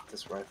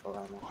rifle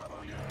ammo.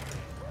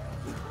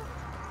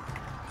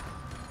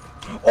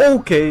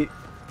 Okay.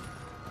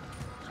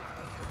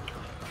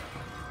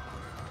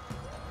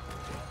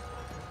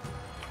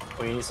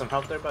 Oh, you need some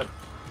help there, bud?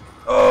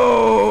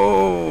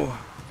 Oh!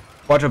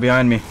 Watch out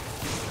behind me.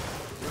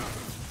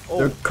 Oh.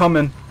 They're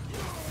coming.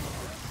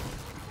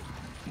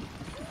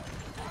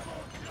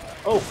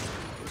 Oh!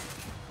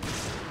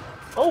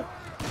 Oh!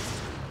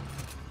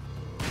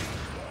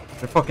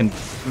 They're fucking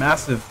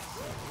massive.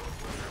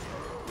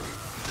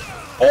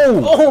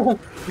 Oh! Oh!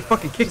 You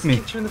fucking kicked Just me.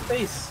 kicked you in the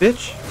face.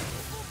 Bitch.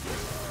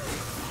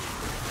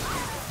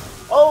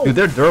 Oh! Dude,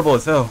 they're durable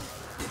as hell.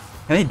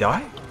 Can they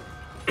die?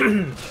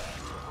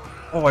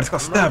 Oh, I just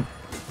got stabbed.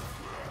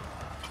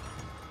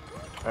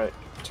 Alright,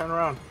 turn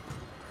around.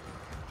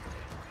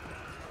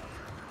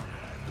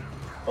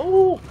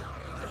 Oh!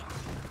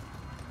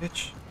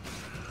 Bitch.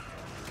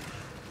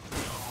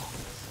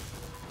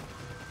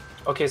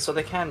 Okay, so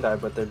they can die,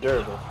 but they're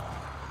durable.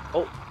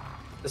 Oh!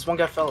 This one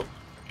guy fell.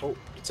 Oh,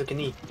 he took a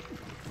knee.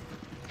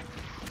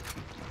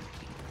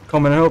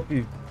 Coming to help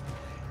you.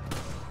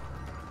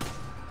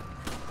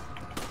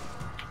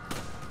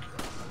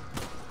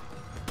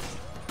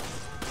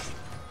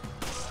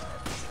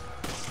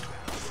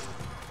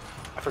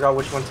 I forgot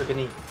which one took a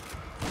knee.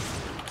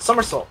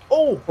 Somersault!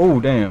 Oh! Oh,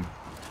 damn.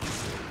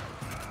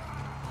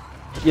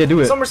 Yeah,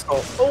 do it.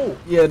 Somersault! Oh!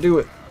 Yeah, do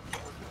it.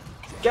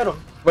 Get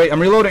him! Wait, I'm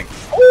reloading.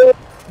 Oh!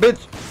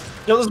 Bitch.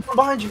 Yo, there's one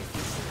behind you!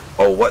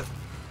 Oh, what?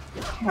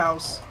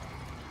 House.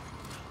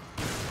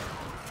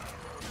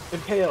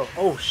 Impale.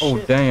 Oh, shit. Oh,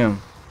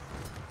 damn.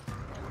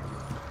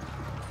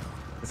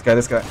 This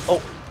guy.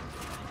 Oh.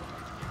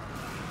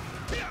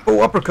 Oh,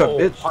 uppercut, Oh,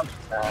 bitch. punch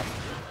that.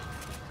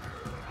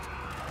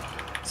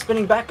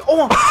 Spinning back.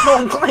 Oh, no,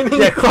 I'm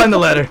climbing. Yeah, climb the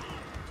ladder.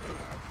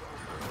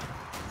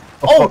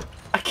 Oh, fuck.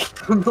 I can't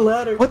climb the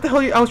ladder. What the hell?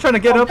 I was trying to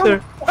get Oh, up come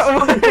there.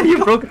 on.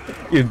 You broke.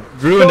 You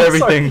ruined No,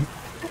 everything.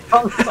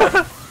 I'm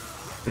sorry.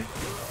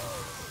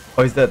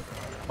 Oh, he's dead.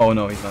 Oh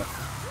no, he's not.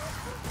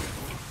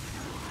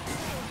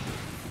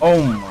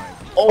 Oh my.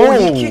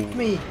 Oh, he kicked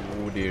me.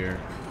 Oh dear.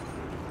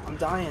 I'm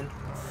dying.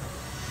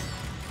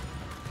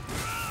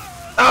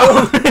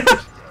 Oh.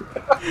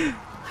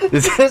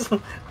 this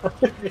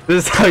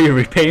is how you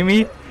repay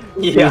me?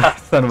 Yeah. You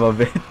son of a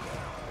bitch.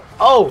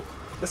 Oh,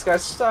 this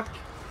guy's stuck.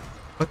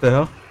 What the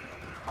hell?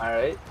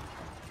 Alright.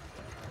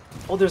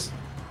 Oh, there's...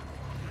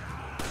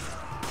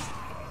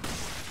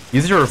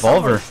 Use your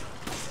revolver.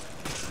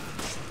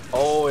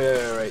 Oh,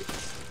 yeah, right.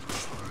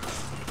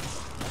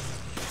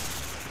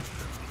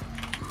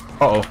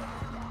 Uh oh.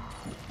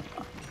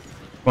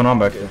 What's going on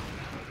back there?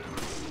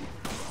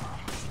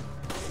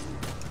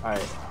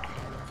 Alright.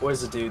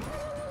 Where's the dude?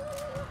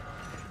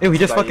 Ew, he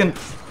just About fucking.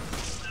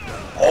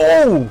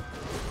 Oh!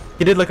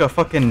 He did like a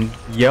fucking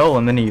yell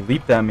and then he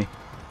leaped at me.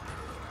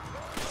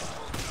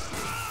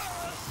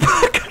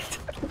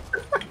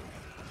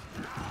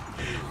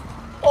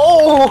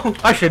 Oh!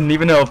 I shouldn't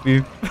even help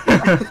you. Son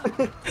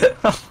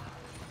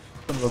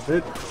of a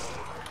bitch.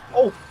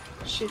 Oh!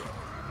 Shit.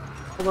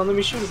 Hold on, let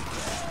me shoot him.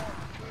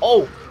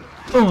 Oh!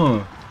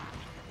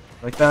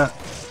 Like that.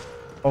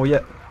 Oh yeah.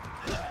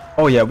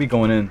 Oh yeah, we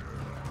going in.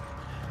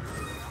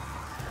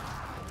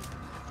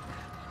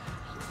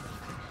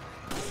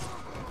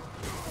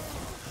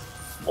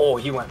 Oh,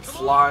 he went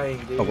flying,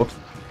 dude. Oh, whoops.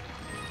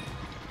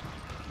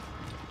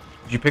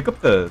 Did you pick up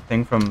the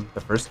thing from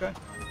the first guy?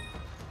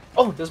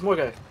 Oh, there's more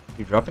guy. Did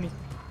you drop any?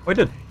 Oh, I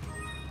did.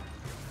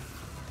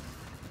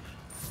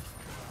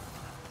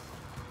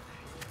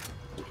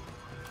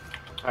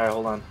 Alright,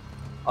 hold on.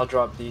 I'll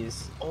drop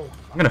these. Oh,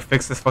 I'm gonna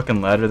fix this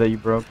fucking ladder that you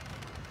broke.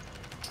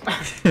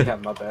 yeah,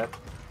 my bad.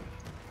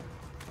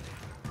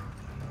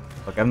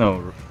 Look, I have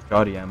no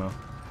shoddy ammo.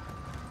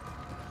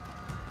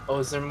 Oh,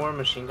 is there more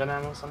machine gun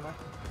ammo somewhere?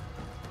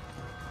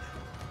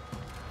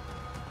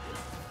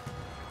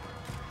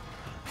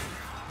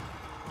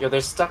 Yo,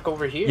 they're stuck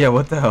over here. Yeah,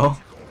 what the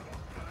hell?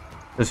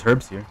 There's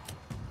herbs here.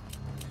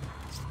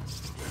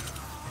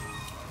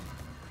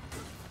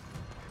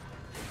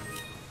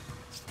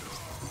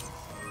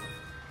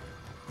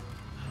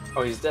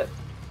 Oh, he's dead.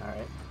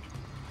 Alright.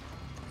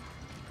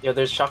 Yo,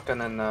 there's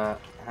shotgun and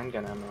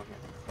handgun ammo here.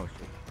 Oh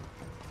shit.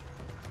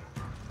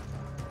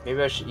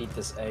 Maybe I should eat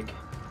this egg.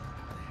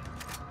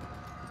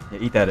 Yeah,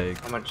 eat that egg.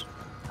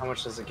 How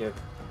much does it give?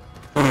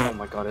 Oh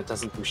my god, it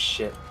doesn't do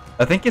shit.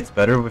 I think it's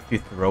better if you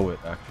throw it,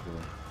 actually.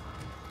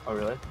 Oh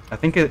really? I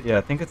think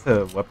it's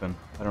a weapon.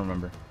 I don't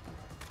remember.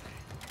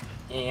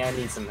 Yeah, I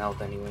need some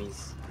health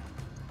anyways.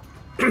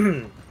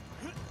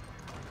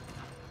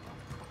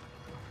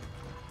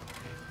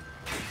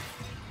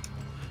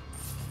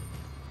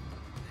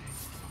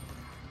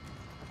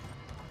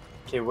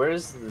 Okay, where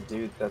is the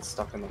dude that's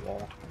stuck in the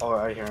wall? Oh,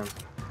 I hear him.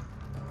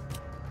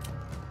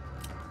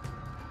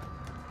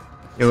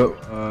 Yo,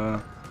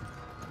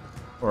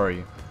 where are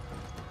you?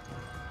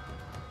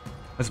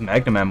 There's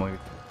magnum ammo here.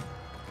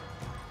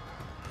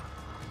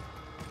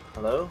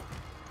 Hello?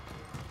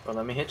 Well,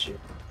 let me hit you.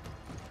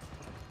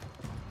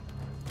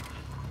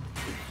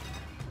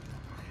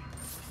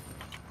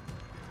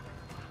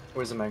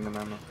 Where's the magnum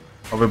ammo?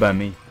 Over by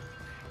me.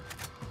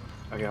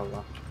 Okay, hold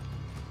on.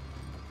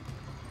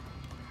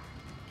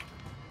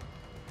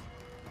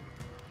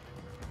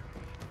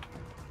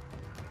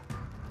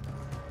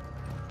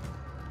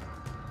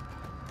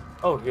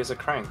 Oh, here's a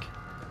crank.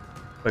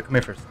 Wait, come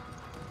here first.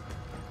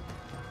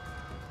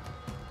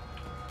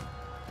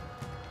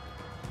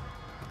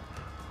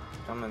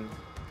 Coming.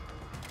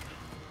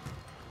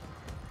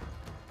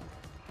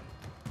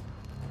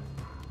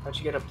 How'd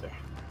you get up there?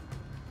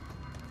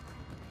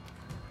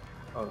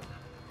 Oh.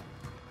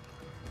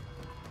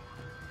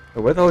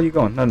 Wait, where the hell are you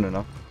going? No, no,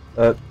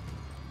 no.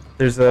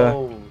 There's a...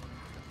 Oh.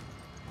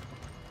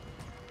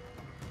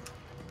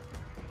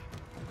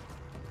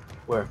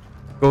 Where?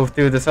 Go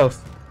through this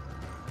house.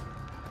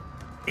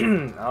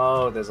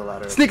 Oh, there's a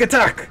ladder. Sneak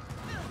attack!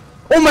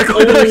 Oh my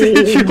god! That actually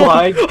hit you! Oh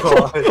my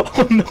god!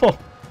 Oh no!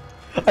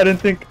 I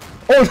didn't think...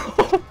 Oh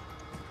no!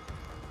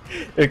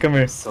 Here, come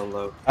here. So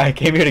low. I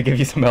came here to give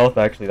you some health,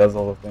 actually. That was the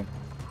whole thing.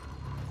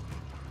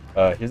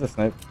 Here's a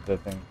snipe, the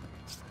thing.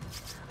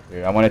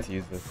 Here, I wanted to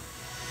use this.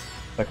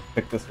 So I can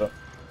pick this up.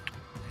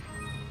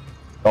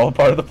 All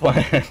part of the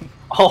plan.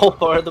 All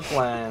part of the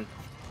plan.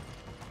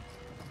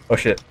 Oh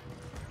shit.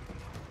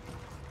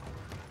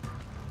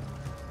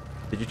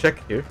 Did you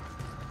check here?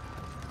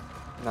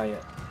 Not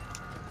yet.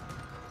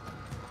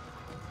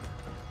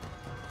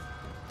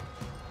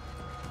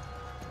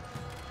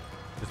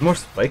 There's more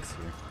spikes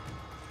here.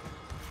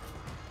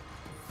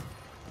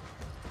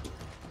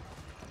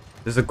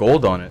 There's a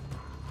gold on it.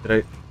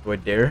 Do I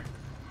dare?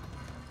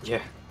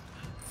 Yeah.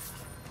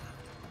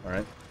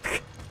 Alright.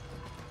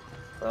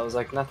 That was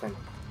like nothing.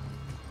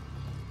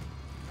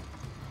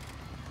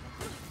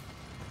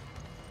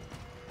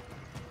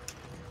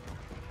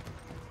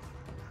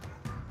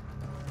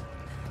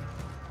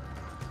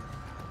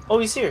 Oh,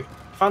 he's here.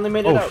 Finally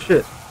made it Oh out.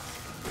 shit.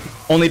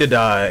 Only to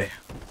die.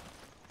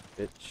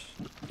 Bitch.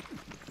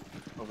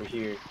 Over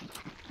here.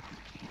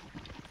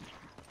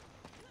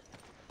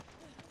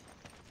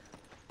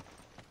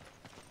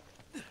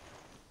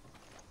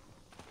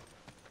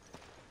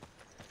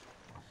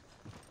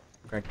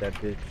 Crank that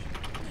bitch.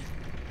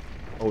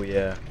 Oh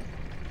yeah.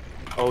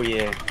 Oh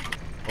yeah.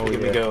 Oh Here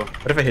yeah. we go.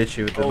 What if I hit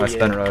you with Oh, my yeah.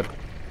 stun rod?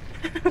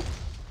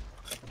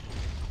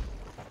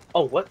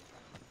 Oh, what?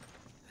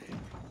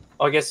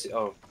 Oh, I guess.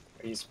 Oh,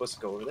 are you supposed to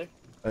go over there?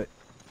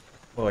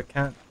 Well, I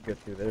can't get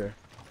through there.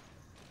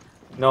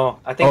 No,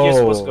 I think you're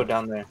supposed to go Oh.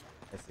 down there.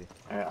 I see.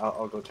 Alright,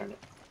 I'll go turn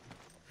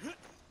it.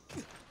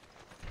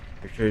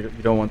 You're sure you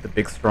don't want the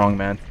big strong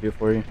man to do it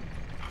for you?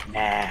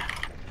 Nah.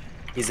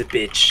 He's a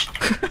bitch.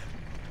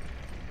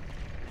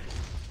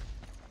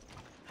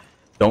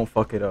 Don't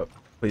fuck it up,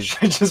 please.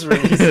 Should I just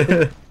release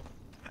it?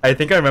 I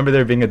think I remember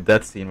there being a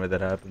death scene where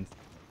that happens.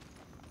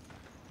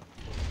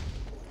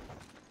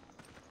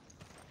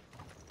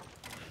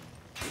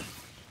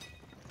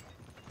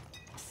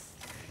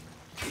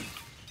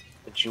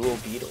 The jewel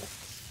beetle.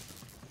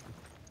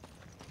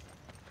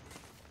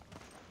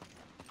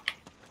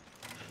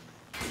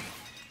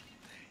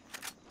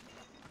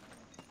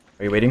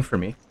 Are you waiting for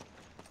me?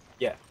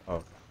 Yeah.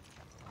 Oh.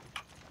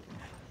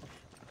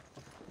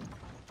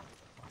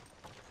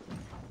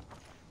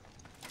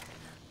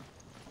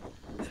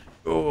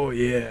 Oh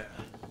yeah.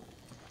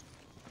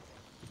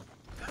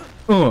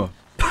 Oh.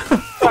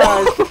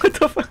 What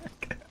the fuck?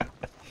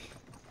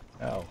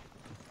 Ow.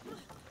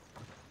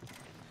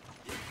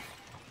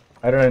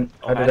 How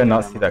did I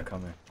not see that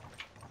coming?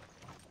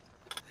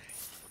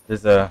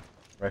 There's a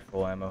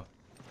rifle ammo.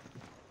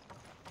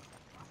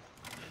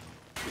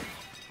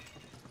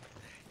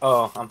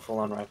 Oh, I'm full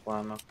on rifle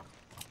ammo.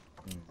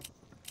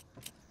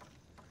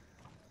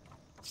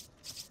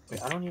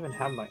 Wait, I don't even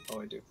have my.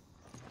 Oh, I do.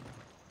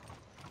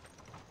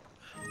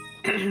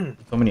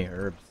 So many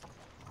herbs.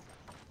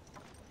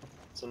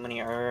 So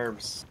many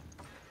herbs.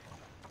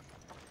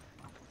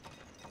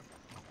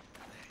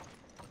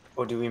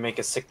 Oh, do we make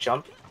a sick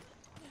jump?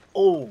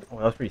 Oh! Oh,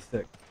 that was pretty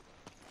sick.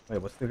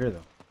 Wait, what's through here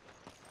though?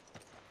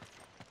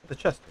 The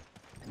chest.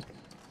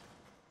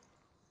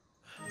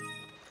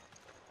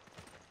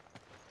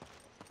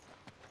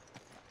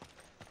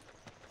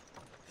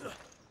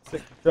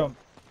 Sick jump.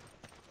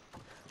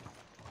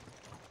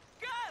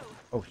 Go!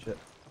 Oh shit.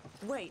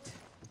 Wait.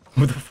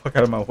 Move the fuck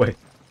out of my way.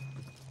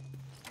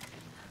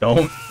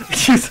 Don't.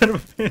 You son of a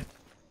bitch.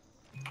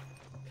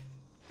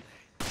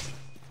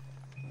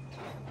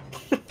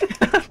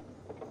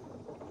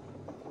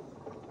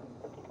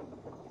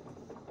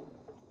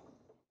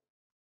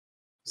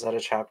 Is that a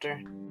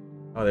chapter?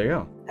 Oh, there you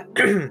go.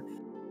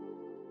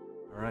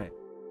 Alright.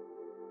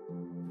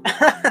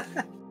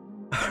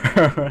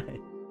 Alright.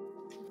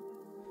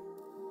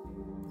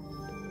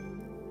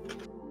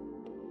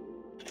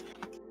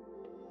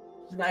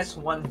 Nice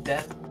one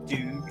death,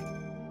 dude.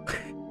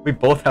 We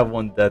both have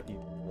one death, you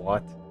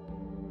what?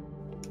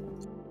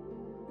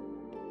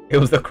 It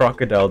was the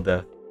crocodile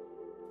death.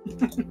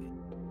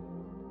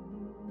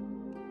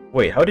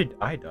 Wait, how did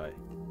I die?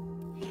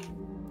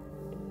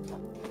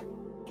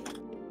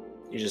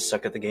 You just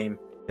suck at the game.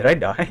 Did I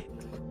die?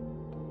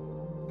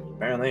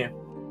 Apparently.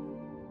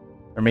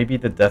 Or maybe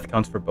the death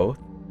counts for both?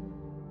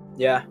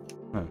 Yeah.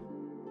 Huh.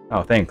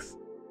 Oh, thanks.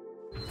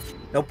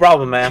 No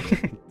problem, man.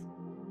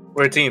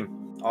 We're a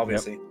team,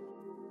 obviously.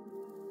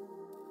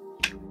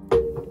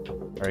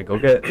 Alright, go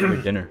get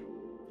your dinner.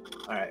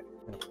 Alright.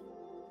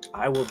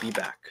 I will be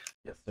back.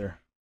 Yes, sir.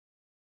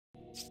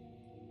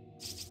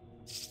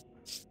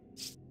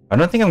 I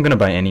don't think I'm gonna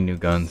buy any new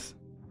guns.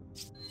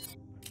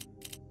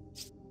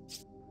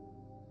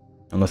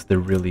 Unless they're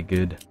really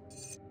good.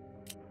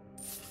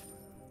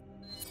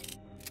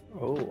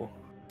 Oh.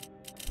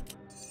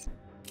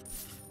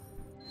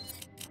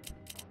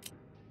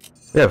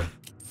 We have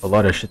a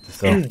lot of shit to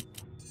sell.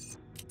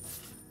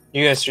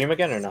 You gonna stream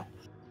again or no?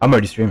 I'm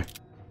already streaming.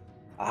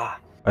 Ah.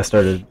 I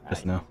started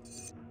just now.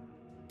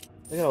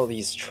 Look at all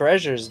these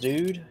treasures,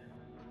 dude.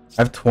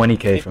 I have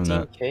 20k from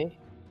that. 15K?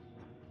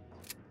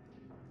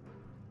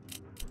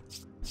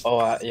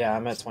 Oh, yeah,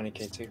 I'm at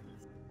 20k too.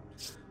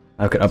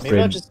 I could upgrade.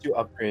 Maybe I'll just do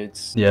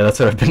upgrades. Yeah, that's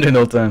what I've been doing the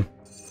whole time.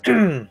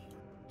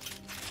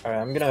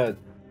 Alright, I'm gonna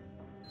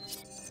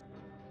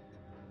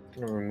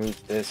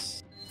remove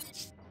this.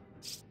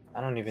 I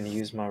don't even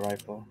use my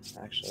rifle,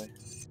 actually.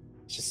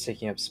 It's just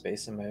taking up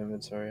space in my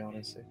inventory,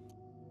 honestly.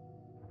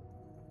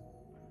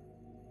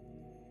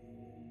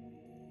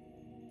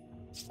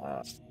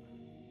 I'll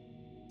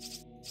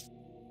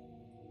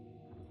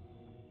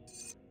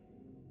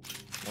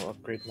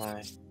upgrade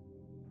my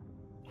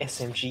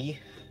SMG.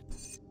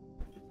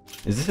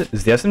 Is the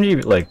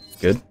SMG like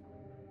good?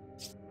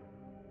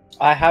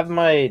 I have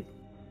my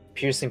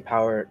piercing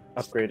power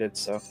upgraded,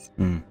 so.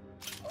 Hmm.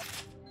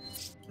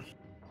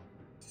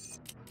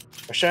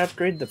 Or should I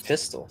upgrade the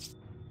pistol?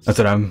 That's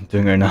what I'm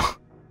doing right now.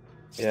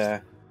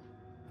 Yeah.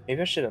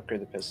 Maybe I should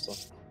upgrade the pistol.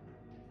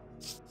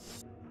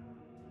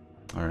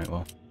 Alright,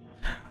 well.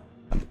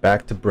 I'm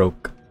back to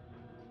broke.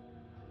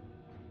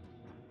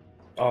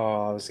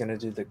 Oh, I was gonna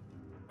do the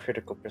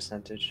critical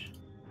percentage.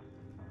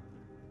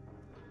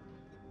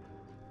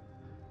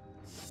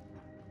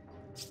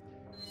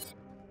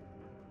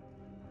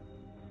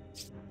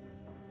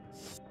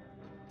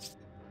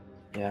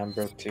 Yeah, I'm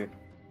broke too.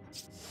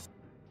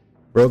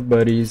 Broke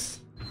buddies.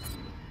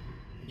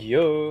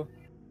 Yo!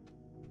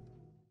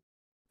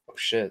 Oh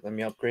shit, let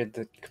me upgrade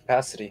the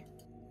capacity.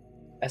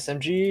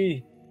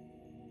 SMG!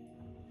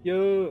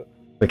 Yo!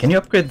 Wait, can you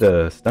upgrade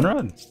the stun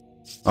rod?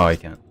 Oh, I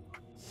can't.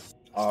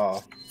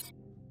 Oh.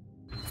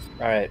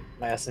 Alright,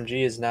 my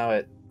SMG is now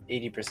at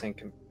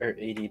 80% or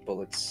 80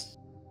 bullets.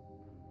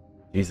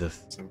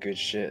 Jesus. Some good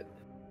shit.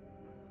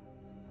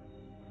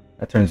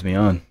 That turns me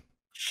on.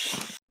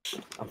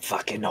 I'm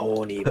fucking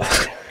horny, man.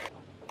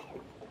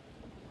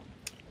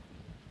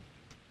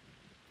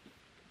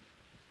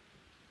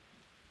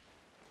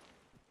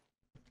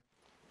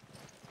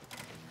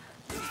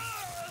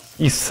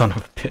 You son of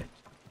a bitch.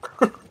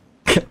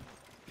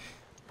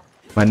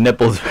 My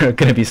nipples are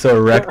gonna be so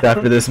erect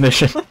after this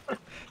mission.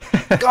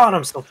 God,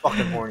 I'm so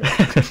fucking horny.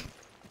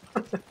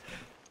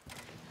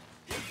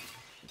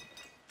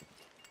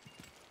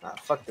 Nah,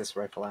 fuck this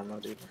rifle ammo,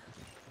 dude.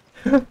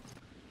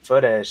 For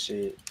that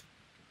shit.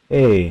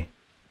 Hey.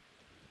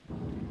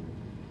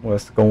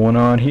 What's going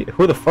on here?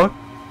 Who the fuck?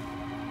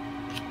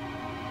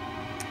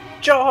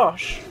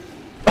 Josh!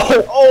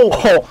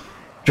 Oh!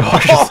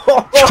 Josh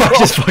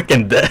is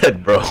fucking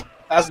dead, bro.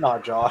 That's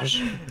not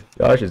Josh.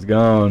 Josh is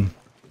gone.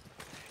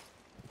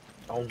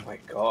 Oh my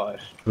god.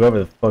 Whoever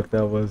the fuck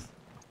that was.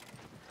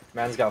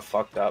 Man's got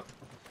fucked up.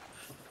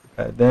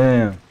 God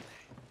damn.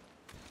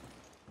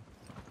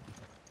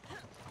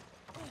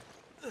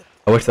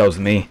 I wish that was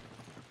me.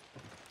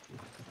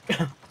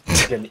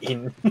 Getting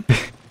eaten.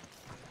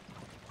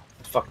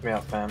 Fucked me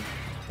up, fam.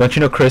 Don't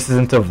you know Chris is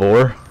into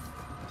Vor?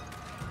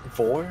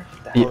 Vor?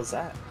 The hell is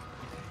that?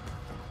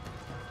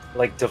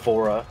 Like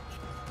Devora.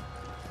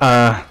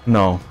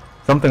 No.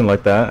 Something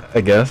like that, I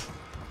guess.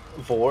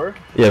 Vor?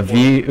 Yeah,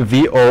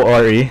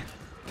 V-O-R-E.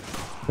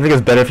 I think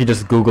it's better if you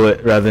just Google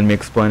it rather than me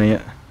explaining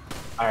it.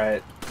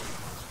 Alright.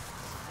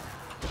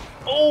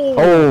 Oh!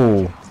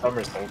 Oh!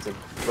 Somersaulted,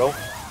 bro.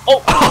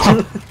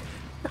 Oh!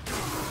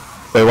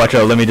 Wait, watch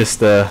out, let me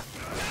just, Oh!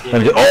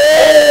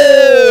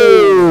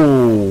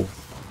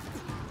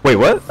 Wait,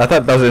 what? I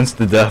thought that was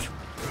instant death.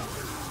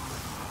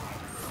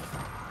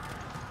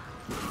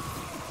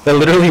 That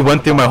literally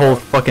went through my whole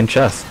fucking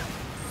chest.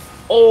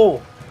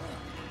 Oh!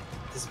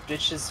 This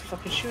bitch is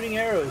fucking shooting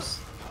arrows.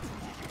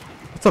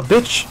 What's up,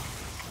 bitch?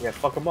 Yeah,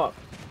 fuck him up.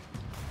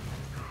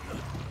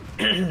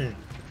 Oh,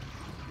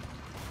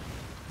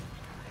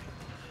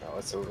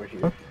 it's over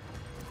here. Huh?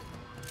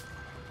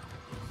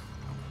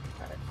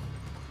 Alright.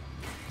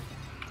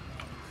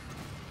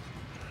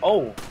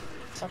 Oh!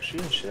 Stop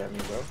shooting shit at me,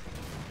 bro.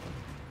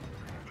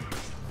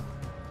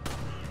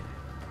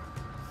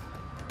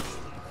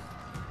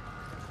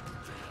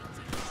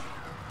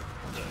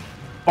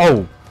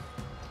 Oh!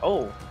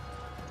 Oh!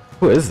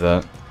 Who is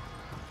that?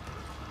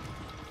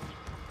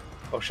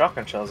 Oh,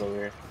 shotgun shells over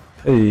here.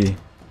 Hey.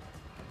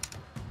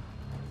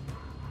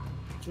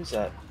 Who's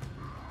that?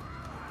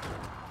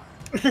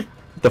 What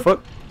the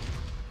fuck?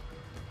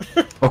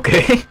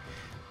 Okay.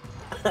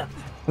 That's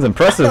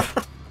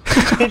impressive.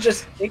 He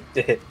just kicked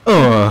it.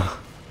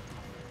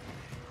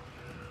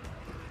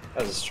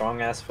 That was a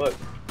strong ass foot.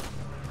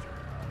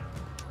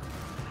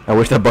 I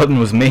wish that button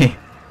was me.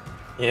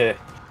 Yeah.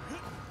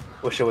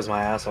 Wish it was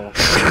my asshole.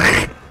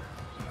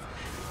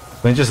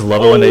 They just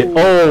love it when they.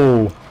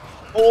 Oh!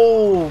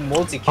 Oh,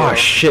 multi-kill. Oh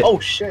shit. Oh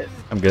shit.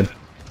 I'm good.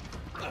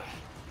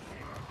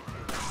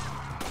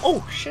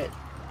 Oh shit.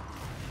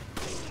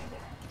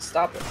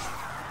 Stop it.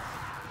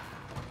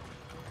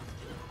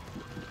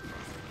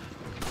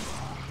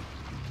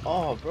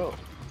 Oh, bro.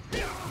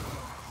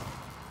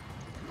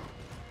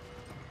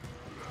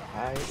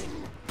 Hide.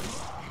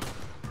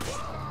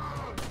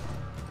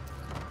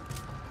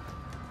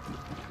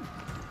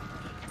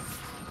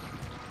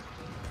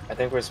 I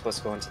think we're supposed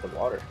to go into the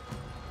water.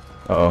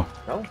 Uh oh.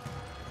 No?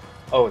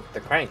 Oh, the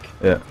crank.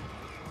 Yeah.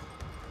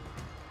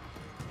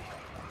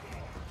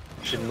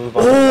 Should move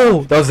on.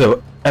 Oh! That was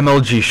a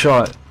MLG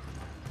shot.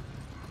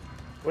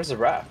 Where's the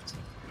raft?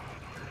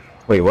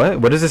 Wait, what?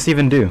 What does this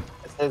even do?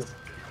 It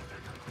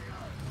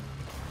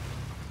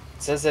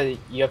says that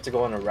you have to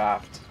go on a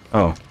raft.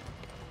 Oh.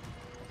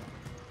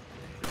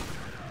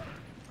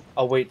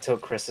 I'll wait till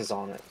Chris is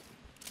on it.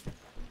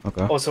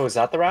 Okay. Oh, so is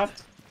that the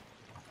raft?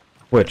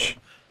 Which?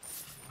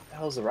 What the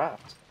hell's the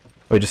raft?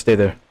 Wait, just stay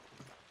there.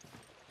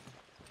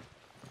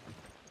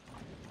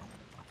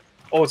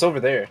 Oh, it's over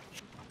there.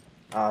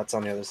 It's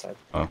on the other side.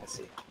 Oh. I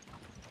see.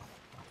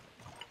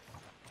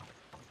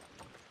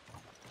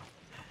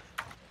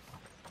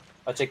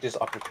 I'll take this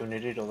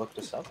opportunity to look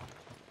this up.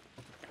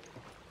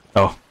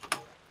 Oh.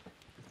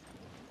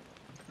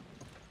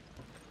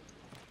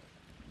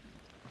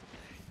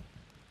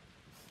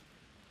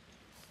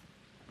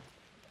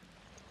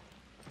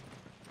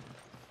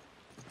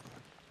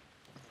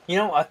 You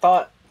know, I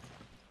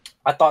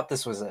thought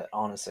this was it,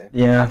 honestly.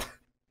 Yeah.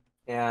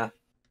 Yeah.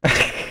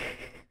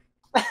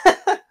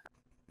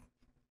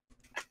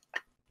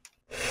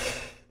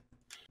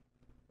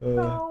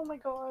 Oh my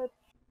god.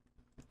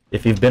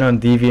 If you've been on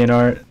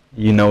DeviantArt,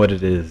 you know what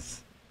it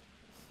is.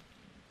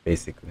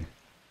 Basically.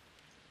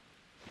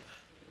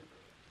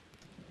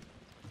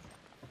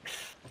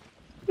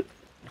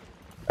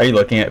 Are you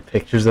looking at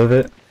pictures of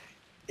it?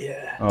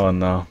 Yeah. Oh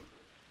no.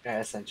 Yeah,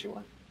 I sent you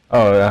one.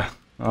 Oh yeah.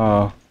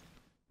 Oh.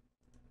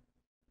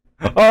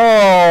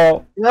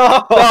 Oh!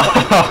 No!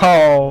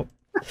 Oh!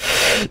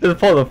 Just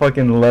pull the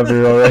fucking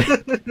lever already.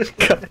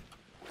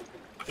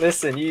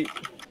 Listen, you're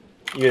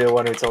the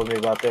one who told me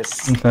about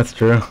this. That's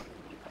true.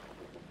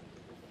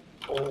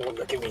 Oh,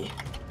 look at me.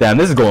 Damn,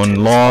 this is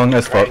going long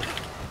as fuck.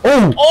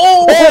 Oh!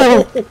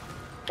 Oh! Oh!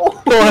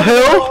 Oh The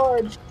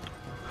hell?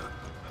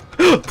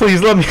 God.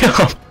 Please let me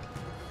up.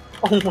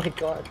 Oh my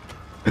god.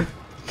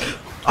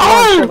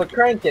 Oh! Trevor,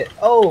 crank it.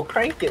 Oh,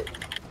 crank it.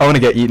 I want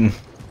to get eaten.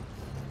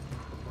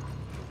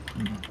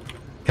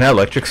 Can I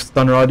electric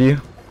stun rod you?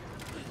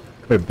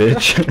 Come here,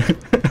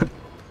 bitch.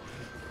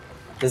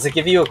 Does it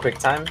give you a quick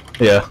time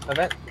Yeah.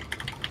 event?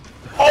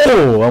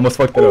 Oh! I almost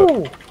fucked it up.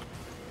 Ooh.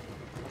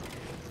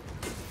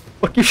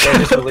 Fuck you, Can I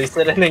shit. just release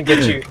it and then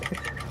get you,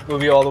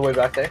 move you all the way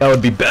back there? That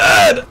would be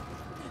bad.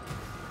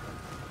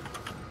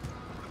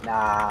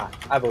 Nah,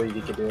 I believe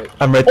you can do it.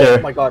 I'm right there.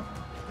 Oh my god.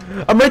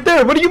 I'm right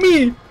there. What do you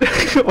mean?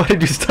 Why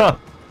did you stop?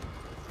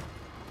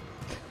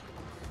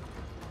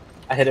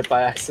 I hit it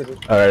by accident.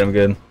 Alright, I'm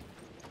good.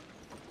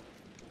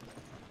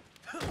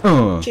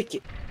 Kick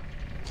it.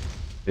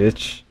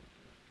 Bitch.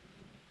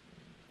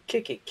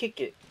 Kick it.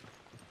 Kick it.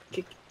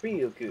 Kick it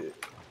real good.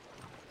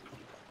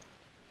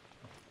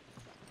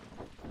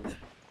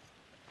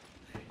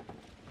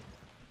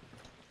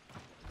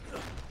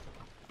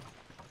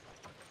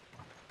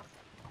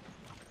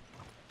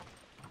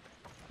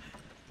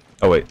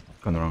 Oh wait,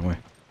 going the wrong way.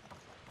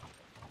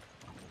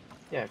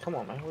 Yeah, come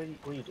on, man. What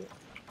are you doing?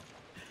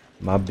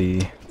 My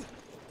B.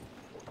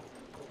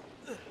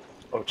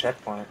 Oh,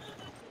 checkpoint.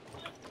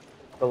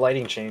 The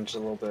lighting changed a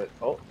little bit.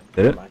 Oh,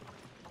 Did never it? mind.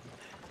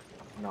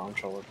 No, I'm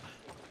trolling.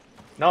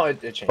 No, it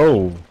changed.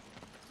 Oh.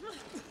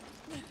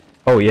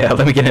 Oh yeah,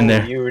 let me get in Oh,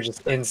 there. you were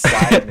just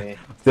inside me.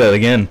 Let's do that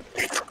again.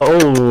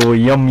 Oh,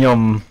 yum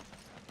yum.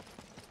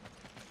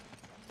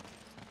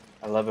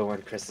 I love it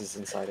when Chris is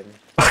inside of me.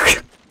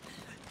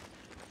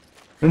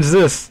 What's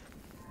this?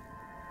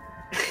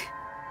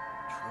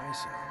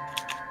 Tricep.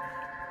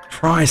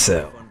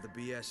 Tricep. Fun of the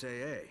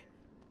BSAA.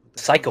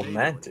 Psycho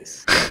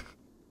Mantis.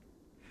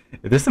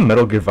 There's some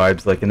Metal Gear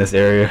vibes like in this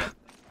area.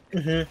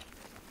 Mm-hmm.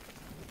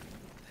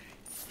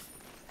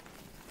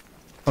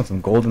 Found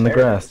some gold in the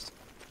grass.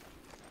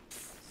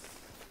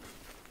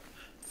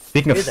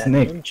 Speaking of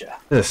snake, Ninja.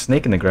 there's a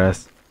snake in the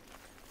grass.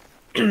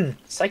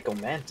 Psycho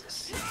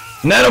Mantis.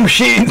 Nano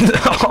machine!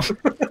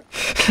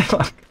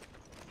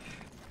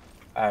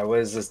 Alright, what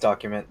is this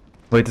document?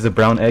 Wait, there's a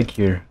brown egg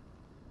here.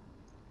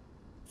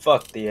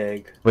 Fuck the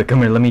egg. Wait,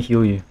 come here, let me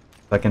heal you. So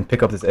I can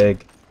pick up this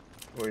egg.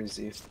 Where is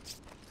he?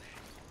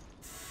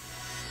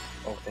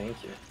 Oh, thank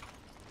you.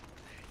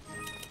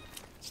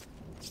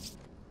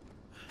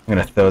 I'm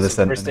gonna throw this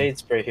Some at first aid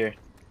spray here.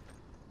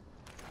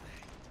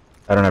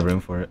 I don't have room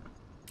for it.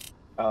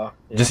 Oh,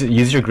 yeah. Just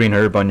use your green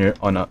herb on your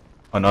on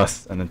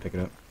us and then pick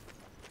it up.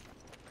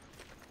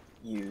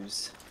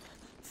 Use.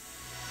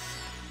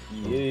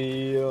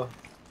 Yeah.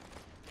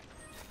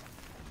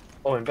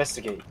 Oh,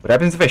 investigate. What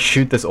happens if I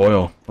shoot this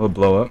oil? Will it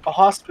blow up? A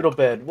hospital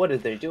bed. What are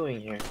they doing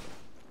here?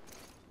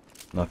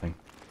 Nothing.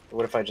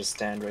 What if I just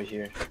stand right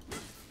here?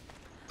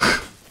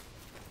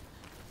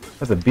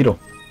 That's a beetle.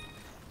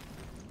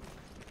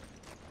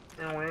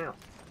 Oh, wow.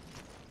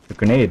 A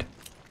grenade.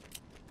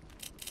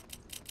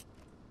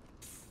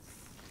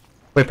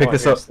 Wait, pick Oh, I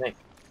this hear a up. snake.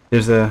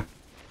 There's a...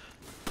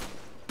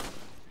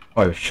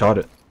 Oh, I shot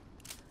it.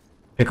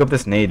 Pick up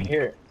this I nade.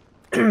 hear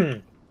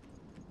it.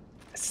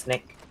 A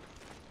snake.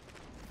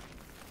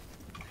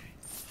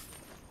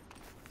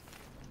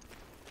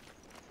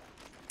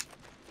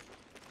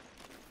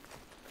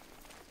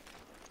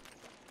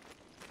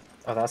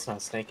 Oh, that's not a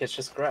snake, it's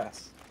just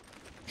grass.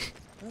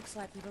 Looks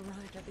like we've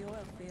arrived at the oil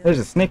field. There's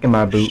a snake in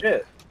my Oh, boot.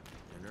 shit.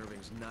 And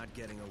Irving's not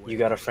getting away. You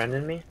got a friend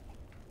in me?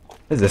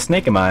 There's a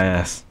snake in my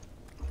ass.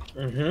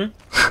 Mm-hmm.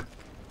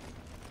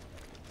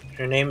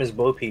 Her name is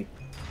Bo Peep.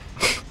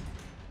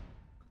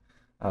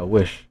 I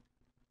wish.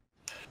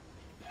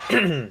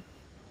 Look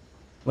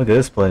at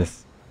this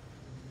place.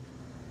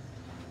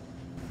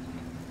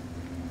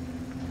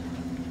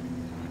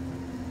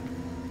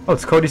 Oh,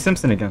 it's Cody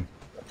Simpson again.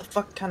 What the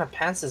fuck kind of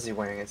pants is he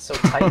wearing? It's so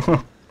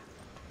tight.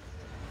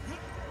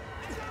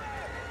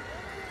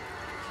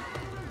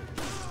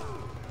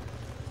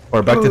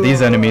 Or back to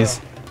these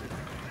enemies.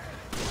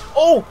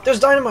 Oh, there's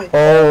dynamite!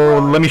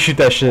 Oh, let me shoot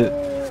that shit.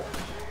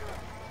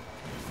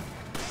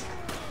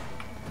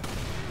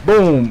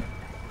 Boom.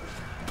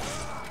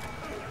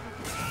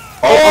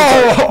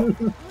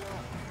 Oh!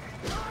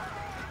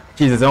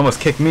 Jesus, it almost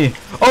kicked me.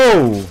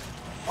 Oh!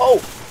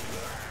 Oh!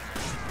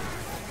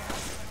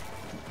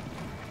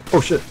 Oh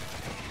shit.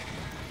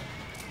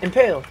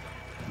 Impale!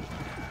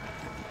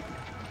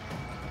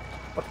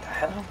 What the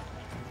hell?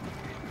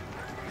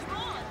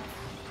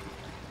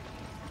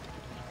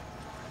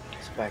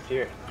 It's back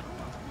here.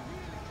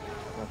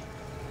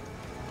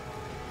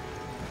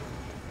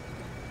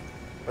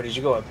 Oh, did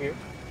you go up here?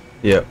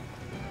 Yep.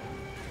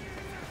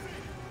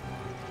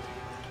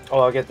 Oh,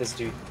 I'll get this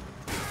dude.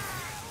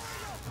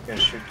 He's gonna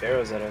shoot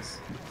arrows at us.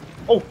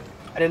 Oh!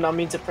 I did not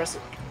mean to press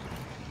it.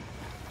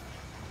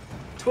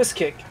 Twist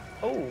kick.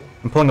 Oh.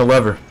 I'm pulling a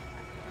lever.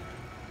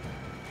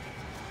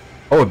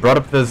 Oh, it brought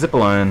up the zip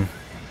line.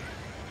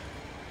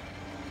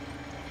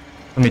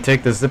 Let me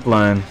take the zip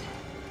line.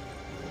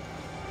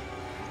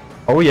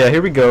 Oh yeah,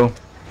 here we go.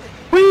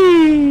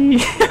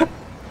 Whee!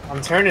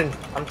 I'm turning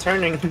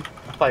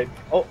pipe.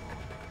 Oh.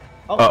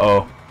 Oh.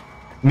 Uh-oh.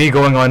 Me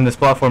going on this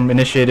platform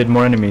initiated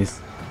more enemies.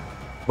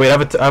 Wait, I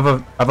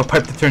have a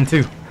pipe to turn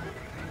too.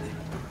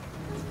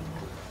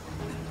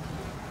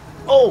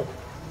 Oh!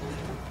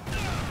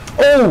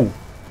 Oh!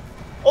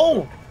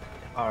 Oh!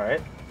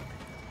 Alright.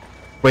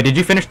 Wait, did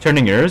you finish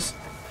turning yours?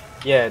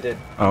 Yeah, it did.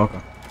 Oh, okay.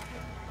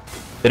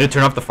 Did it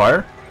turn off the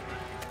fire?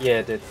 Yeah,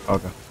 it did.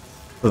 Okay.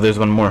 So there's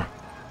one more.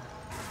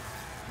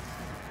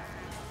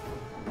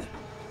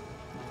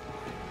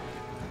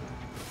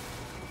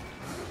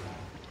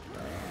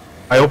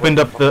 I opened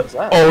up the... was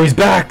that? Oh, he's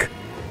back!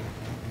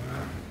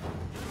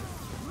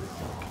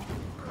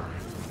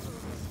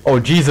 Oh,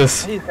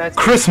 Jesus. These guys-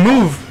 Chris,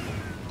 move!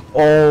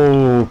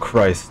 Oh,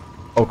 Christ.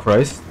 Oh,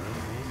 Christ.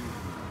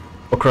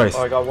 Oh, Christ.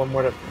 Oh, I got one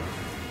more to...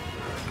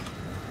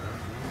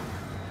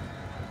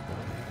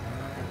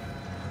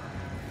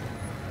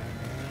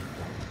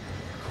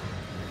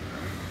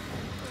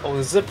 Oh,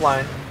 the zip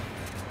line.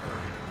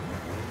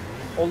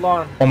 Hold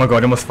on. Oh my god,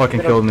 he almost fucking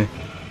killed me.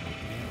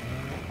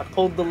 I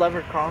pulled the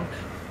lever, Kronk.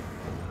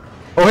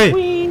 Oh, hey!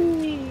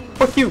 Whee!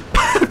 Fuck you!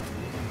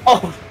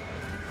 Oh!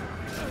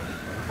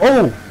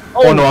 Oh!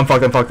 Oh no, I'm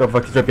fucked,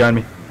 he's right behind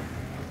me.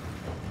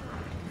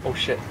 Oh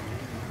shit.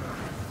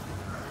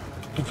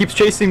 He keeps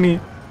chasing me.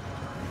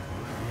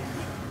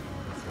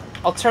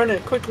 I'll turn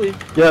it quickly.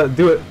 Yeah,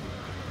 do it.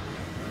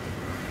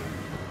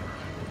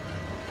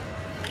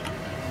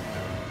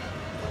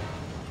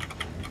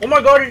 Oh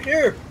my god, he's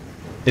here!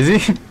 Is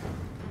he?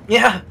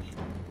 Yeah!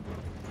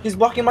 He's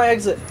blocking my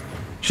exit.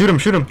 Shoot him,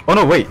 shoot him. Oh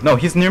no, wait, no,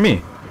 he's near me.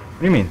 What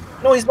do you mean?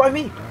 No, he's by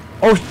me.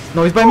 Oh,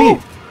 no, he's by me.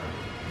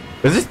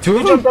 Is this two He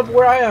of jumped them? up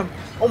where I am.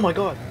 Oh my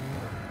god.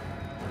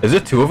 Is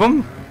it two of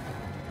them?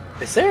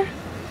 Is there?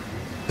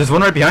 There's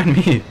one right behind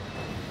me.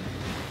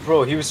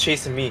 Bro, he was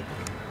chasing me.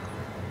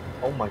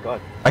 Oh my god.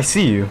 I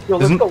see you. Yo,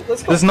 There's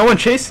let's go. There's no one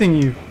chasing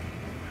you.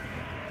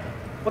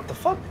 What the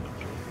fuck?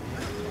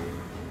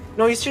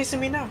 No, he's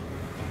chasing me now.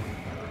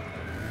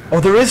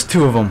 Oh, there is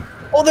two of them.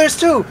 Oh, there's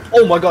two!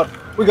 Oh my god.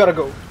 We gotta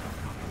go.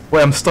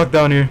 Wait, I'm stuck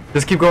down here.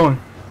 Just keep going.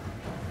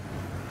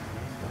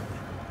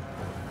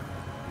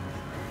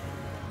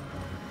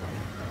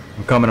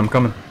 I'm coming, I'm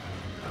coming.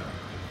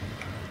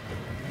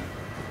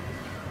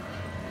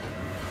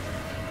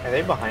 Are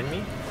they behind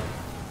me?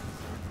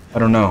 I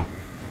don't know.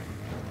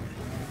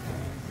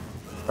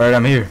 Alright,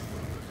 I'm here.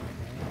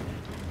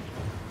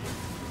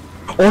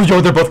 Oh,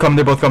 yo, they're both coming,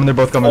 they're both coming, they're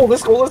both coming. Oh,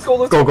 let's go, let's go,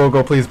 let's go. Go,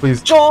 go, go, please,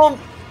 please. Jump!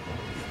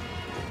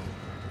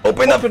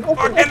 Open up! Open,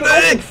 open, fucking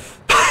open,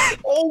 thing!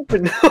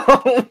 Open!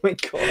 Oh my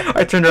god.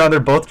 I turned around, they're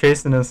both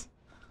chasing us.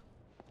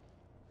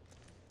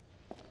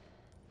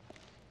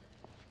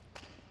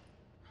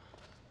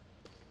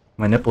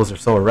 My nipples are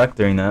so erect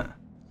during that.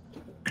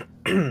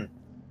 Look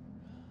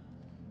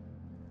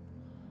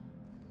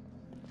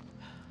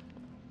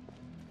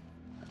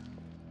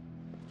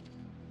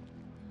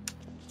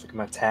at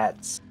my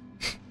tats.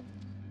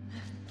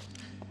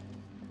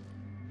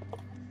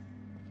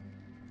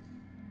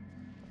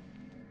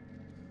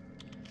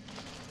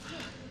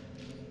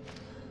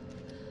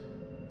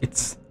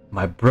 It's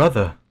my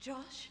brother.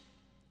 Josh,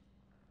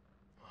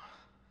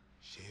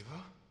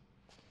 Shiva?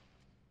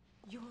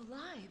 you're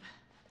alive.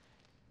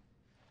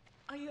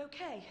 Are you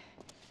okay?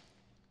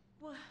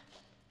 Well,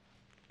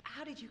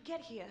 how did you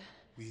get here?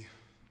 We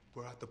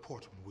were at the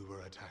port when we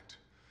were attacked.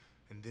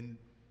 And then,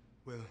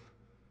 well,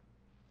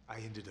 I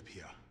ended up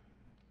here.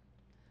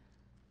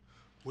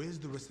 Where's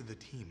the rest of the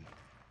team?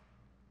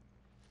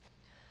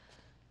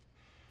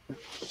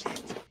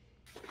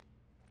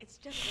 It's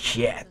just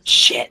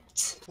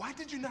Shit. Why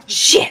did you not...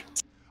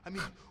 Shit. I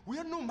mean, we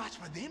are no match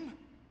for them.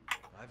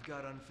 I've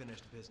got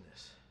unfinished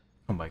business.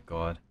 Oh my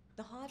god.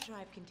 the hard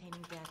drive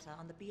containing data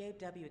on the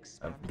BOW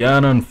experiment. I've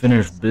got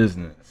unfinished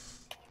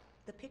business.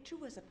 The picture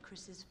was of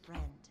Chris's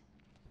friend.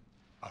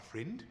 A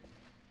friend?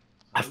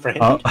 A friend?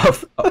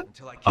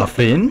 Until I A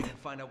friend? and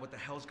find out what the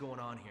hell's going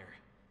on here.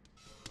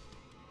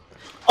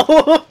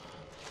 Oh!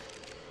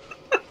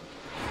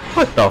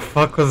 What the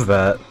fuck was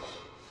that?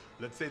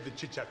 Let's save the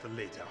chit chat for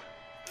later.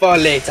 For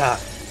later.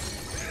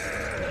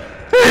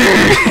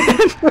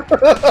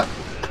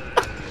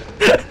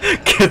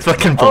 Kid's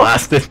fucking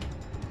blasted.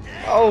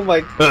 Oh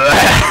my.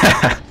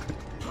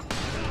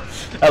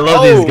 I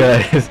love these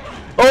guys.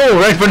 Oh,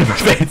 right in front of my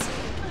face.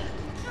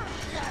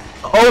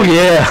 Oh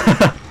yeah.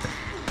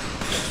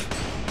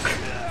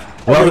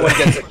 Everyone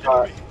gets a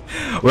shot.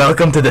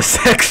 Welcome to the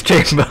sex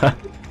chamber.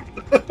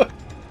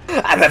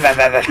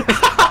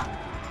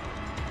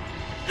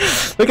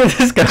 Look at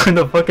this guy in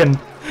the fucking.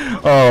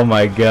 Oh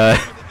my god.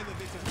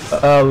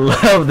 I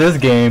love this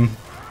game.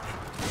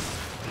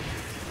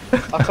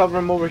 I'll cover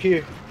him over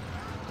here.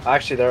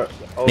 Actually, they're.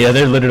 Oh, Yeah,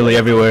 they're literally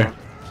everywhere.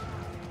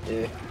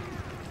 Yeah.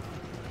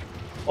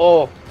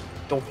 Oh,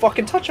 don't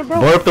fucking touch him, bro.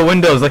 Blow up the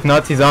windows like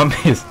Nazi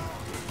zombies.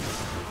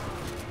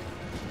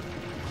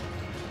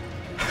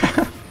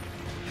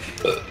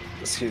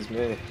 Excuse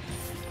me.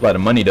 A lot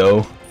of money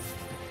though.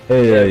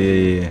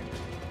 Hey, yeah.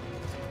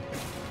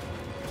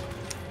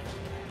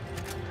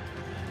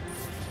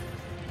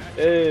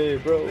 Hey,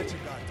 bro. There's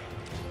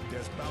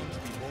bound to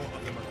be more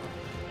of them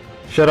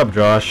around. Shut up,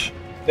 Josh.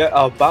 There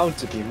are bound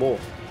to be more.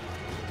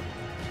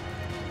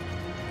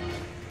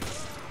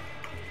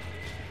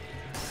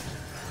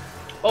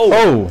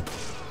 Oh!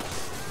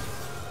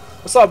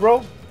 What's up,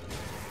 bro?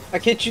 I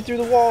hit you through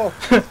the wall.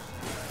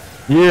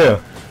 Yeah.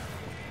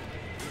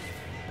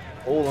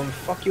 Oh, let me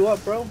fuck you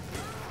up, bro.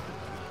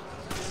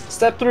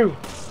 Step through.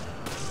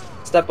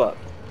 Step up.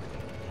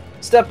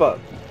 Step up.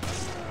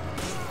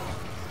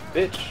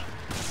 Bitch.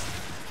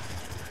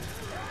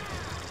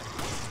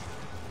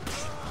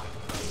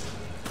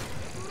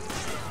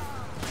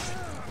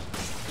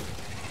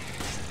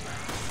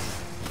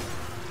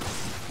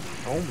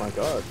 Oh my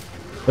god.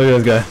 Look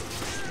at this guy.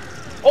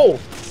 Oh!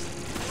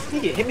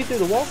 He hit me through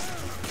the wall?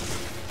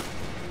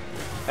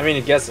 I mean, I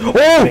guess it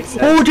Oh! makes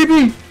sense. Oh,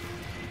 JB!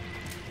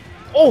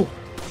 Oh!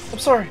 I'm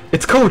sorry.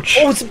 It's Coach!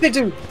 Oh, it's a big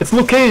dude! It's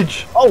Luke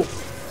Cage! Oh!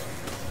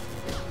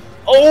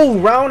 Oh,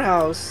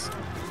 roundhouse!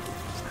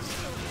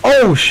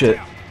 Oh shit!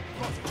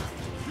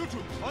 You two,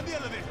 on the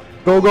elevator.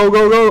 Go, go,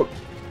 go, go!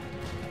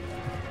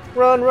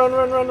 Run, run,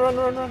 run, run, run,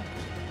 run, run!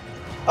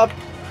 Up!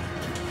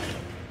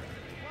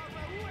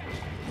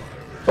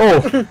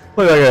 Oh! Look at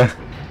that guy.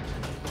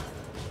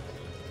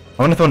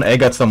 I wanna throw an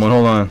egg at someone,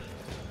 hold on.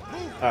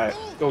 Alright,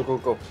 go, go,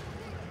 go.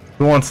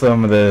 Who wants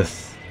some of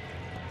this?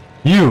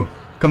 You!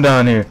 Come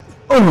down here.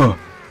 Oh!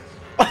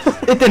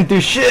 It didn't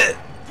do shit!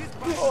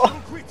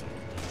 Oh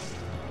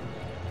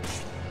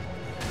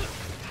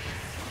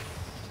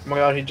my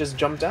god, he just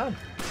jumped down.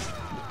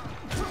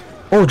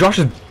 Oh, Josh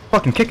is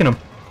fucking kicking him.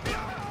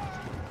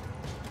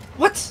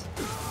 What?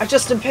 I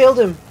just impaled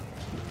him.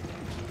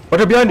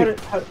 Watch out behind you!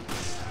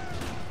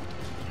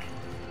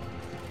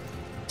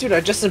 Dude, I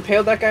just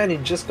impaled that guy and he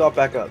just got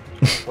back up.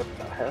 What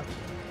the hell?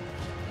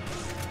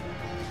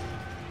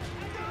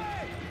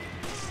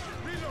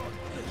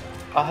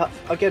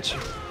 I'll get you.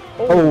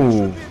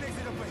 Oh!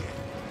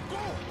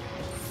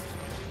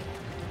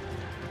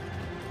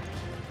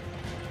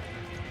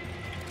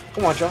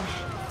 Come on, Josh.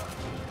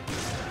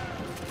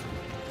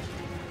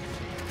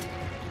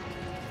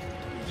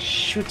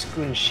 Shoot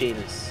gun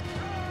shells.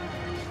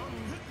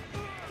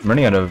 I'm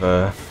running out of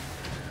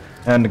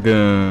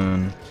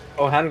handgun.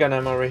 Oh, handgun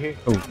ammo right here.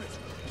 Oh.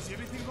 Is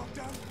everything locked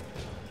down?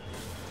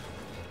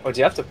 Oh, do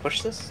you have to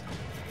push this?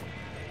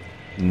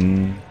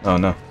 Oh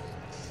no.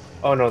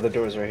 Oh no, the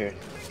door's right here.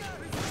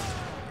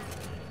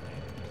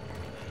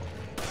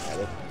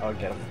 I'll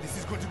get him. This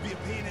is going to be a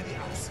pain in the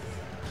ass.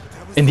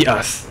 In the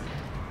ass.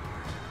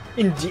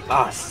 In the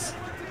ass.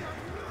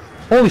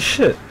 Holy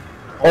shit.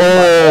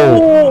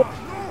 Oh!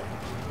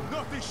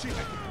 Not this shit.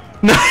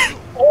 No!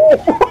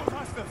 Oh!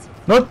 Bastards.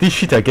 Not this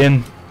shit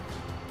again.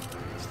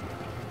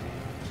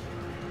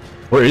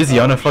 Where is he?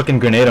 I wanna fucking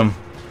grenade him.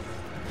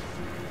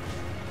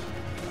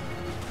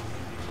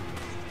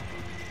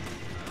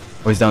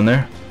 Oh, he's down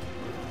there.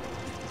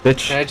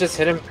 Bitch. Can I just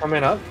hit him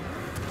coming up?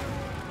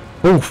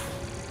 Oof.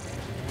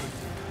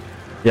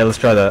 Yeah, let's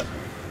try that.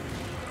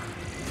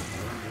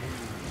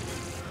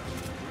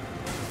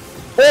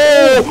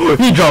 Oh!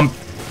 He jumped!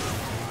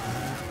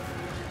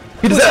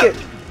 He does that!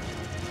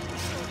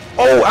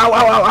 Oh! Ow!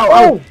 Ow! Ow! Ow!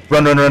 Ow!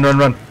 Run! Run! Run! Run!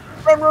 Run!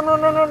 Run, run,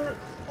 run, run, run!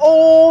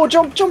 Oh,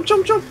 jump, jump,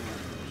 jump, jump!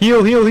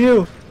 Heal! Heal!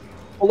 Heal!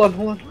 Hold on,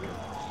 hold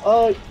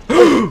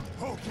on.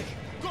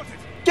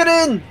 Get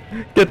in!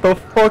 Get the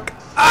fuck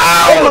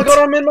out! Oh my god,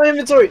 I'm in my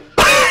inventory!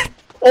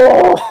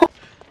 Oh!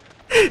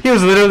 He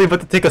was literally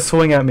about to take a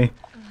swing at me.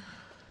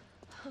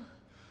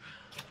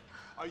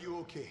 Are you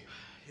okay?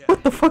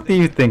 What the fuck do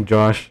you think,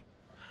 Josh?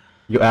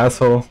 You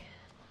asshole.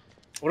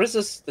 What is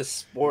this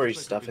spory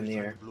stuff in the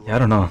air? Yeah, I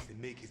don't know.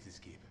 Then make his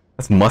escape.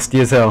 That's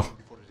musty as hell.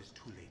 Before it is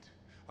too late.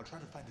 I'll try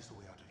to find us a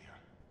way out of here.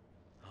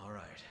 All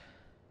right.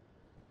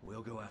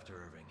 We'll go after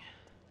Irving.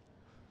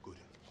 Good.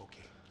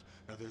 Okay.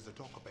 Now there's a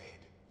dock up ahead.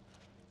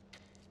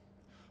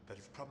 That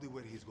is probably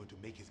where he's going to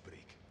make his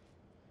break.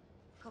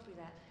 Copy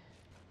that.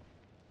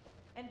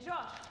 And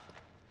Josh,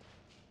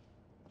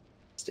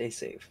 Stay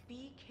safe.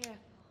 be careful.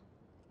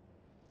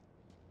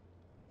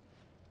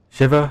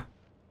 Shiva,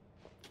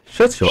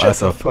 shut your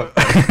ass up.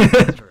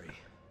 Hurry.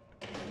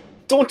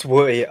 Don't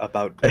worry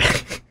about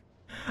that.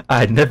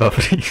 I never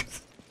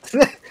freeze.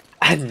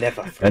 I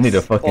never freeze. I need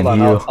a fucking Hold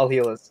on, heal. I'll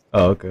heal us.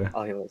 Oh, okay.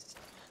 I'll heal us.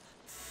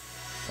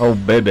 Oh,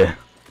 baby.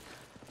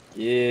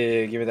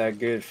 Yeah, give me that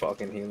good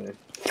fucking healing.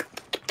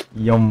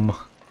 Yum.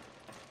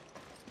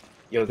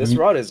 Yo, this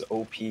rod is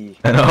OP.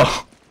 I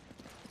know.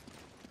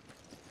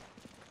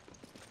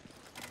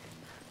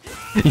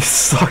 You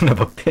son of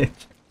a bitch.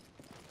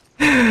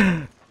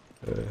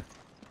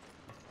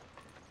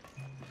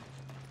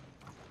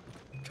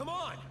 Come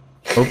on.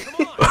 Oh,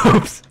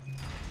 oops.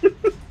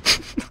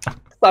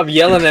 Stop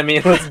yelling at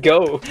me, let's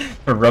go.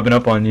 We're rubbing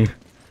up on you.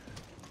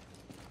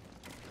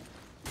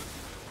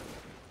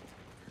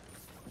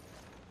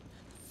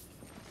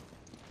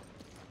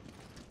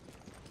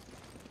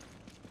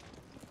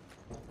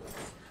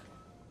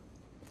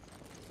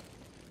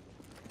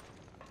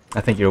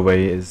 I think your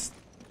way is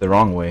the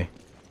wrong way.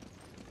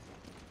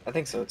 I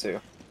think so too.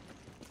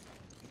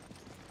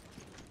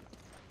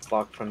 It's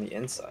locked from the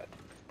inside.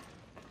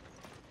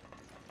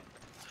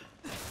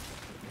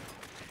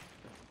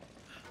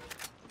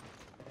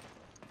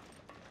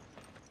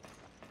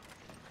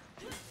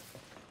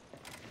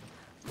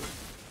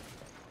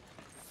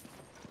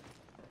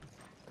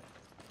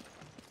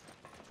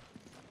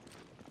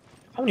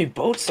 How many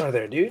boats are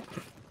there, dude?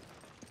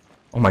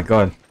 Oh my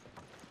god.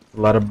 A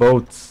lot of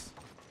boats.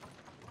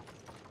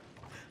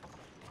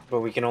 But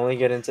we can only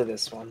get into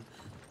this one.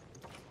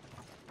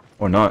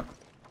 Or not.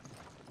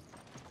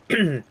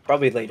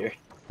 Probably later.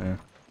 Yeah.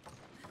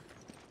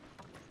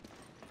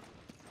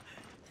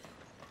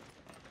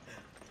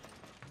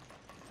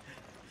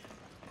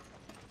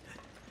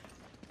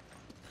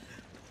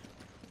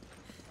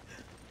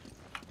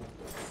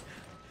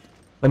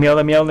 Let me out,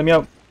 let me out, let me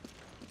out.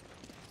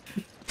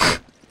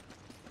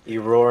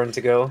 You roaring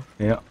to go?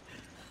 Yeah.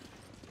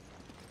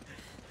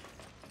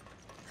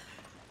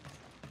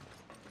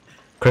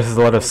 Chris has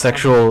a lot of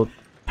sexual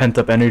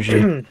pent-up energy.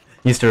 He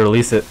needs to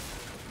release it.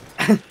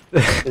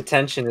 The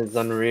tension is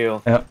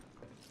unreal. Yeah.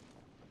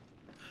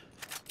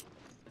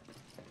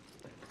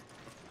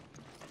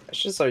 I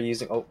should start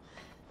using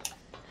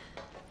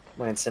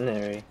my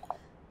incendiary.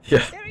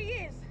 Yeah. There he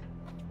is.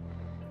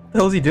 What the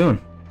hell is he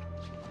doing?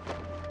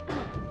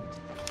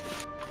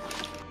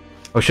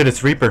 Oh shit,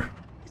 it's Reaper.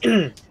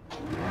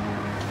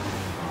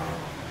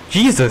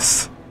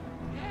 Jesus!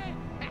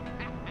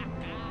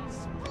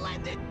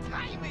 Splendid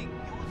timing!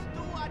 You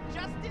two are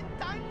just in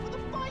time for the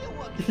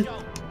fireworks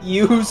show!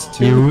 Used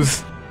to.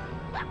 Use.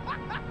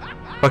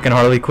 Fucking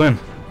Harley Quinn.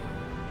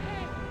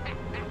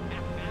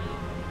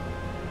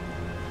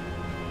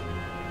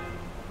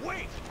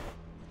 Wait.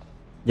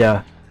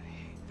 Yeah.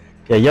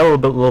 Yeah, yell a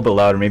little bit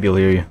louder, maybe he'll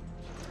hear you.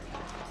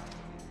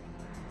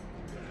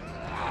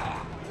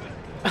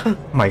 Oh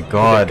my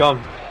god.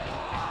 Come.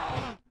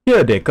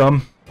 Here they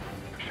come.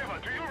 Shiva,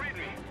 do you read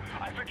me?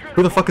 I secured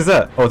Who the fuck is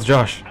that? Oh, it's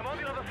Josh. I'm on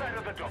the other side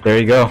of the dock. There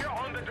you go. You're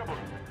on the double.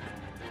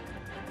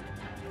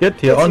 Get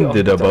here on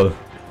the double.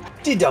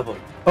 D-double.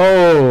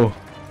 Oh.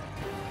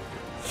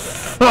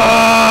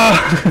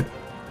 Ah!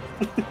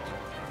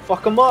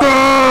 Fuck him up.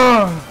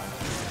 Ah!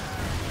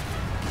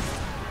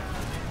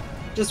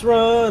 Just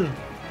run.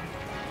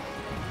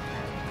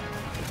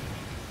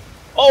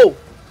 Oh!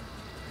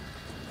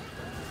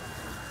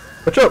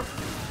 Watch out!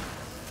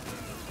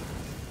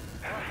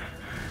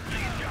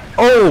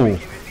 Oh!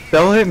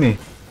 That'll hit me.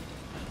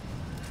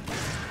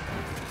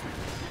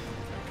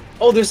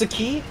 Oh, there's a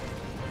key?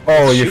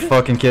 Oh, you're Shoot it?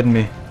 fucking kidding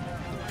me.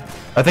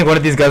 I think one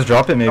of these guys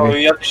dropped it, maybe. Oh,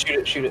 you have to shoot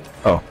it, shoot it.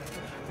 Oh.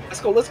 Let's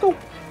go, let's go.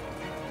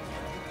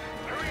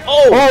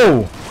 Oh!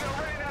 Oh!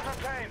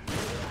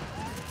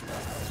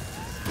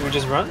 Do we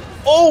just run?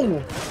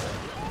 Oh!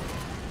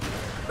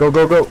 Go,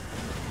 go, go.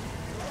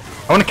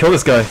 I want to kill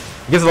this guy.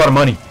 He gives a lot of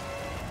money.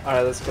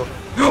 Alright, let's go.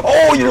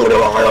 Oh, you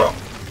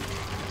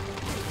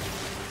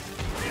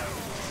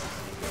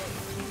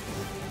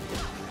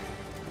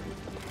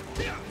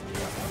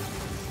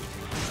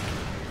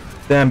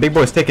Damn, big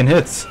boy's taking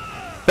hits.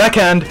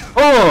 Backhand!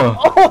 Oh!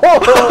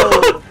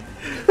 Oh!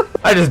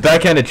 I just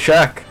backhanded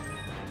Shaq.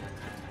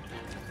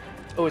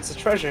 Oh, it's a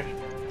treasure.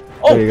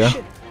 Oh, There you go.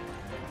 shit.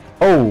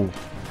 Oh!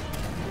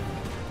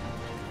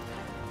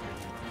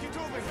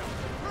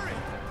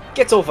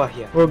 Get over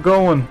here. We're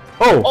going.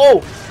 Oh!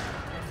 Oh!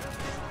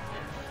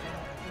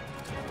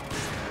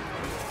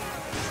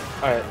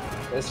 Alright,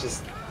 let's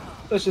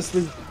just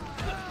leave.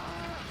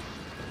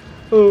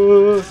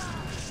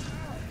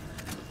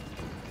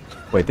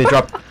 Wait, they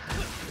dropped.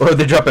 Oh,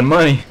 they're dropping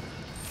money.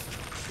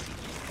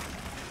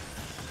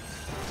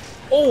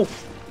 Oh!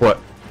 What?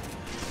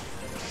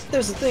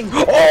 There's a thing.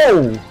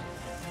 Oh!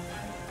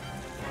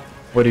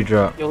 What did he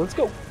drop? Yo, let's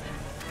go.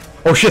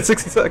 Oh shit,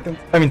 60 seconds.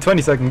 I mean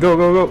 20 seconds. Go,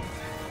 go, go.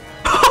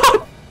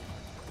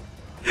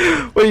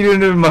 What are you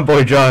doing to my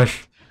boy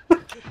Josh?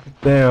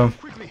 Damn.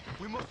 Quickly,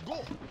 we must go.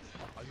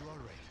 Are you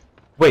alright?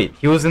 Wait,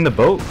 he was in the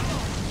boat?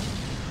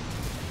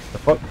 The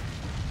fuck?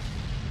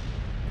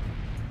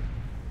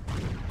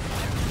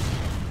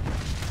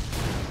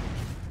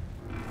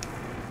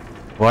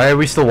 Why are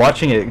we still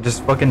watching it?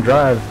 Just fucking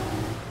drive.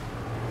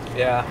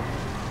 Yeah.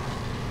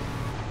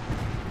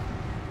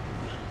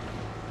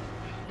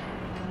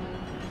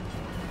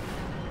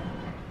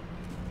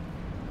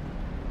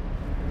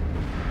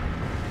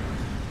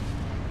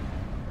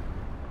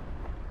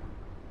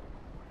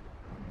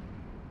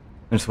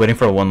 I'm just waiting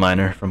for a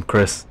one-liner from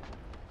Chris.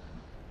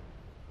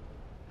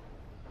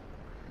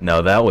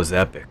 No, that was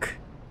epic.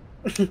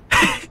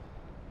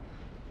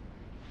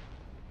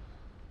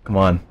 Come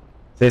on.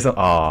 Say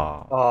something.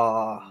 Aww.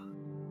 Aw.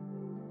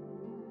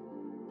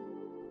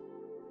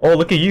 Oh,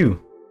 look at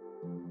you.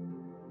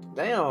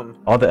 Damn.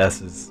 All the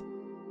S's.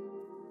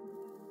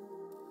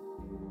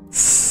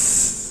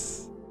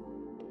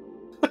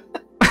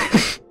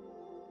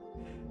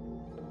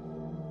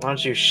 Why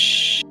don't you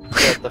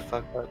shut the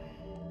fuck up?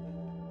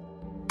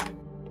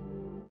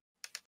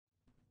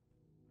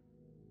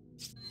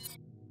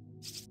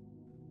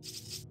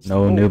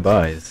 No new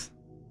buys.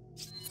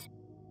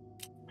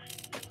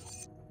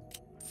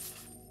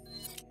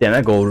 Damn,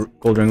 that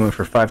gold ring went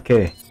for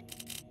 5K.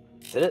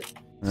 Did it?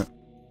 Yeah.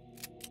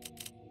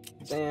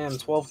 Damn,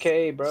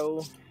 12K,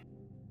 bro.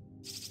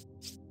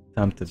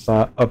 Time to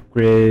buy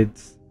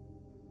upgrades.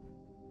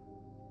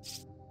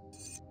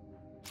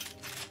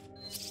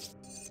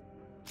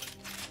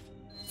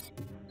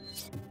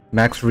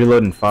 Max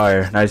reload and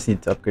fire. Now I just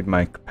need to upgrade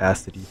my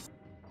capacity.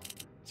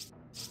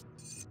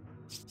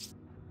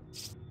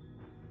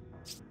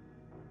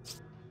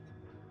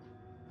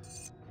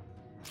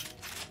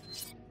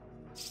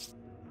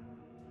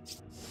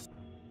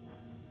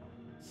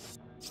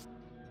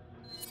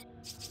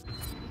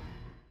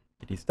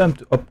 It is time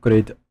to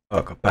upgrade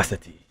our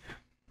capacity.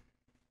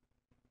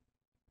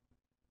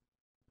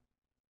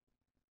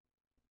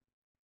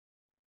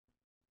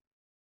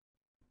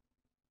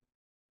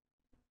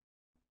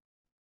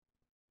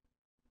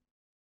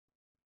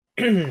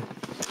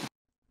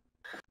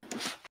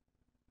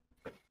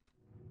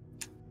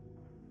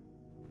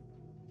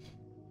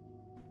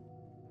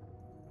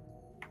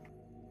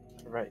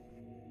 Right.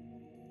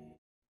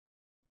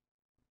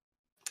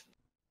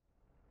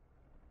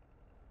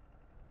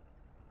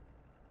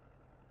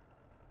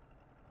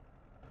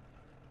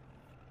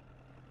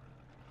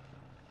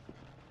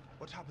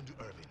 What happened to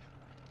Irving?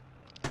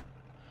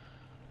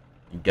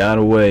 You got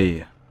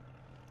away.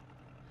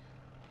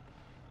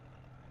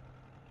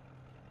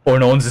 Or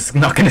no one's just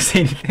not gonna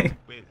say anything.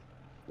 Wait.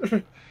 He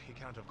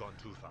can't have gone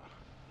too far.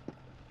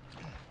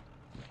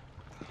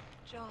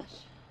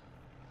 Josh.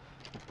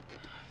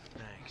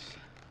 Thanks.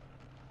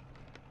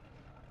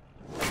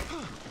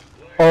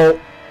 Oh.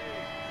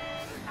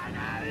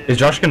 Is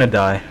Josh gonna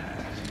die?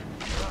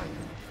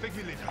 Thank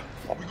me later.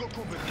 We got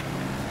company.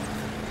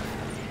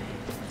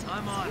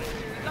 I'm on it.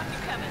 Got you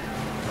coming.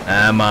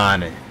 I'm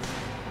on it.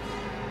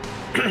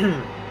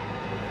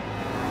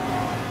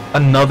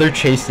 Another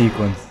chase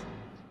sequence.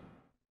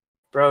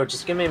 Bro,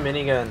 just give me a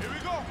minigun. Here we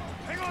go.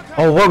 Hang on tight.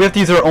 Oh, what? We have to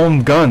use our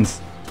own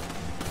guns.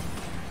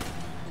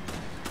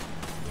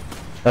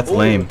 That's Ooh.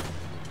 lame.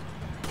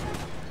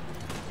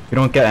 You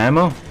don't get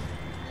ammo?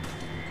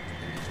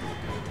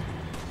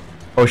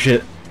 Oh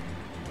shit.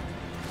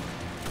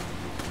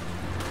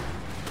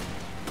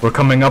 We're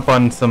coming up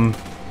on some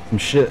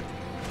shit.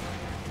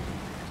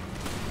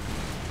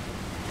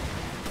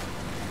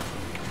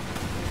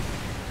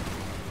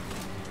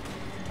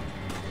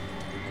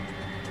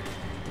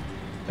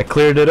 I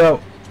cleared it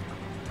out.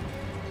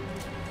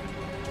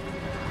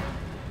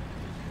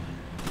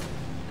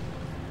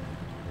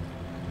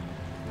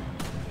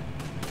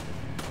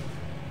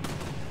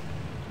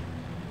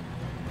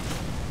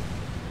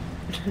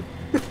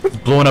 It's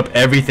blowing up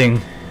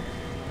everything.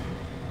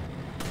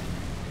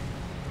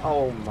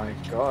 Oh my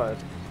god.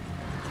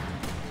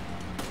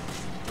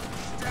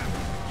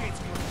 Gates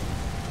closed.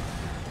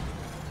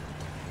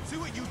 See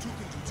what you two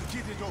can do to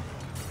get it open.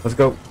 Let's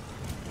go.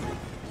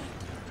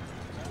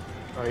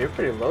 Oh, you're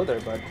pretty low there,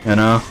 bud. You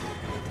know?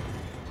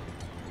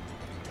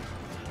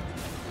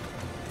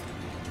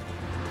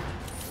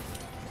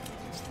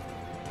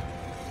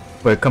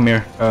 Wait, come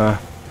here. Oh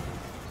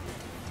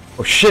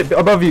shit,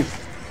 above you!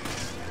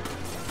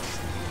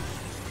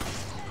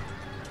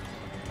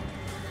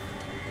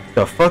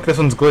 The fuck? This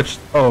one's glitched.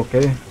 Oh,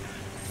 okay.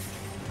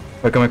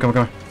 Wait, come here, come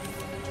here, come here.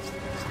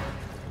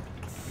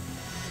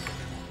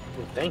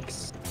 Ooh,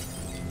 thanks.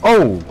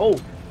 Oh! Oh!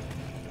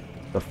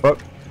 The fuck?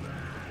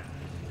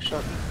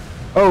 Shut.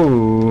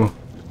 Oh!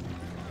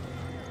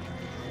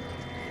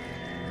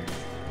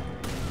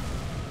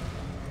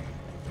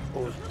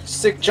 Oh,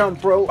 sick jump,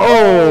 bro!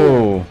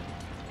 Oh!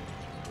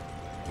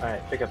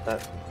 Alright, pick up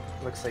that.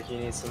 Looks like you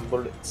need some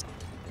bullets.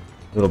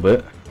 A little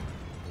bit.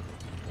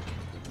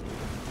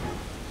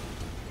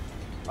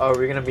 Oh, are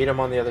we gonna meet him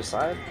on the other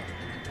side?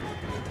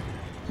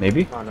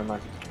 Maybe? Oh, never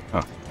mind.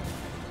 Oh.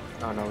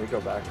 Oh no, we go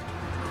back.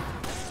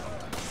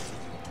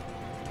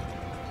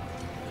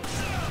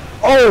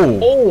 Oh!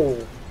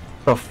 Oh!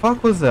 The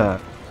fuck was that?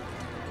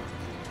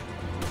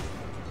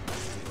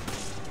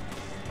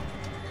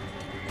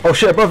 Oh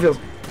shit, above you!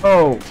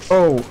 Oh,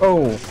 oh,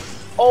 oh!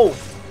 Oh!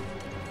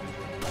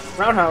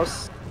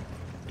 Roundhouse.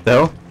 The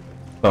hell?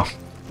 Oh.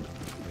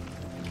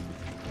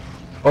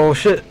 Oh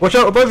shit, watch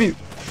out, above you!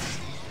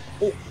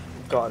 Oh,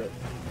 got it.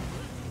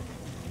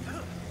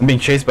 I'm being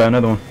chased by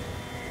another one.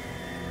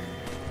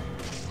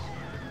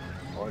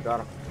 Oh, I got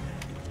him.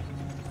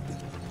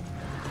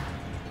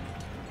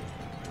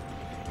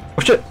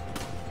 Oh shit!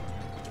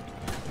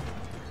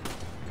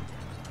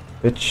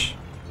 Bitch.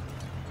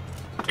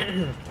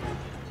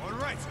 All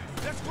right,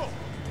 let's go.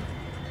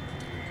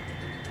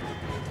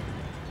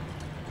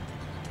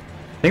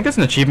 I think there's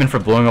an achievement for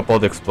blowing up all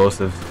the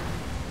explosives.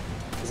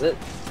 Is it?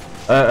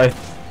 I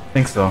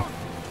think so.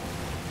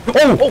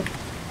 Oh! Oh!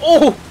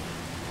 Oh!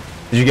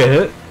 Did you get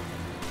hit?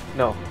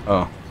 No.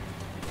 Oh.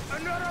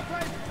 Another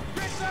pipe.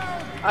 Get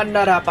down.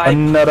 Another pipe.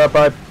 Another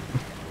pipe.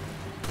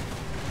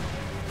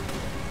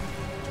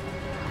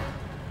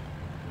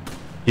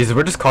 Jesus,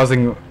 we're just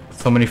causing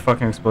so many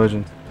fucking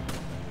explosions.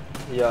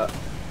 Yeah.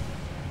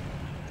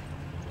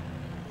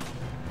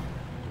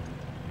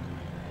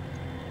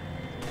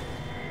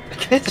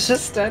 It's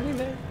just standing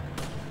there.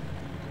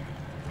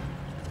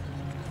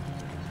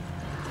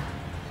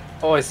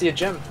 Oh, I see a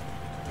gem.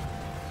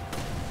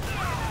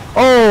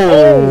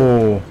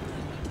 Oh!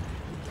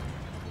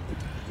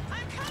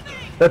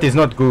 That is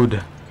not good.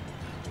 Another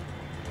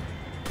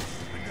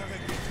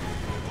gate.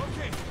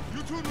 Okay,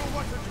 you two know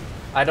what to do.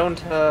 I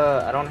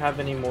don't have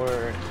any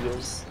more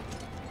heals.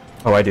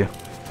 Oh, I do.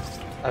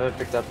 I haven't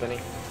picked up any.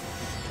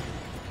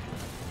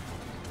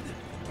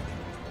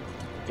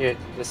 Here,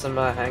 there's some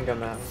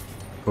handgun ammo.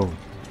 Cool.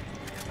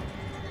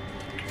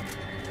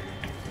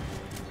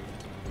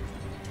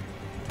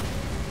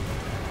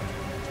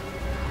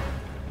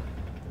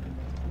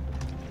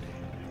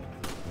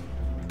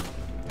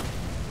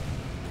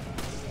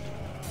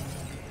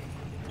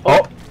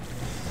 Oh!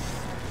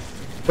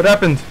 What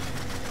happened?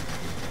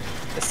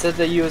 It said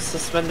that you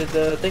suspended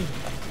the thing.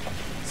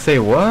 Say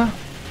what?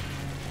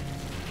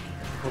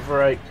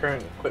 Override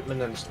current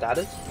equipment and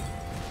status.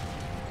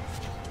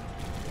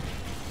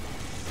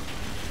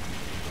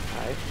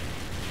 Alright.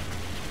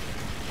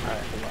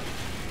 Alright, hold on.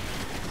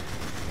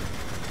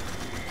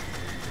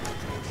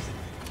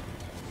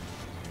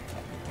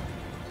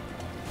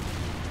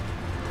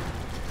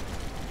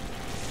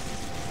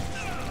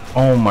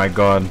 Oh my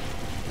god.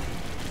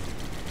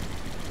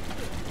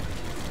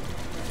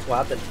 What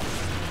happened?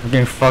 I'm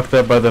getting fucked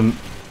up by those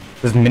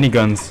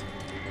miniguns.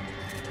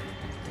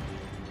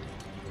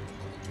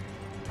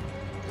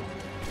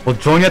 We'll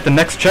join you at the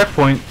next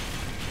checkpoint.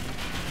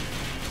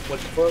 What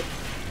the fuck?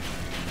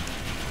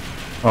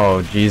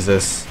 Oh,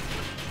 Jesus.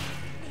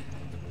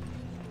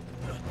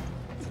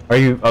 Are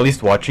you at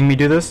least watching me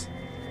do this?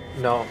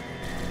 No.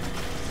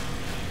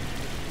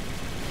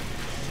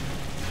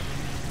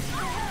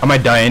 I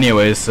might die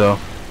anyways, so...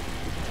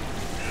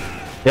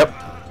 Yep.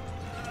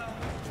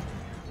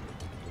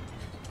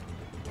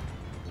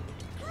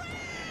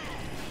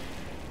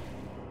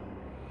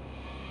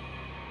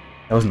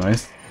 That was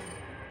nice.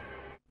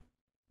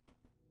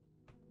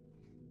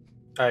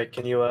 Alright,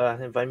 can you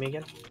invite me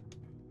again?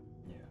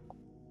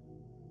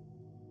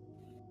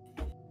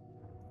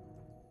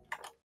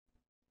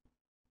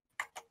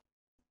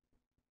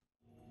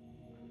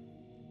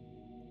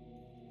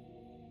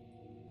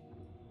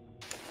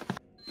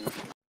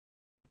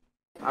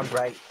 I'm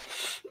right.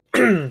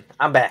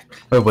 I'm back.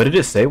 Wait, what did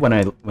it say when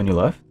you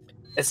left?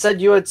 It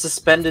said you had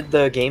suspended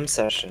the game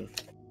session.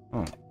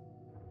 Oh.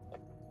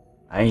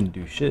 I ain't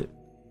do shit.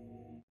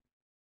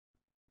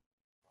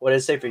 What did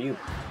it say for you?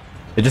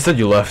 It just said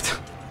you left.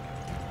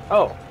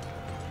 Oh.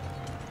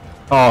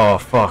 Oh,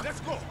 fuck. Let's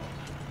go.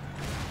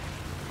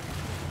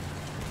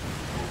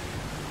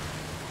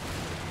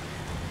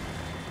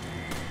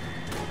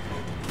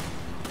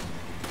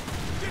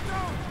 Get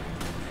down.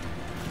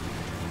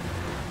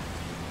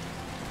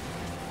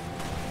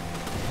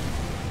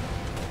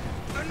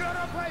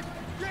 Another pipe.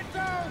 Get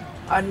down.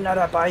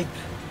 Another pipe.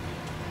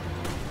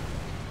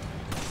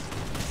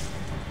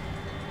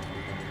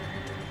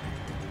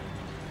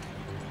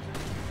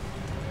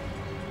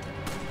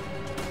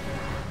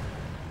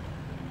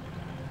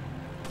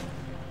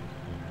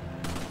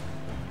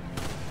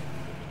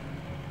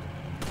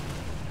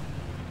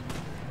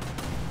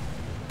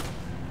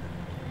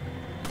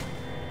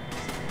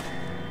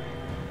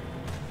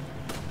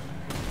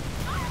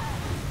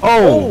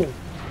 Oh!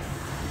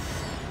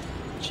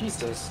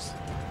 Jesus.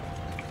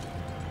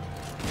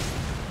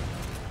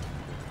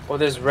 Oh,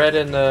 there's red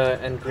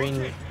and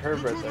green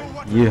herb right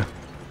there. Yeah.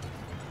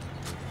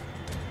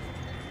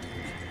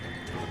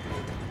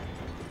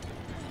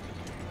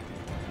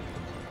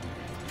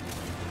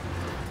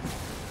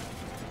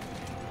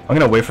 I'm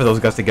gonna wait for those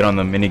guys to get on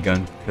the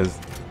minigun, because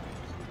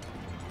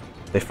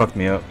they fucked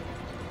me up.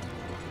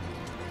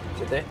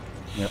 Did they?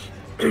 Yeah.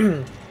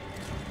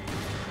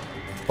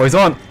 Oh, he's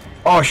on!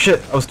 Oh shit,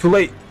 I was too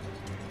late!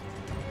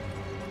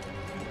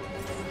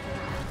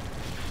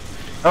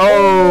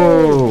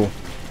 Oh!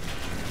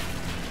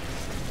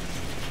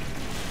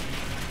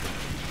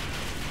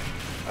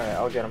 Alright,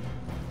 I'll get him.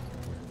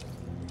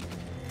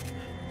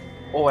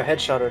 Oh, I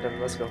headshotted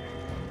him. Let's go.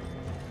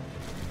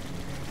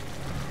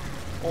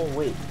 Oh,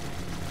 wait.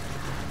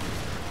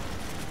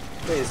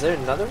 Wait, is there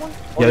another one?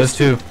 Oh, Yeah, there's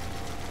two.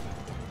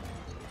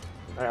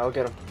 Alright, I'll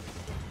get him.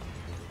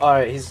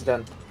 Alright, he's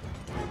done.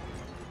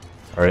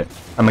 Alright,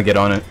 I'm gonna get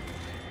on it.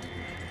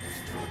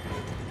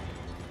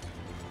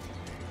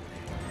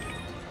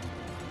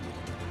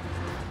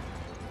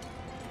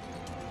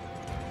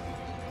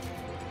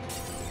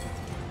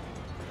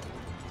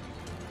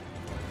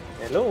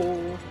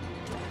 Hello.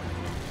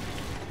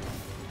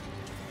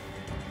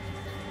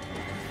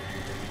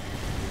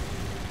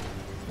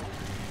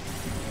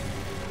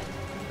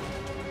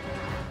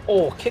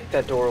 Oh, kick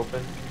that door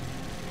open.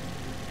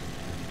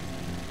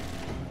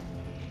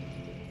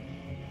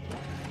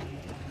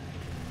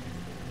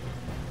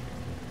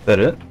 Is that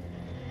it?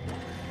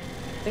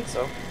 I think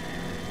so.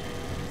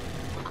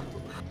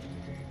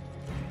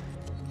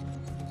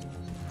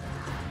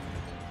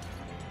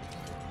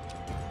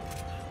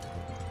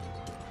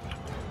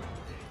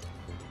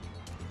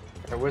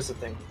 Alright, where's the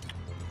thing?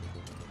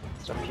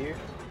 It's up here.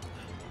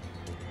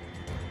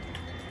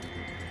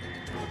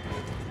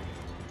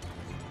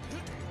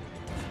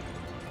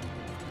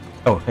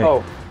 Oh, hey.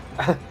 Oh,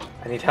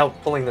 I need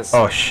help pulling this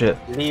Oh shit.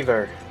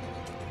 lever.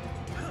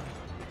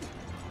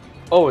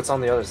 Oh, it's on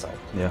the other side.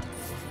 Yeah.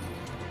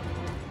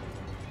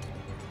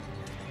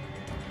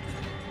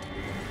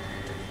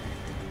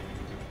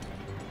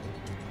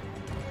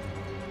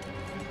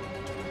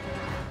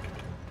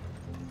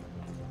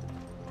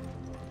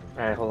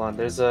 Alright, hold on.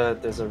 There's a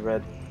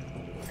red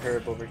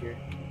herb over here.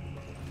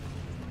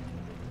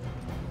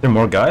 There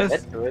more guys?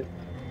 Let's do it.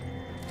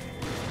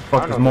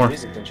 Fuck, I there's don't know, more. the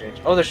music didn't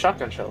change. Oh, there's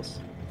shotgun shells.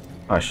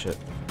 Oh shit.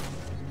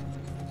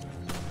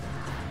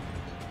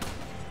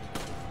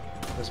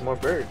 There's more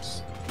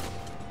birds.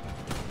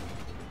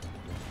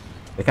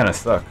 They kinda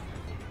suck.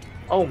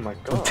 Oh my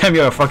god. Damn,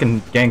 you got a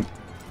fucking gang.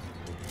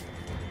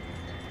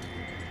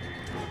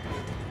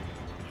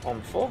 I'm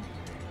full.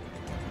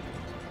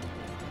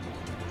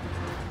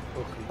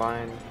 We'll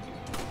combine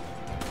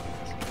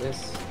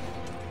this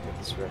with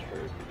this red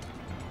herb.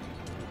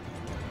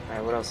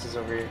 Alright, what else is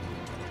over here?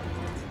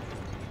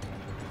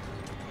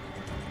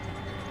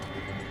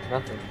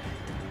 Nothing.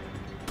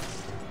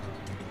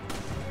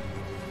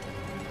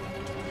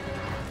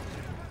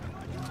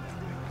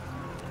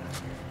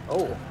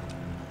 Oh.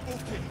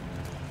 Okay,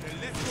 then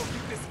let's go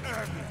get this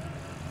Irving.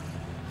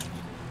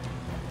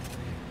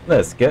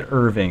 Let's get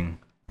Irving.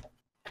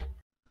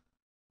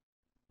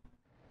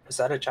 Is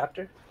that a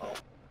chapter?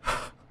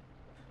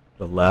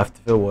 The laughed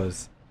if it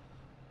was.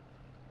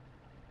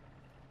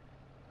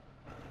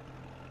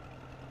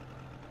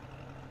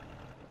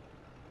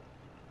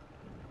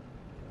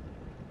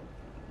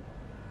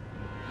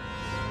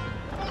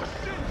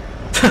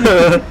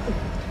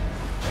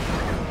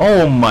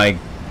 Oh my.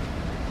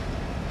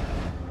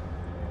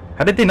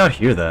 How did they not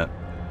hear that?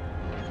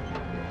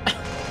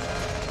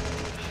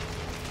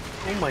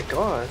 Oh my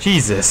god.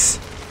 Jesus.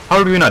 How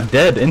are we not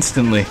dead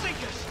instantly?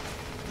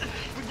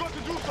 We've got to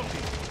do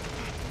something.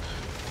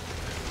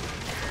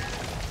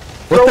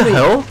 What Throw the me.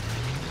 hell?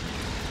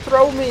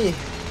 Throw me!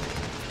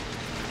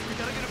 We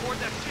gotta get aboard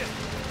that ship.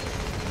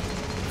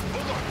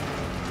 Hold on.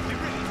 Be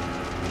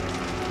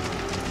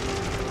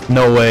ready.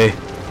 No way.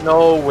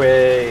 No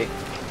way.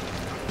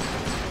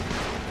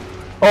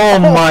 Oh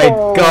my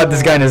god,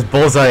 this guy in his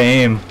bullseye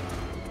aim.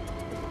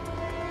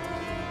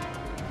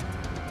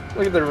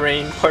 Look at the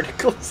rain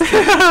particles.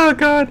 Oh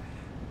god.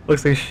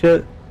 Looks like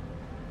shit.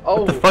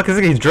 Oh. What the fuck is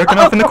it? He's jerking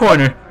off in the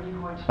corner.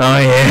 Oh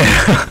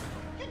yeah.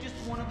 You're just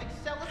one of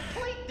Excella's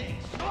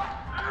playthings. It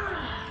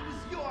was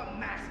your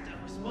master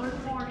who was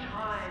supposed to More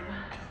time.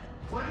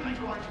 What are you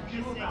going to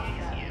do about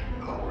that?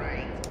 All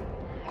right.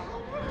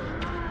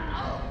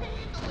 I'll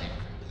handle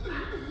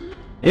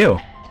it. Ew.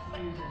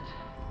 Use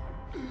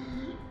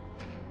it.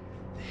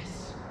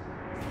 This.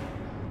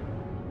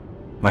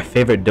 My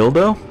favorite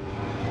dildo?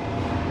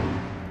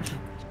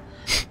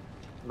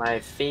 My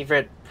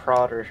favorite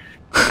prodder.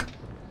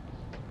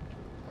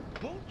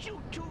 Won't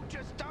you two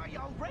just die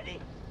already?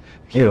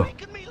 Ew. You're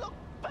making me look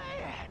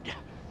bad.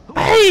 Who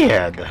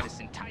Bad. got this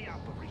entire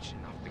operation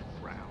off the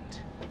ground?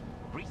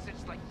 Research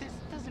like this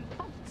doesn't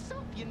fund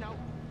itself, you know.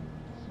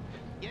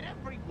 Yet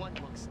everyone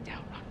looks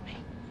down on me.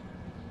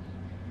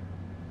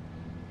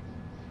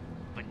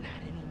 But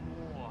not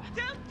anymore.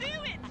 Don't do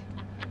it!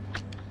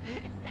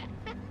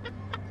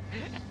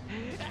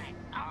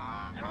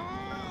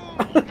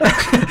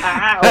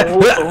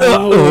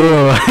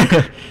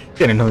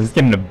 He's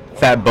getting a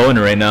fat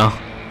boner right now.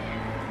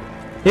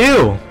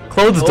 Ew!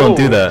 Clothes don't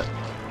do that.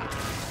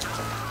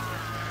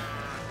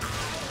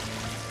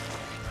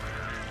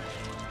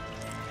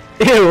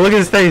 Ew, look at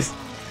his face.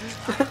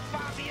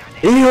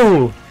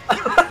 Ew!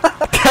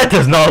 That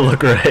does not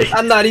look right.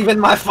 I'm not even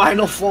my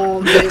final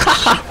form, bitch.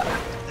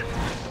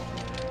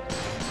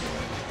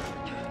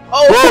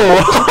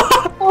 Whoa!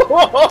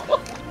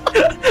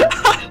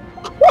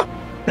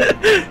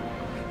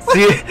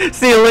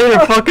 see you later,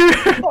 fucker.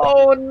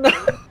 Oh no.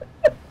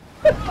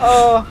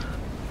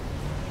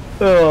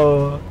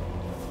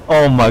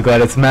 Oh my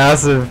god, it's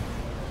massive.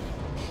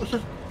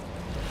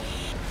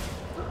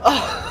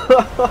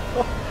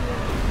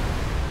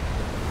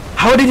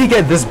 How did he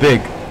get this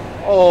big?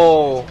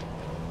 Oh.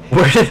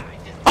 Where did?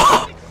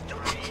 Oh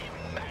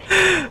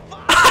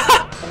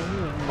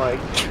my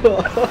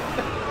god.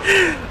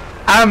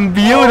 I'm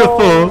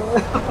beautiful.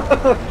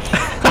 Oh.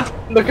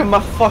 Look at my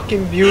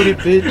fucking beauty,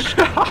 bitch.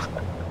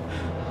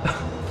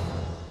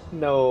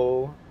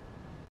 No.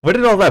 Where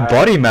did all that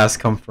body mass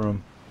come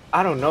from?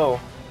 I don't know.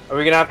 Are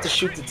we gonna have to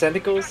shoot the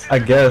tentacles? I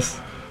guess.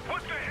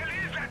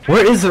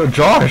 Where is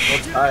Josh?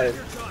 Outside.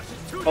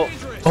 Oh.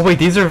 Oh wait,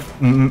 these are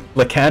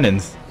like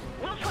cannons.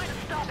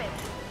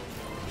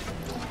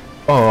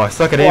 Oh, I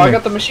suck at aiming. Oh, I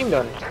got the machine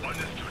gun.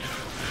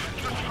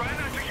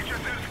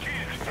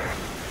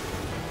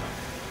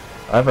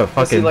 I have a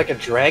fucking. Is he like a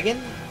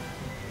dragon?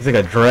 He's like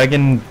a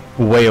dragon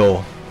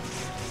whale.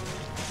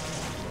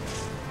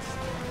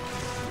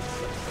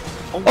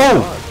 Oh! My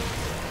God.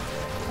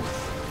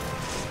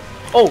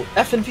 Oh,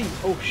 F and V.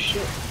 Oh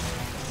shit.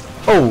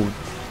 Oh.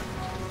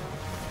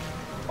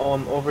 Oh,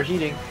 I'm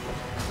overheating.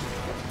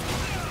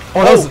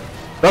 Oh,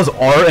 that was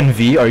R and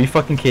V. Are you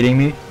fucking kidding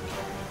me?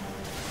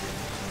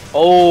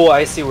 Oh,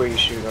 I see where you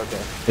shoot.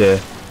 Okay. Yeah.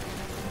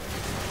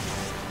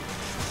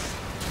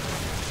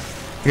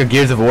 Like a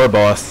Gears of War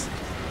boss.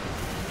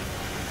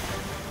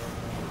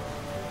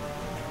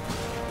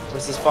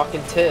 Where's this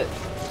fucking tit?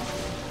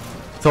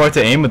 It's hard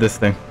to aim with this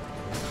thing.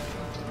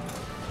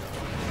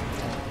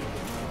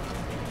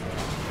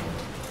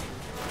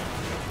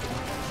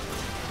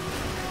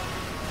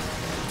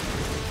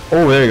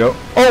 Oh, there you go.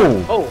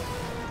 Oh! Oh!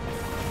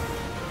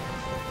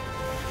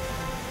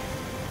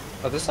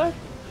 Other side?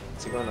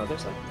 Is he going other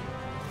side?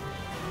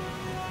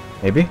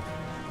 Maybe?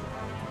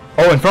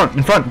 Oh, in front,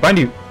 behind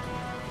you!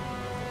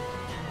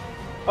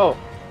 Oh.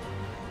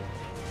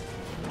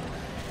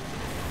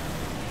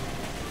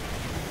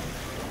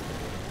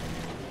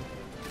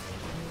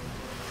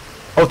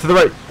 Oh, to the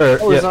right.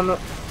 Oh, he's yeah. on the...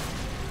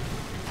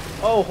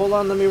 Oh, hold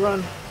on, let me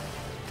run.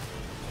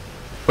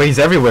 Wait, he's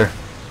everywhere.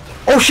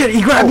 Oh shit,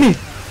 he grabbed me!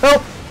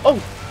 Help! Oh!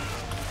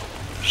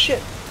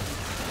 Shit.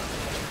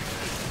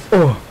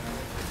 Oh.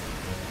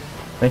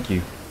 Thank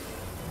you.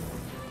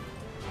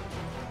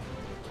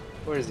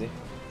 Where is he?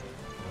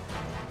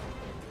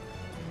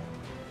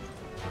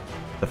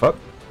 The fuck?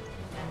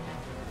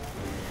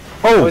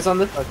 Oh, Oh! he's on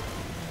this side.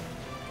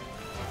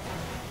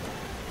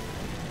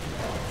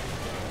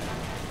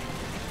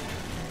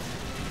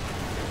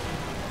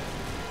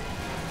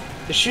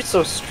 It shoots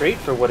so straight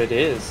for what it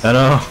is. I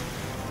know.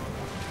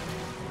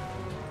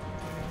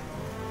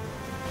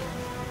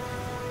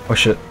 Oh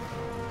shit.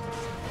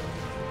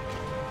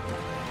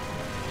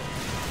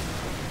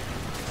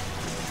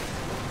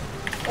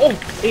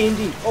 Oh, A and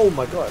D. Oh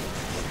my god.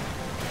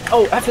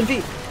 Oh, F and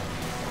V.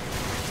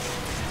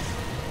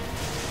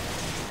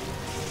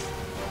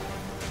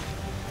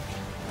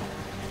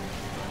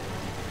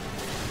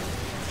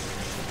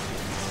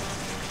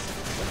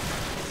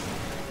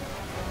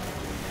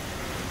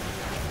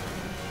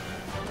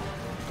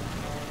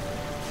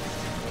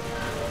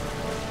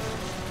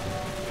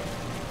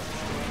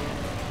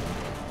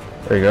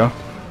 There you go.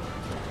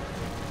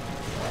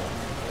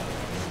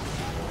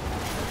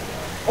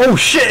 Oh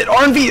shit!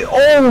 R&B!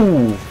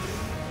 Oh!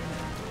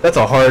 That's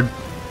a hard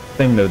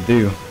thing to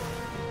do.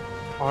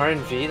 R and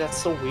V? That's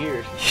so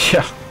weird.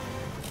 Yeah.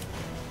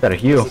 Gotta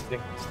heal.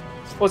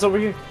 Oh, it's over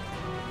here.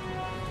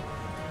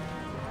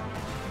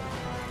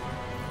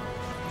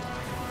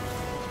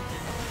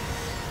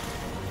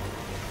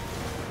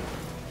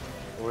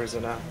 Where is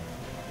it now?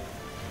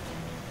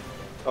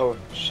 Oh,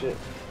 shit.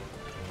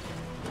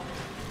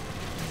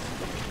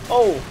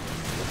 Oh!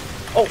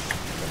 Oh!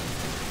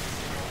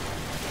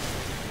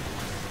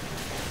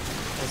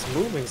 It's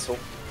moving so...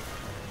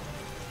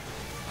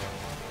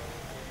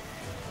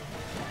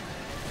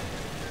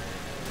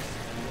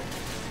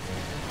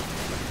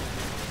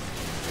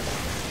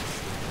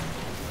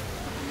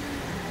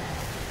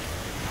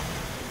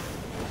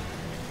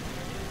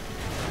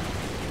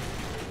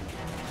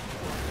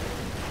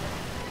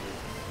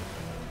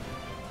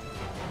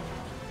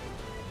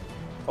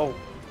 Oh.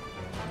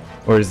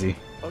 Where is he?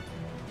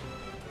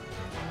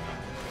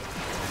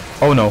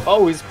 Oh no.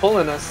 Oh, he's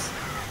pulling us.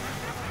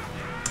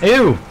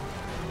 Ew!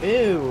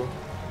 Ew.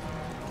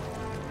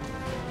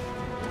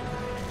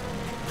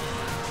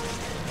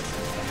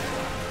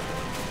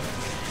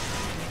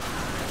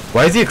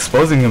 Why is he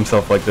exposing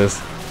himself like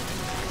this?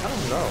 I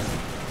don't know.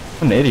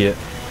 What an idiot.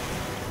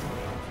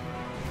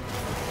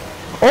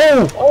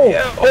 Oh! Oh!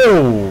 Yeah.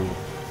 Oh!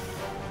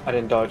 I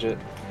didn't dodge it.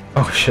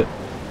 Oh shit.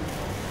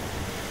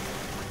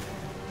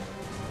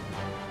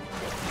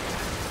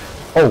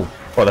 Oh!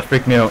 Oh, that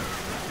freaked me out.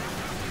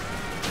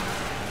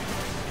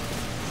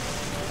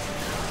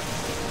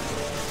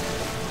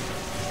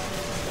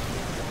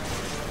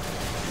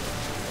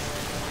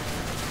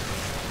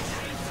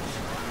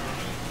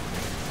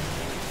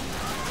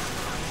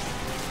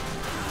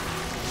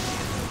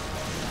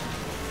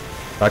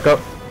 Back up.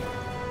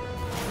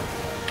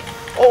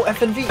 Oh,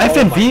 FNV!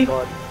 FNV? Oh my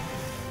god.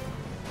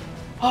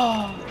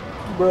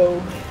 Ah,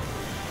 bro.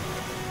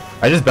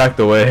 I just backed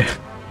away.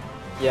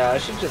 Yeah, I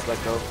should just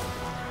let go.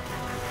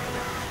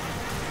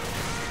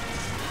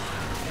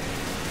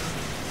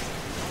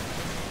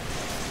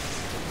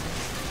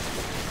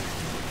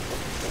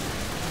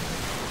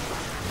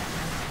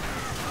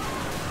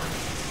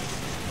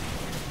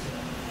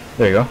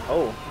 There you go.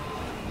 Oh.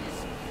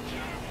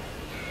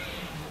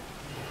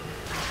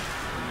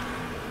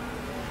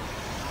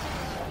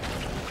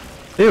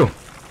 Ew.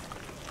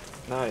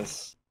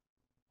 Nice.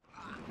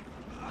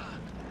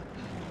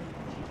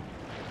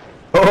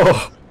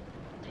 Oh!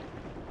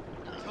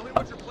 Tell me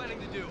what you're planning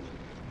to do.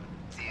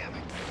 Damn,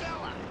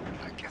 Excella!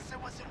 I guess it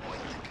wasn't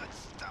worth the good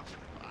stuff.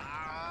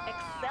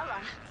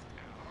 Excella.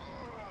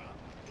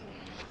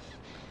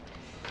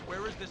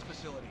 Where is this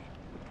facility?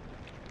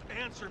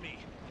 Answer me.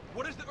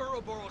 What is the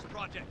Ouroboros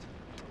project?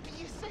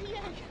 You say,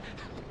 yeah.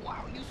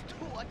 Wow, you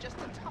two are just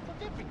on top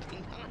of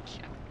everything, aren't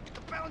you?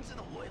 The balance of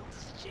the world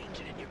is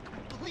changing and you're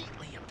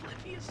completely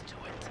oblivious to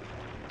it.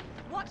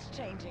 What's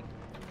changing?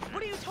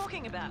 What are you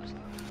talking about?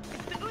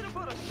 It's the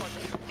Ouroboros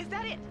project. Is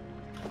that it?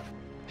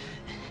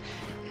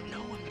 No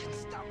one can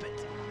stop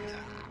it.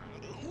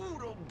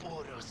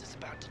 Ouroboros is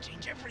about to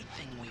change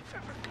everything we've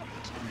ever come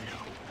to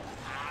know.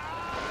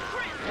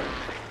 Chris!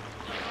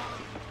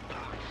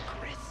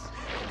 Chris?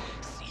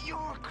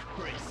 You're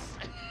Chris.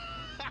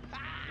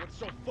 What's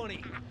so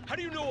funny? How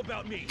do you know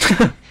about me?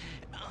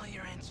 All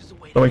your answers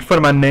away. Don't make fun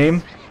of my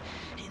name.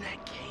 In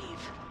that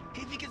cave.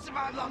 If you can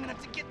survive long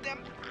enough to get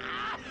them.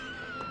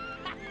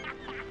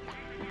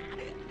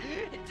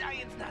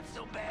 Dying's not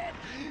so bad,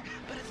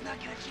 but it's not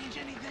gonna change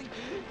anything.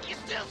 You're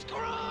still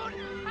screwed!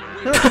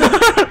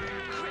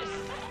 Chris!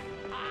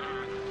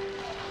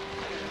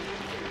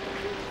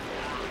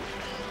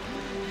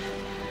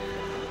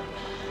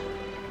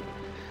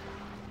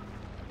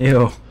 Ew.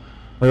 Look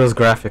at those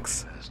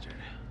graphics.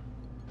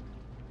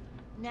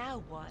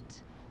 Now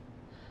what?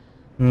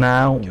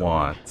 Now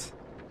what?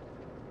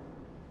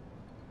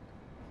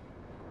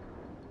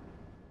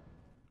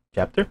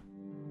 Chapter?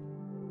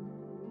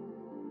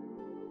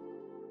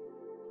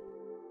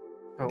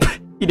 Oh.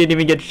 You didn't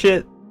even get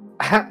shit.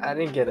 I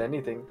didn't get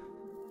anything.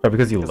 Probably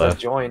because you Because I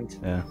left. joined.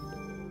 Yeah.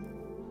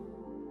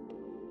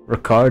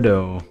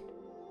 Ricardo.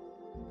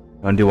 You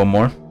wanna do one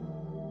more?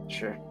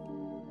 Sure.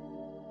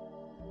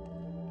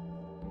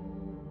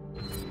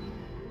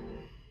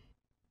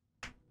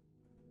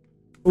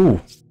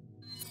 Ooh.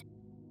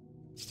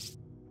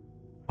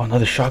 Oh,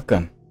 another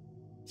shotgun.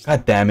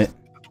 God damn it.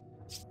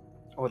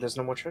 Oh, there's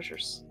no more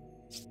treasures.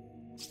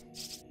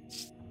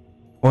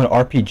 Oh, an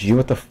RPG?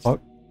 What the fuck?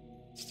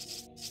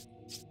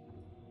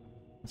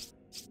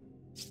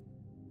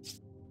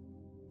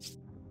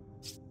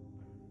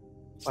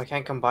 Oh, I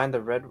can't combine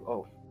the red.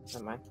 Oh,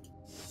 never mind.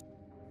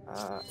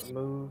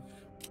 Move.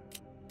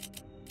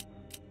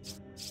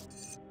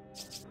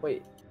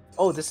 Wait.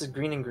 Oh, this is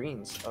green and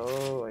greens.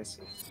 Oh, I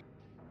see.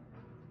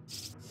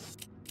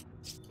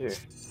 Here.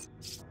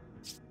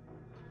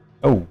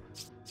 Oh.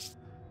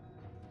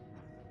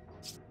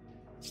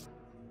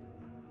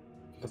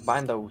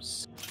 Combine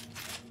those.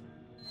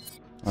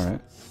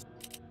 Alright.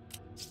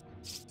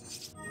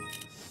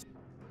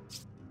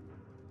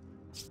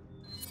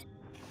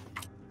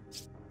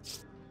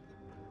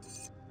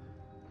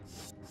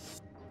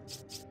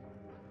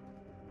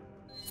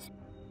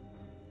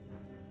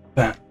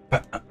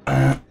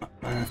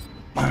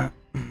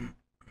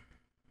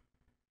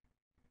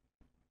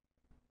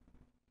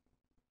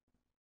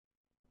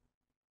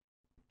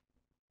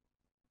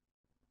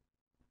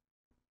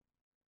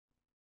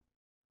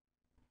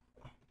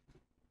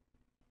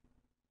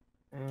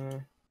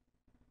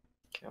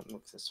 Okay, I'll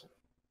move this one.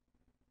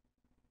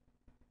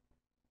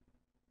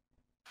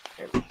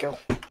 There we go.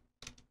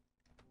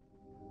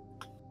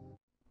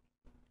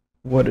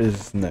 What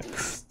is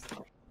next?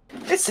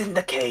 It's in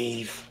the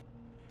cave.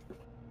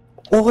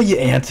 All your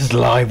answers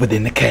lie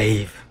within the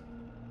cave.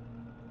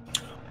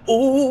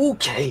 Oh,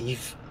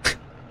 cave.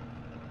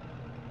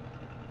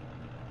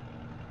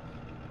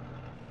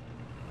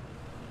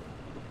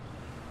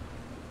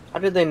 How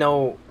did they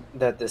know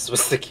that this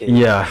was the cave?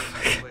 Yeah.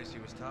 The place he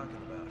was talking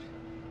about.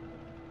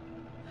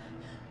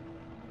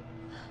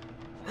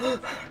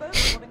 Both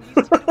wanting you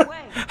to get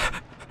away.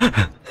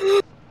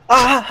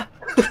 Ah!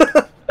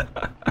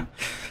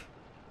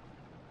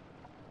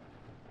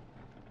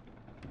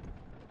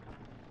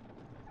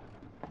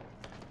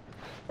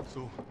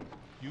 So,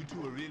 you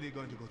two are really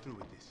going to go through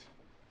with this?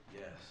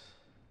 Yes.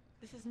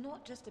 This is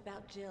not just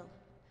about Jill,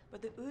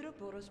 but the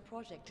Ouroboros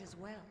project as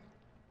well.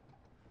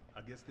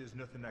 I guess there's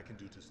nothing I can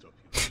do to stop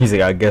you. He's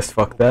like, I guess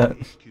fuck Go that. to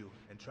HQ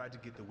and try to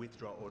get the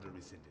withdrawal order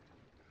rescinded.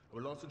 I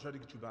will also try to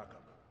get you back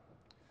up.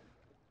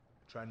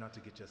 Try not to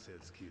get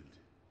yourselves killed.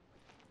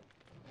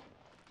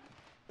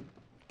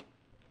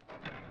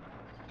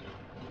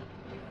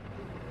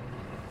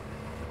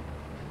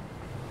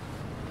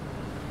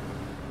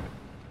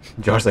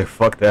 Josh's like,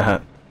 fuck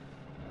that.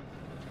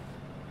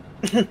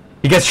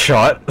 He gets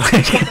shot.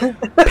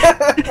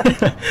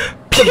 The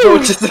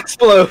boat just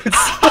explodes.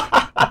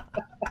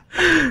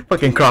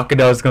 Fucking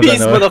crocodiles comes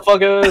Peace, out of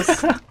nowhere.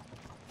 motherfuckers.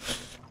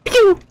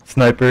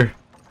 Sniper.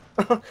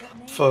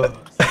 Fuck.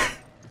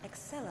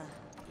 Excella.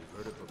 You've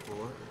heard it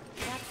before?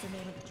 That's the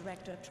name of the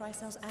director of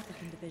Tricell's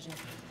African division.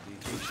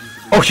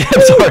 Oh shit,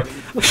 I'm sorry.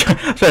 I'm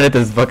trying to hit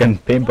this fucking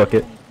paint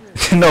bucket.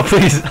 No,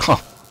 please.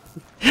 Oh.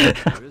 There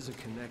is a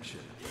connection.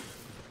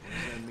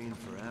 What does that mean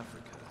for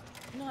Africa?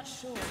 Not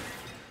sure,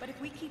 but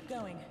if we keep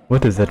going...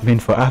 What does that mean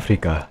for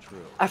Africa? True.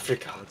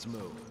 Africa. Let's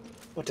move.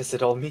 What does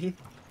it all mean?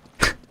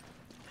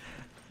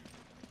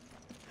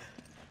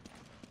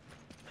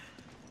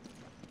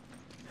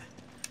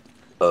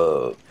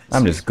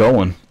 I'm just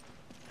going.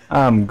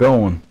 I'm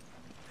going.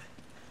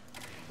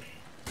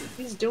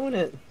 He's doing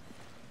it.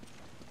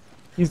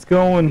 He's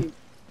going.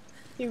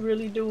 He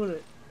really doing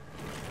it.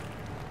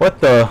 What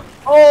the?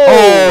 Oh!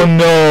 Oh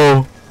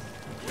no!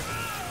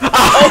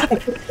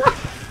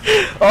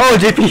 Oh,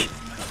 JP!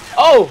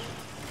 Oh!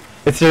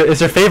 It's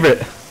your favorite.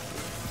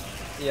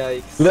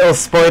 Yikes. Little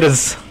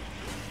spiders.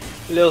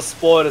 Little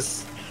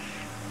spoilers.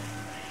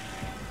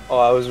 Oh,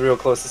 I was real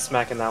close to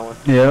smacking that one.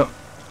 Yeah.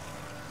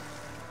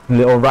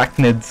 Little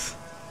arachnids.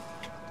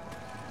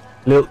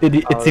 Little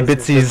itsy Oh, this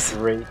is just bitsies.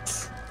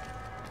 great.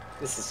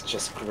 This is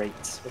just great.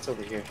 What's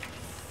over here?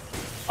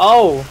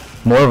 Oh!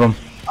 More of them.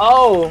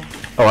 Oh!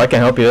 Oh, I can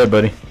help you there,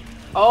 buddy.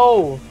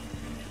 Oh!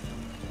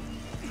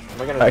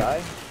 Am I gonna I-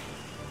 die?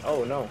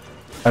 Oh no.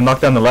 I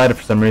knocked down the ladder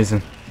for some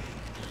reason.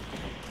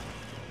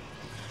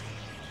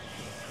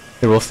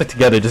 Here, we'll stick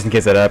together just in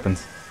case that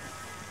happens.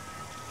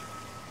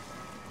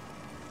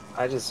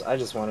 I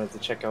just wanted to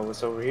check out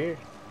what's over here.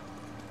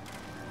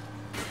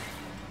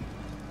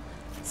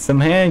 Some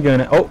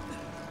handgun. Oh,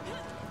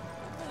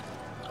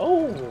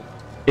 Oh!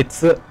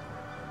 it's a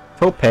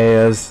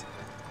topaz.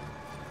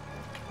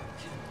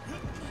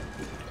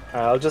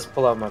 Alright, I'll just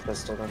pull out my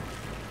pistol then.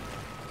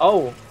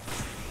 Oh!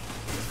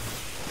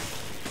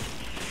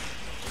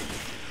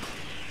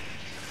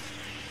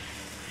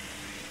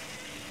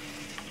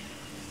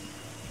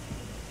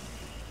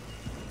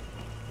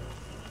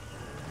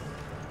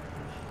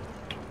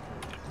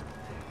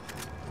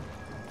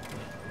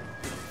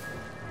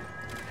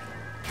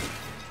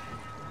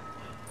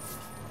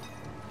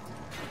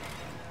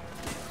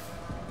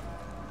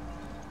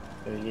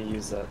 There, you can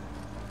use that.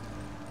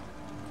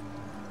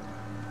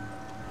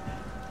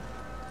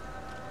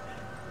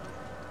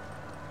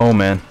 Oh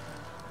man,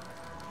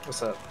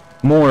 What's up?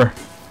 more.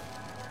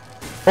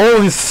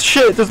 Holy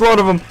shit! There's a lot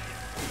of them.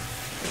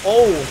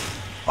 Oh!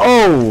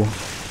 Oh.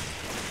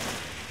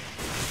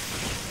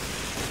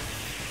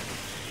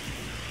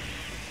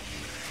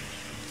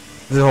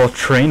 There's a whole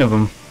train of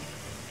them.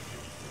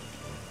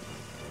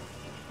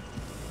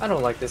 I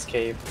don't like this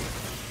cave.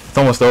 It's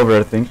almost over,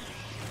 I think.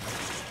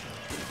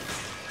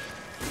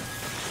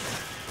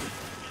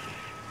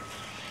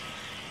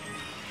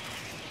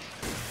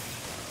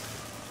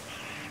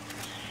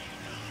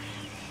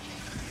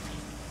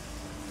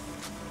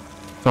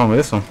 What's wrong with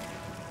this one?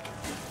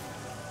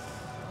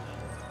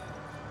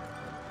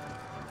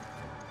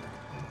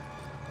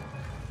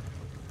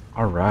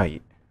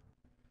 Alright.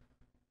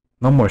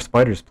 No more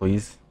spiders,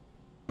 please.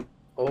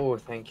 Oh,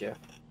 thank you.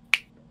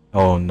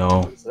 Oh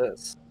no. What's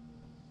this?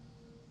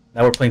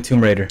 Now we're playing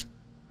Tomb Raider.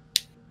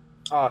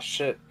 Oh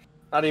shit.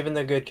 Not even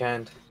the good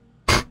kind.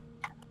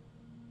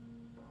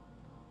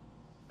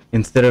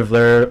 Instead of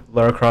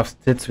Lara Croft's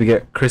tits, we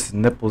get Chris's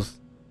nipples.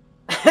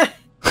 I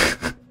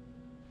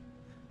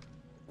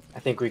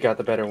think we got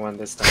the better one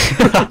this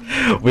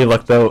time. We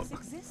lucked out.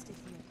 Existed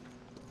here.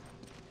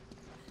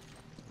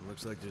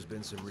 Looks like there's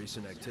been some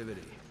recent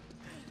activity.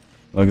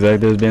 Looks like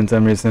there's been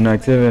some recent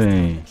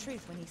activity. The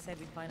truth when he said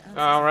we'd find answers.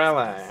 Oh,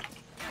 really?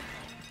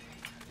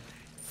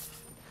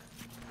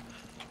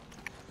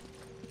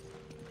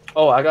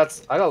 Oh, I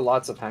got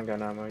lots of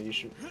handgun ammo. You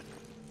should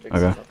fix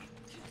Okay. it up.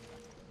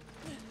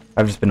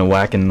 I've just been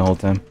whacking the whole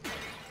time.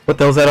 What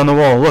the hell's that on the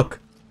wall? Look.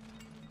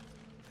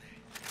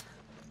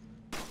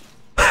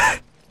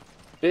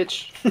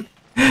 Bitch.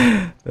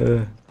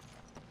 Uh,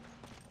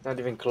 Not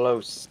even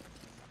close.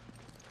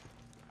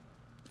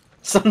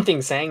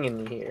 Something's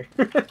hanging here.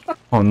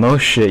 oh no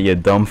shit, you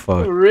dumb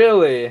fuck.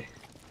 Really?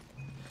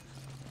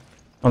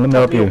 Oh, let me Help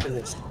help me you. open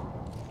this.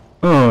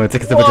 Oh, it's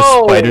like it's a bunch of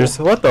Whoa. spiders.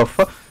 What the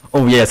fuck?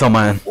 Oh yeah, it's all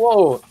mine.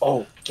 Whoa!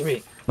 Oh, give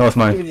me No, it's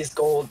mine. this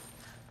gold.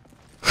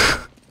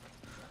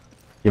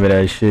 Give me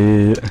that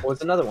shit. Oh,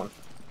 it's another one.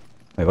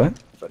 Wait, what?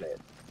 For that.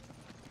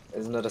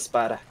 There's another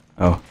spider.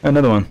 Oh,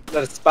 another one.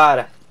 Another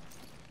spider.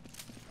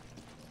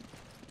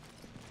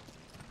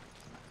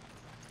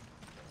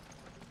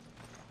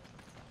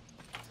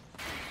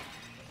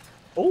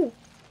 Oh,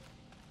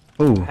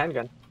 Ooh, A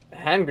handgun. A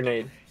hand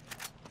grenade.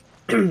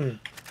 a lot of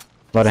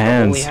It's a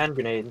hands. holy hand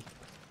grenade.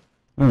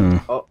 Hmm.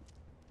 Oh.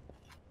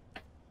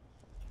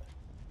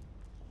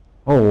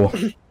 Oh.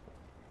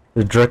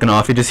 They're jerking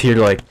off. You just hear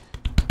like,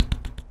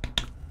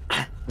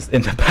 just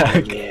in the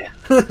back. Oh yeah.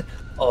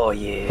 Oh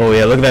yeah. Oh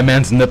yeah, look at that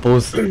man's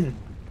nipples.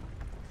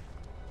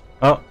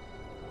 Oh,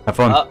 have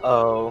fun.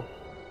 Uh-oh.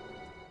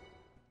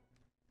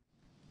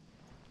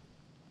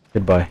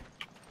 Goodbye.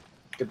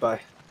 Goodbye.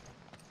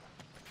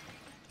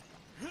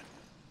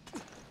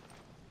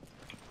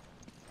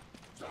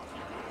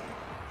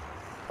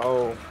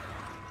 Oh.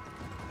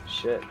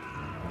 Shit.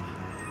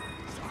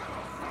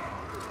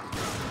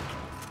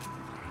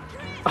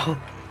 Oh.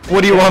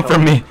 What do you want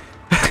from me?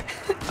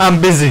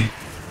 I'm busy.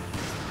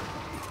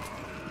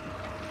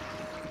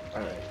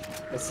 Alright.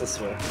 It's this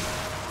way.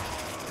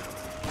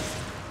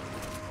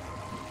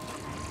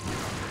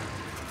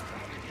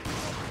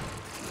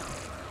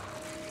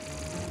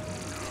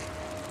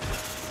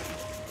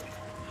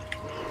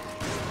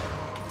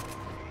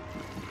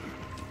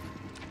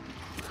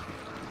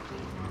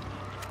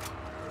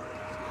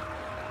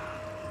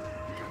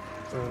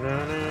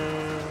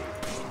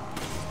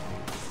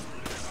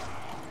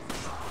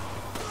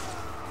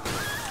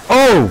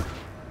 Oh!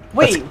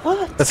 Wait,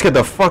 what? That scared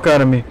the fuck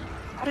out of me.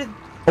 How did...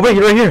 Oh wait,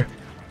 you're right here.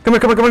 Come here,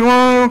 come here, come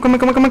here, come here,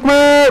 come here, come here, come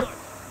here.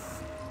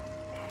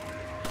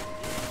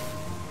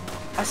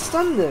 I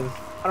stunned him.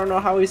 I don't know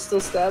how he still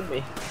stabbed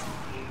me.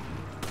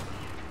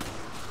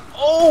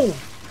 Oh!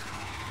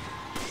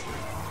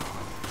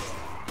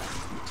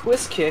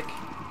 Twist kick.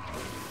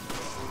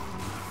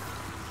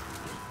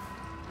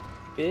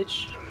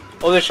 Bitch.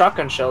 Oh, there's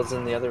shotgun shells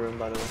in the other room,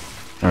 by the way.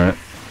 Alright,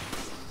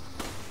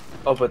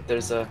 Oh, but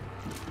there's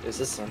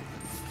this one.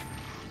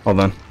 hold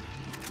on.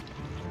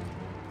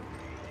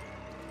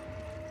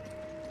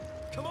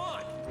 Come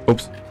on!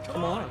 Oops.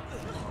 Come on.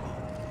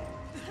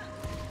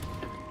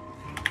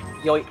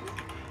 Yoink.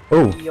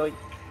 Oh, Yoink.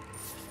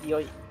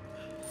 Yoink.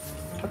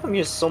 How come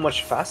you're so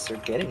much faster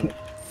getting it?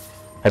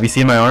 have you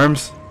seen my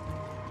arms?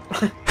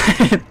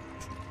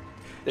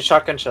 There's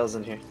shotgun shells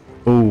in here.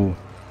 Ooh.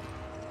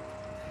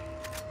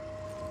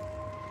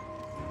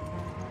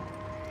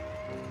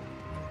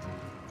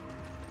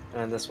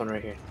 And this one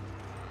right here.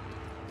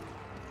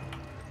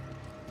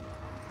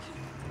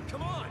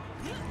 Come on!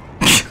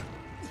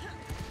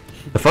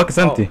 The fuck is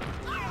empty?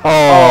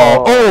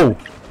 Oh, oh!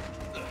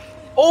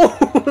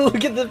 Oh,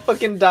 look at the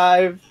fucking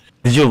dive.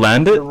 Did you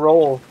land The it?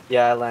 roll.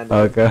 Yeah, I landed.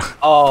 Okay.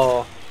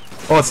 Oh,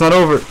 Oh, it's not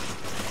over.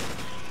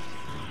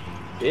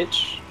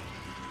 bitch.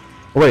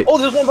 Wait. Oh,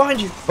 there's one behind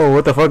you. Oh,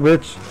 what the fuck,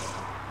 bitch?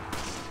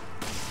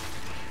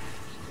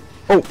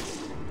 Oh.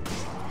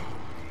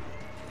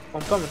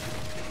 I'm coming.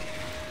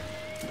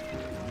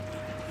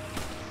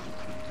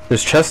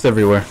 There's chests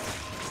everywhere.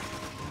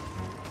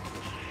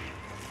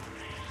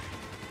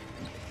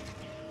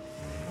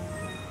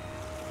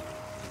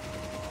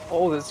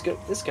 Oh, this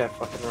guy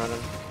fucking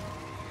running.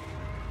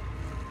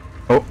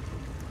 Oh.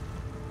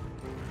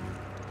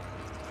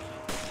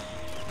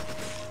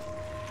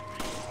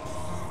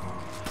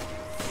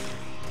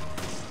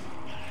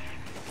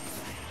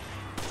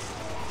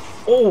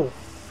 Oh.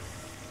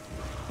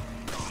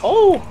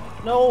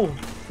 Oh no.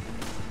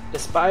 The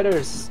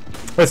spiders.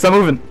 Wait, stop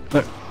moving.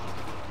 No.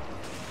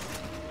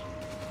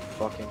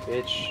 Fucking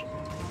bitch.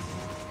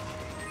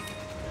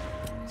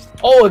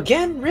 Oh,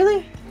 again?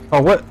 Really?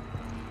 Oh, what?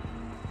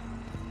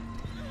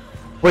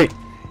 Wait.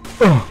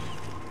 Oh.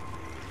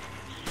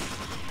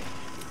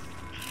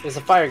 There's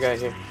a fire guy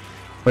here.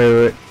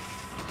 Wait.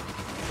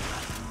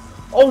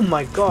 Oh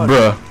my god.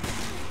 Bruh.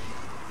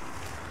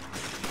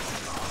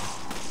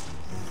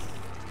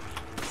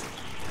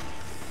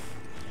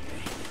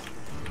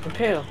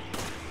 Impale.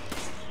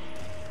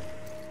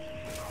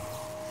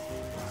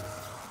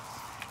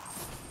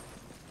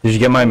 Did you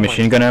get my Oh my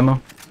machine gun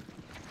ammo?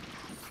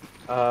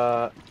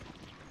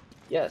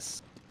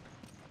 Yes.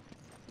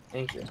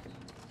 Thank you.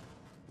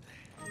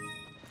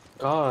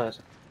 God.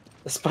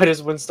 The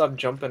spiders wouldn't stop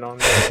jumping on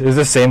me. It was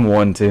the same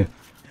one, too.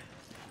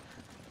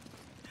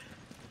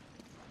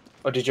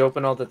 Oh, did you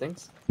open all the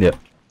things? Yep.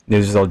 These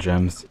are just all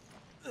gems.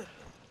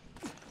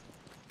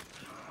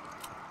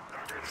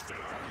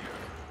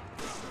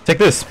 Take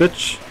this,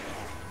 bitch.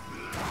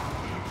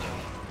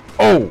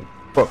 Oh,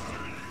 fuck.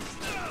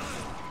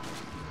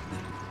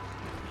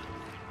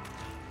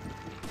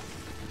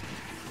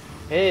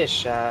 Hey,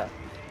 shot.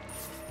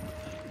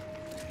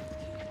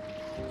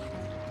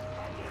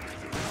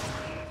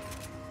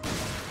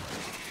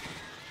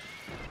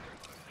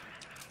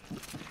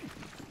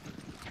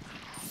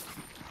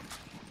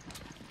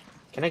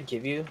 Can I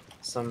give you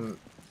some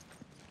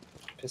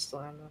pistol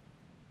ammo?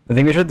 I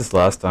think we tried this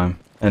last time,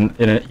 and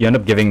you end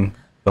up giving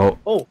the whole.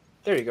 Oh,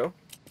 there you go.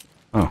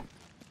 Oh, all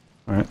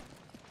right.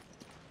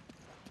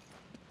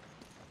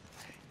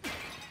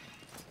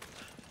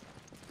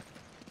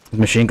 There's a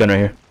machine gun right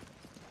here.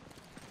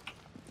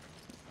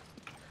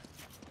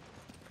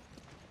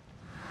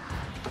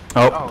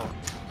 Oh, Oh.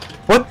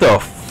 what the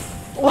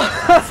What?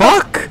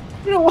 fuck?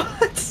 What?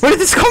 Where did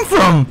this come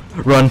from?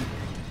 Run!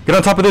 Get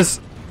on top of this.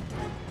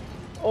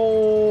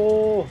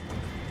 Oh.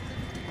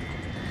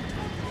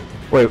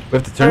 Wait, we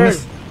have to turn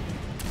this?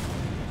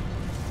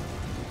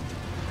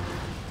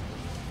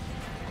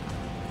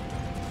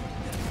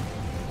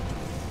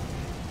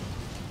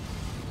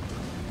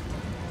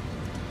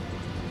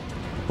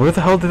 Where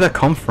the hell did that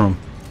come from?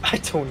 I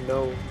don't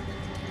know.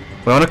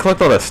 I want to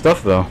collect all that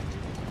stuff though.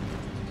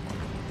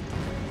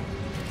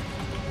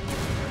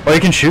 Oh, you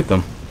can shoot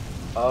them.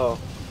 Oh.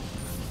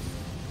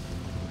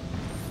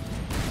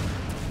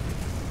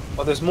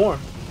 Oh, there's more.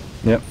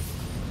 Yep.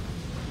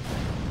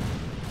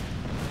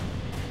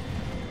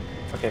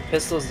 Okay,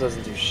 pistols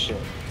doesn't do shit.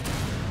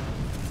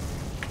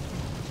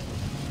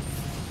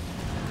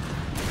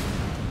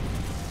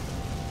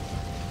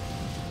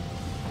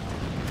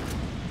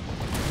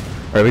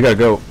 Alright, we gotta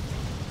go.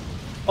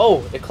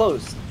 Oh, it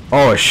closed.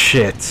 Oh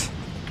shit.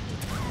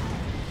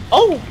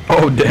 Oh!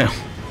 Oh damn.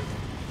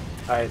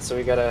 Alright, so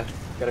we gotta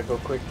go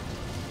quick.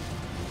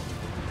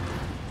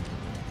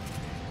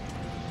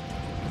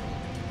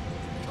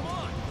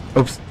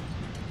 Oops.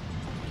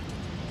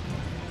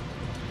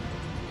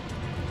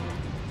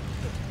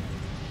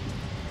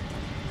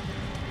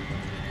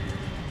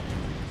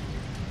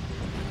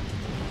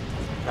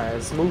 Alright,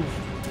 let's move.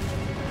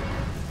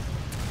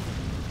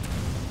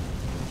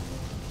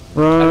 I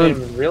Run.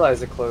 didn't even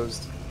realize it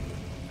closed.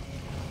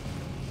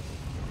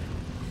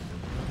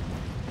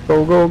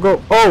 Go, go,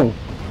 go. Oh!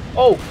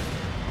 Oh!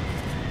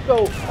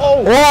 Go!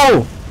 Oh!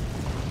 Whoa!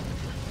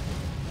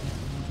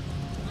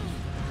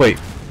 Wait.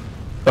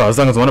 Oh, as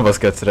long as one of us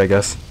gets it, I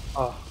guess.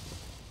 Oh.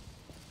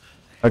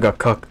 I got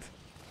cucked.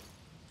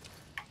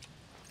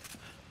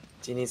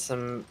 Do you need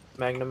some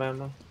magnum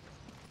ammo?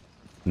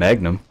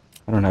 Magnum?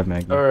 I don't have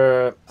Magnum.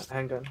 Or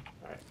handgun?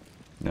 Alright,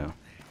 No.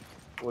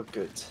 we're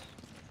good.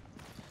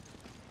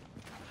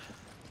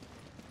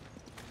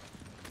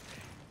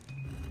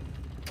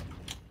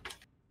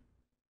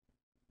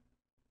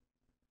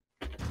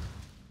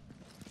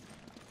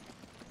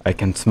 I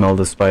can smell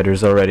the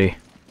spiders already.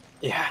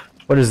 Yeah.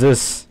 What is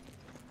this?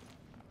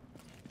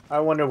 I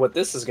wonder what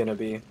this is gonna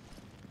be.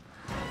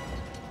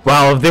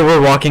 Wow, they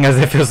were walking as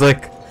if it was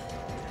like...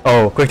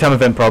 Oh, quick time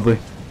event probably.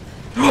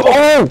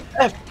 Oh!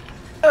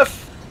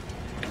 F!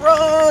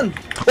 Run!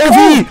 Oh,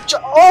 V!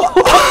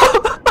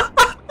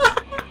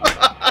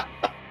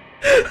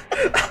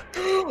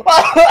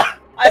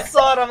 I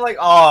saw it, I'm like,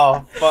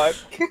 oh, fuck.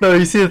 No,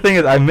 you see the thing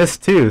is, I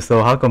missed too,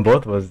 so how come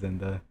both of us didn't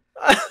die?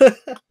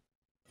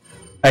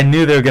 I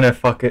knew they were gonna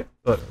fuck it,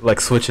 like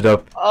switch it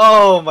up.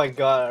 Oh my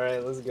god,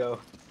 alright, let's go.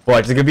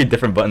 Watch, it's gonna be a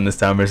different button this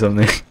time or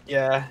something.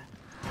 Yeah.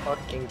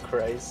 Fucking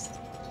Christ.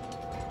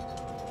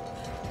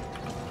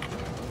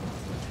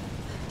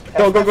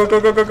 Go, go, go, go,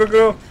 go, go, go,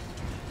 go!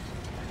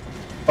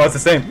 Oh, it's the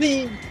same.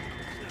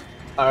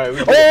 Alright,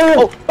 we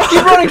Oh!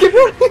 keep running, keep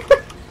running!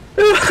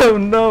 Oh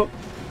no!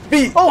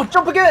 V! Oh,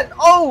 jump again!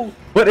 Oh!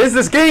 What is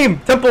this game?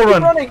 Temple Keep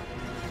Run! running!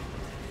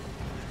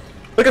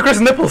 Look at Chris'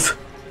 nipples!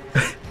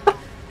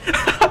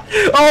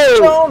 Oh!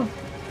 Jump!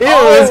 Ew,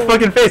 Oh! his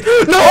fucking face!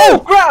 No! Oh,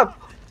 grab!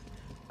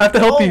 I have to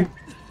help you.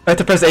 I have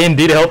to press A and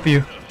D to help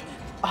you.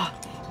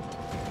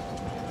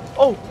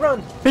 Oh,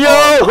 run! Yo!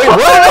 Oh. Wait,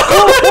 what?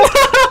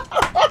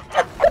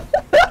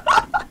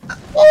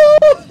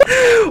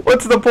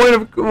 What's the point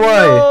of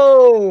why?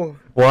 No!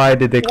 Why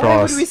did they Why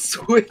cross? would we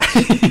switch?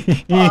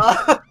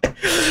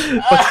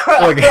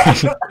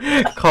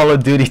 Fucking Call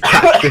of Duty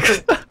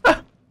tactics.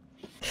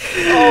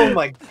 Oh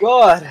my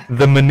god!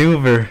 The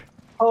maneuver.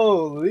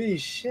 Holy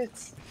shit!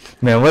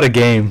 Man, what a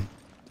game.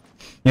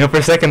 You know, for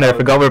a second I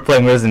forgot we were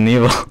playing Resident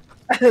Evil.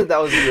 That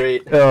was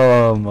great.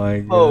 Oh my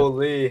god.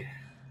 Holy.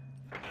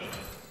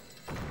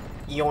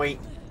 Yoink.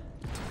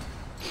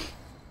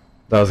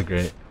 That was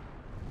great.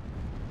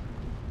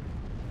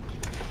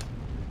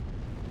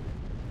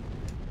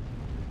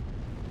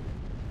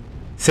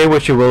 Say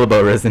what you will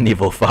about Resident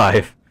Evil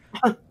 5,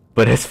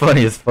 but it's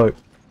funny as fuck.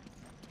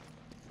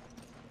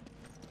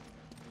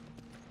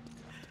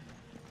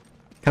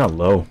 Kinda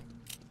low.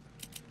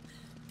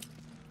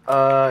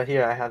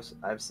 Here I have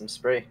some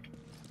spray.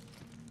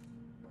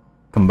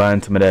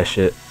 Combine some of that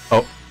shit.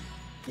 Oh,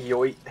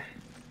 Yoink.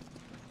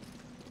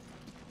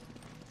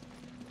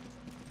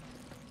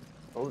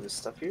 Oh, there's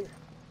stuff here.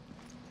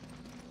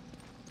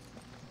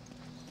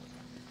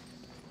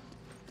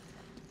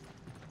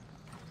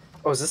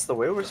 Oh, is this the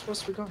way we're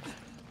supposed to be going?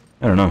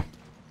 I don't know.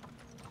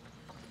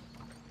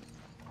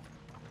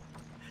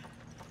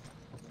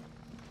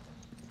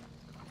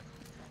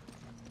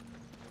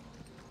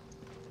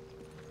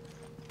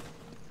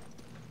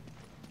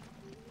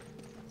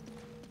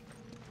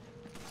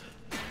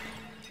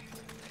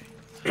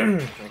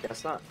 I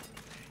guess not.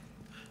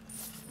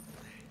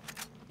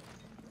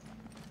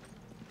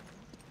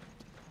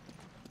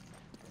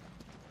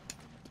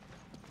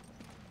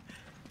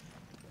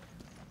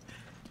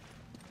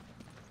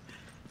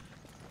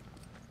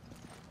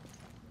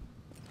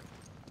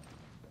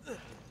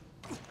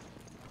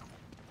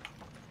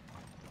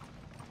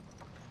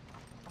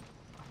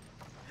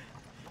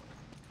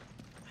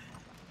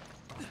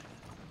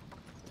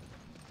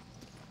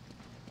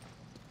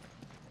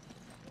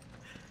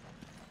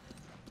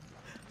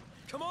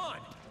 Come on!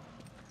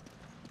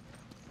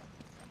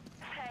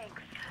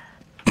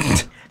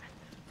 Thanks.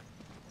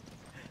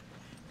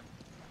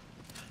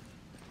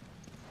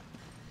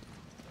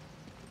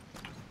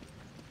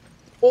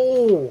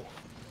 Oh!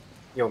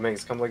 Yo,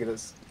 Megs, come look at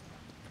this.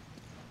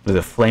 Was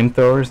it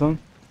flamethrower or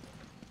something?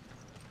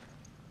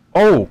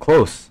 Oh,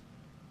 close.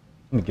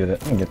 Let me get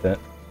it. Let me get that.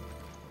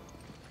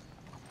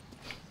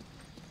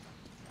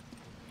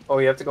 Oh,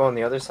 you have to go on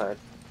the other side.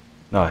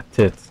 Nah,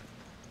 tits.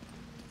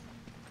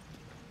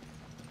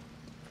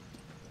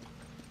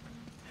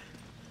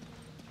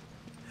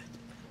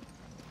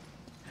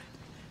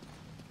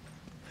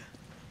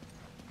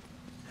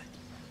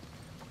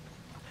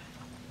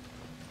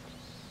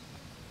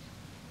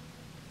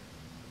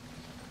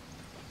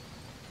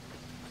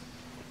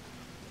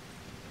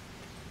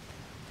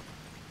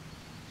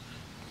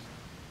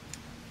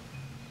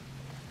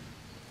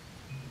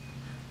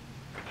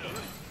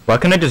 Why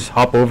can't I just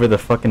hop over the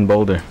fucking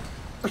boulder?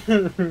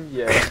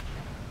 Yeah.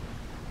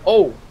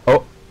 Oh!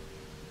 Oh!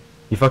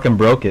 You fucking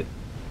broke it.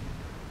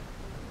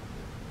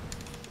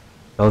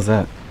 How's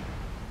that?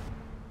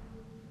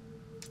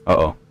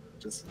 Uh-oh.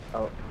 Just,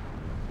 oh.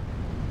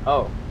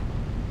 Oh.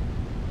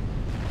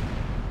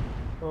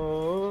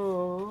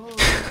 Oh.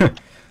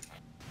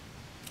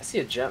 I see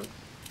a gem.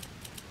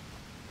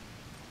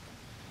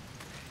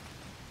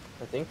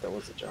 I think that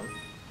was a gem.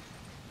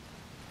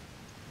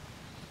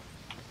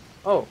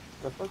 Oh,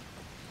 the fuck?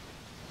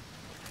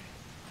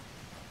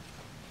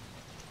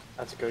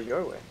 I have to go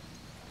your way.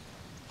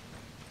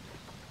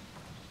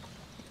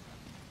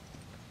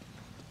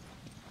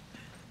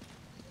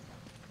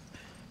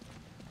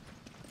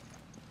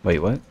 Wait,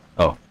 what?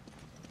 Oh.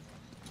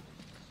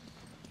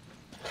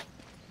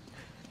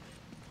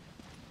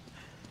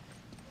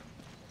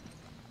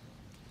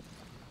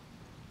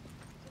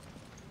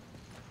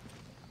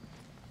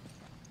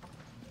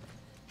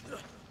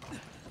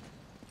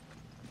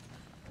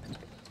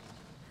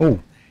 Oh.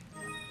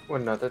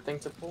 Another thing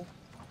to pull?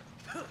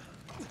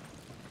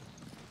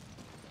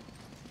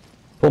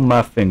 Pull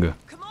my finger.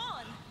 Come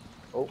on!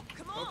 Oh.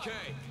 Come on!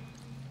 Okay.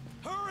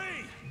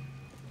 Hurry!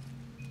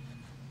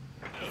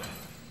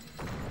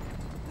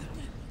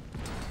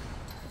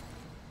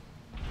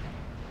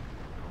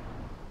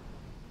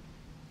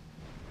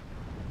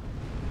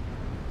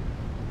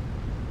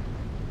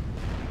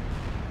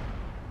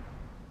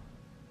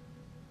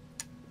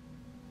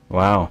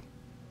 Wow.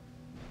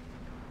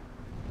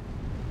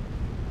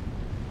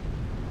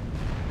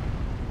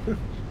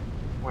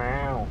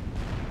 Wow.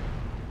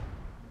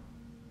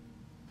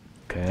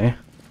 Okay.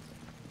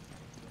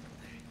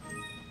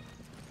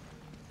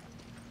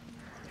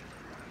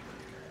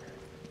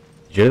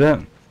 Did you hear that?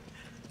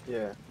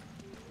 Yeah.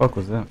 Fuck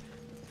was that?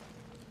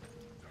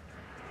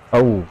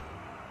 Oh,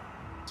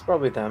 It's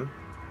probably them.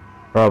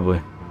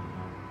 probably.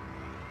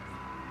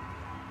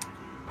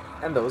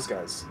 And those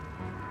guys.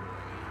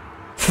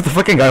 The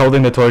fucking guy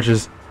holding the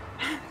torches.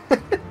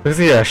 Looks like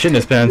yeah, shit in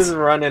his pants. Just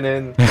running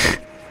in.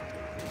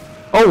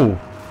 Oh!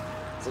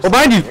 Is there Oh,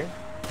 behind you! something here?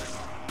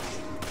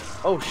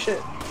 Oh shit.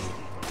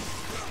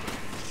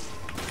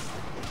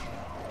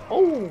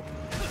 Oh!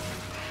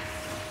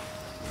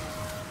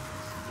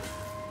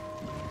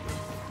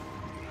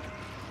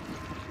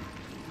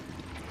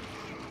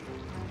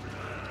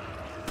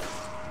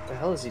 What the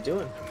hell is he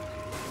doing?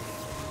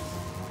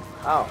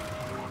 Ow.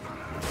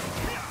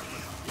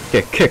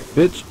 Get kicked,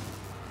 bitch.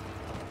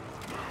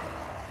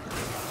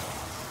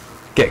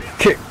 Get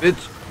kicked,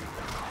 bitch.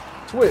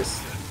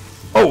 Twist.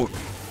 Oh!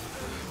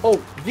 Oh,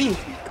 V.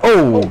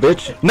 Oh,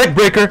 bitch. Neck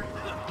breaker!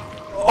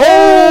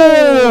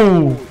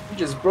 Oh! You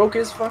just broke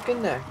his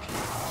fucking neck.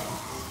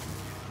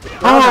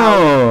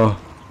 Oh!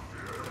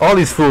 All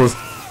these fools.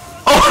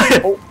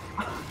 Oh!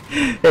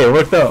 Hey, it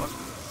worked out.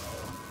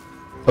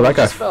 Well, that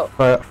guy just fell.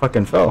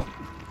 fucking fell.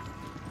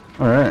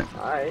 Alright.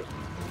 Alright.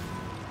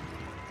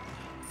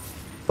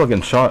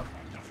 Fucking shot.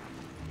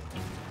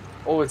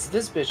 Oh, it's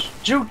this bitch.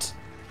 Jute!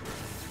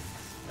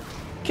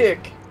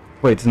 Kick.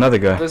 Wait, it's another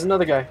guy. There's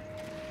another guy.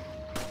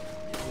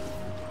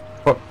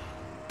 Fuck.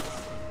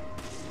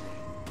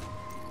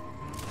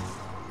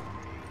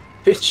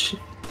 Bitch.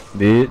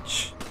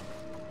 Bitch.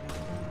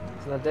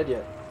 He's not dead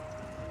yet.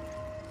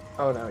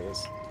 Oh, now he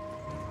is.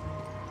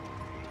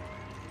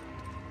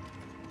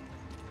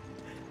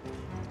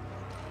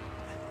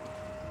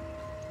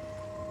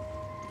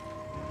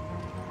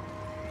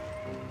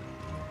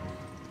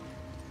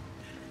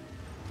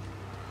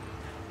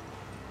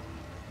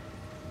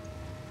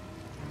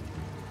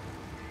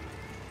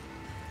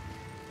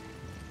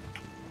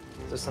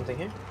 Is there something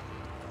here?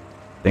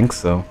 Think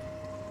so.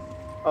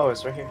 Oh,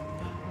 it's right here.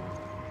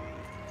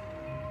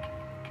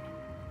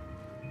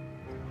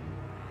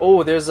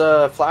 Oh, there's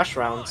flash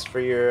rounds for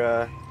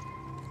your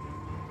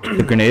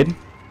The grenade?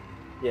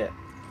 yeah.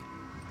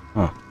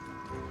 Huh.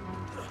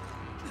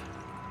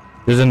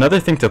 There's another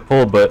thing to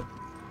pull, but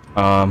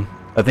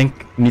I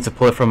think you need to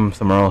pull it from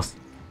somewhere else.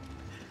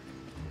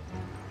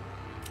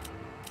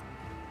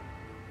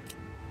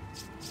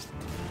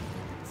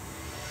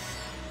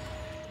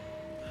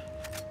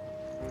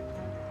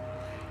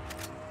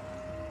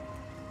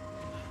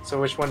 So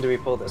which one do we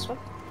pull? This one?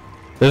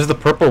 There's the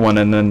purple one,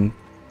 and then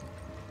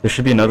there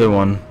should be another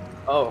one.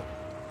 Oh.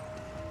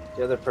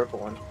 The other purple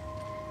one.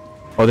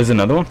 Oh, there's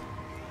another one?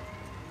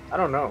 I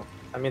don't know.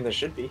 I mean, there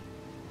should be.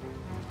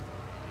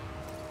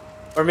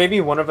 Or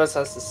maybe one of us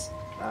has to.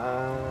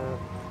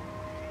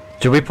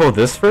 Should we pull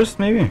this first,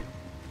 maybe?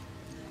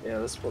 Yeah,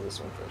 let's pull this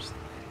one first.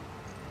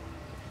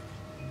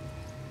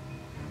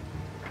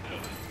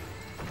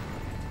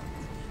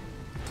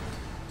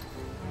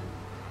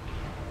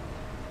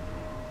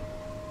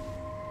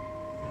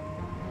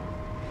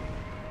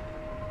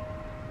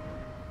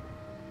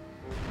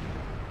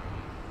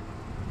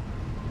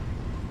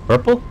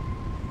 Purple?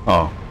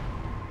 Oh.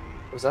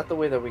 Was that the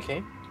way that we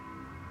came?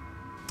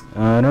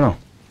 I don't know.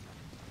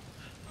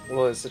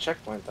 Well, it's the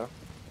checkpoint though.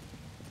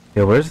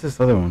 Yeah, where's this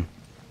other one?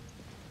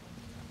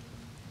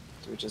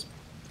 Do we just?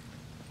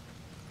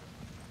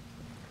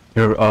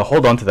 Here,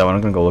 hold on to that one.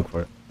 I'm gonna go look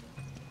for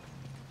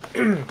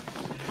it.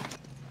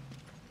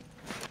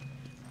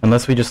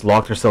 Unless we just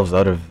locked ourselves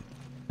out of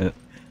it.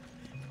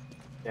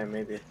 Yeah,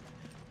 maybe.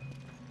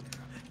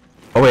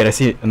 Oh wait, I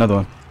see another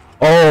one.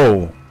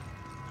 Oh!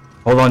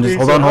 Hold on, just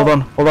hold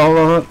on.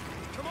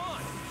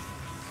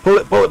 Pull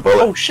it.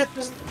 Oh shit!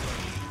 There's...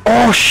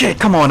 Oh shit!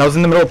 Come on, I was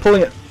in the middle of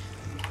pulling it.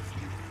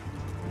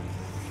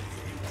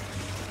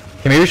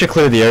 Okay, maybe we should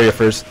clear the area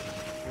first.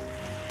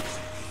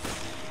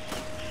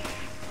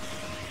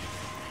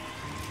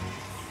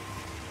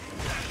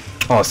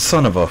 Oh,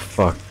 son of a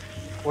fuck.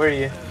 Where are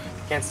you?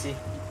 Can't see.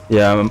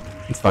 Yeah,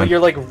 it's Oh, fine. you're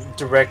like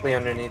directly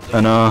underneath it.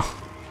 I know.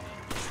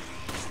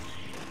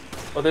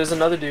 Oh, there's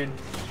another dude.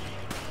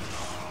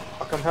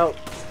 I'll come help.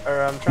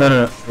 Or I'm trying.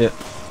 No. Yeah.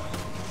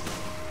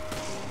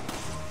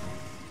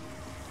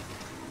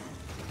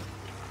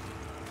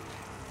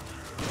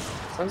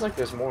 Sounds like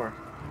there's more.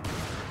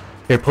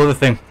 Here, pull the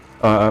thing.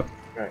 Right.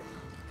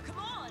 Come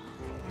on.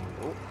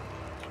 Oh.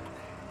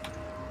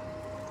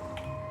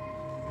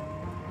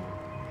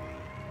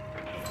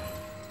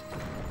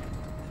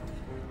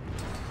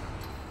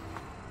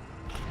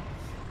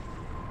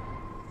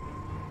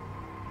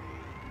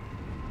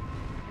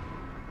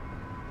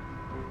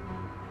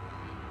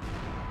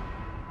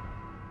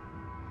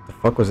 The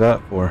fuck was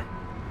that for?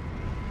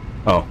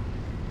 Oh.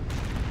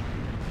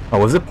 Oh,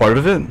 was it part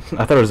of it?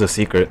 I thought it was a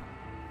secret.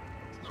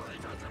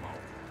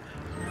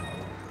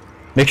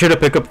 Make sure to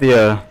pick up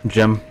the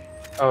gem.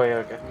 Oh yeah,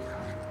 okay.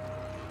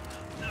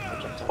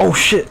 Oh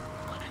shit!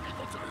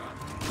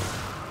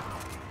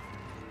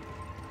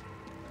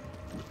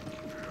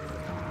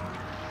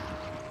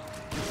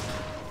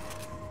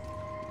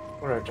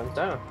 Where did I jump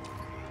down?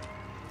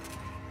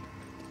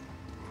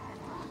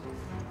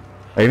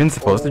 Are you even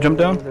supposed to jump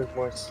down? There's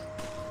more.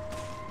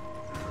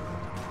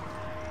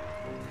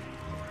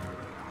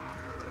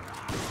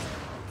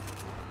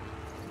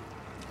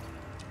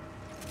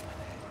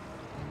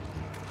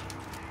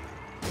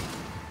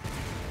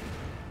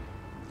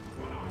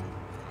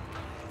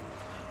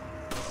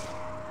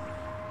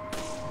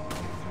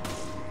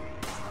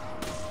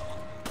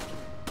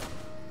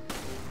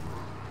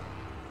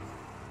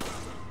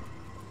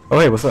 Oh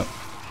hey, what's up?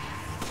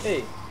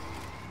 Hey.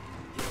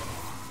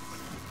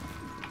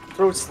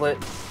 Throat slit.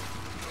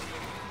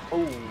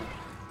 Oh.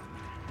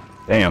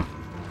 Damn.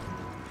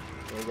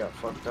 Yeah, you got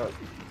fucked up.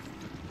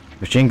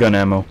 Machine gun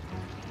ammo.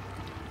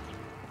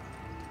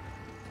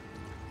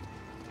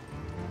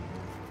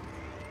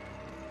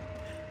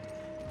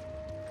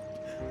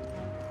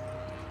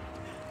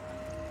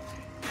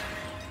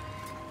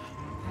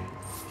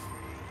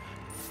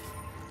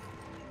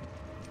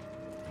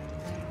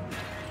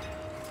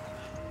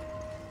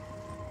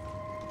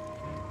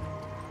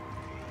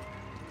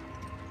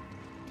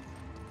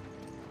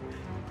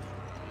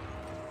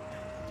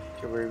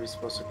 Okay, where are we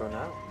supposed to go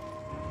now?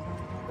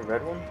 The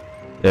red one?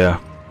 Yeah.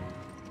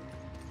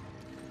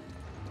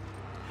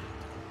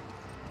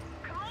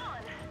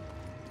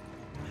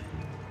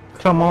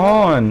 Come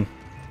on!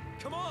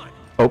 Come on!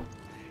 Oh.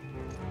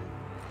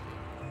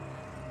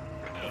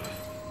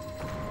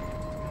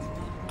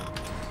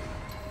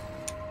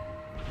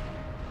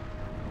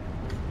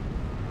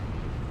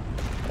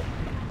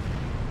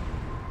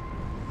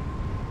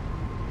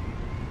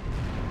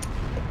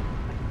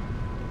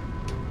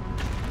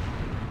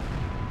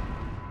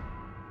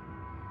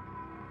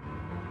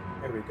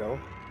 There we go.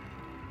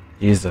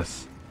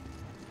 Jesus.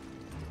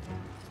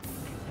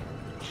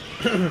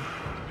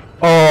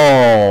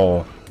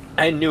 Oh!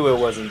 I knew it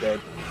wasn't dead.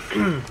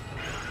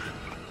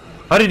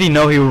 How did he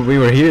know we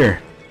were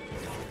here?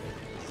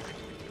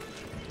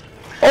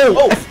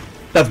 Oh!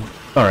 That's...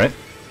 Alright.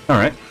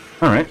 Alright.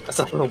 Alright. That's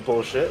a little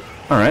bullshit.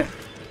 Alright.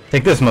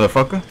 Take this,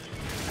 motherfucker.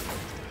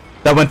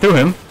 That went through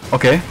him.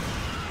 Okay.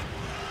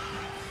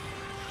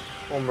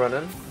 I'm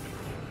running.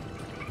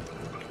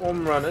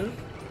 I'm running.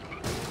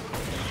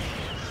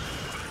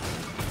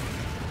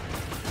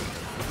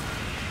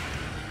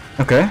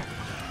 Okay.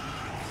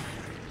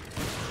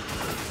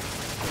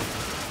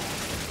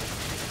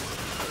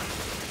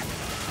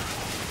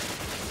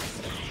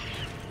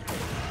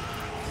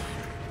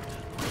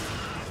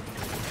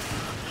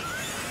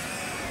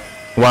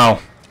 Wow.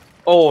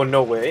 Oh,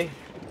 no way.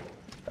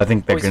 I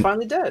think Oh, he's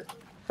finally dead.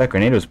 that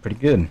grenade was pretty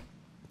good.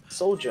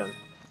 Soul gem.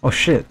 Oh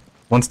shit.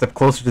 One step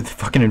closer to the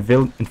fucking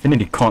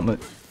infinity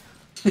gauntlet.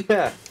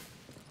 Yeah.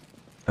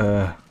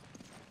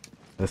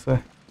 This way?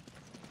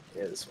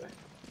 Yeah, this way.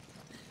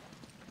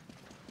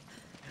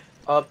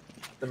 Up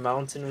the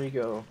mountain we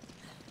go.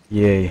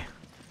 Yay.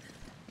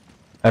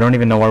 I don't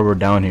even know why we're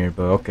down here,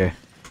 but okay.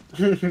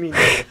 Me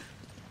neither.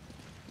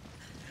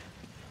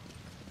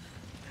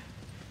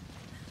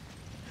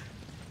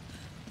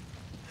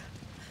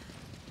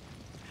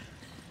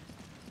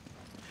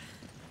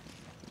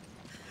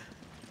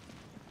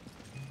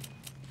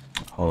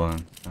 Hold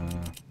on.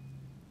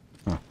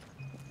 Huh.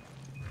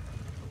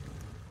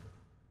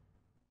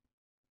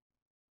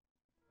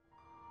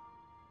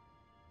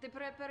 The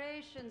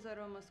preparations are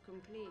almost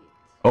complete.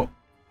 Oh.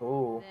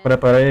 Oh.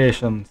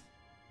 Preparations.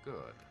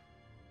 Good.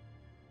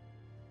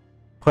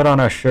 Put on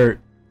a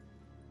shirt.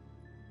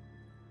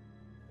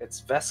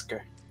 It's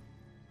Vesker.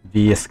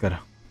 Vieskar.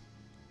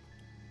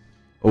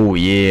 Oh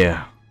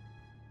yeah.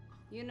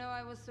 You know,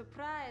 I was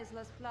surprised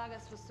Las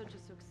Plagas was such a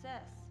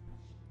success.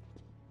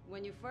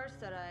 When you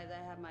first arrived,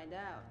 I had my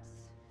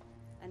doubts.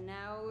 And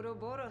now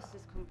Ouroboros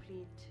is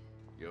complete.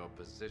 Your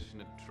position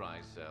at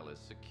Tricell is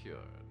secured.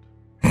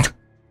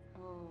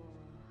 Oh,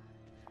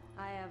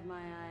 I have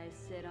my eyes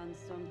set on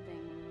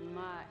something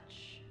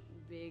much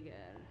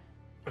bigger.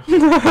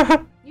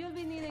 You'll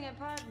be needing a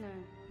partner,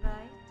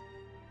 right?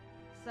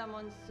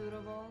 Someone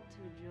suitable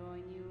to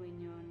join you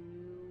in your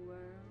new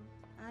world.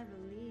 I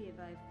believe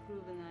I've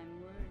proven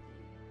I'm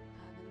worthy,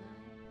 haven't I?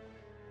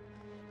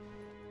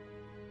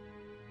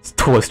 Just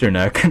twist your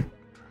neck. Perhaps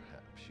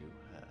you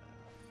have.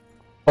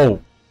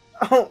 Oh.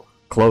 Oh.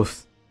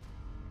 Close.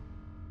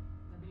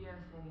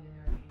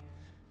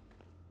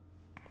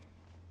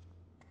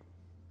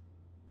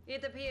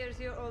 It appears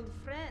your old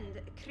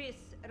friend,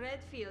 Chris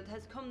Redfield,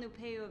 has come to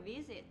pay you a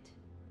visit.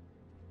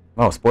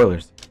 Oh,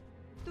 spoilers.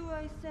 Do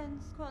I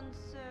sense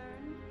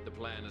concern? The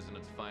plan is in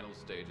its final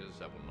stages.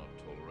 I will not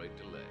tolerate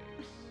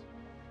delays.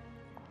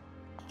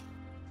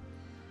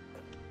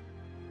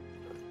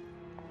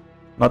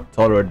 Not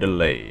tolerate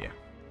delay.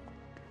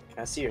 Can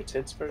I see your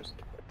tits first?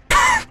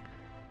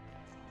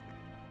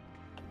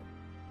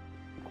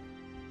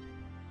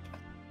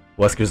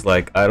 Wesker's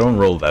like, I don't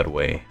roll that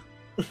way.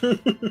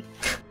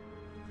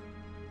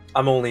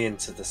 I'm only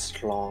into the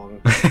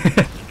schlong.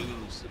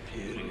 New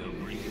superior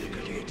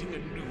recreating a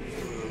new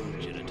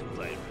world genital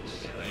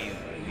virus.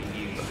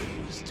 You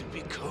used to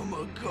become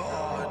a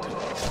god.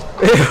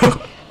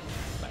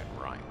 That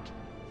right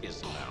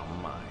is now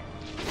mine.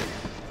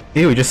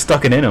 Ew, he just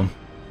stuck it in him.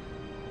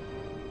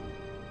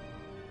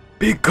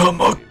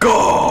 Become a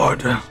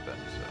god!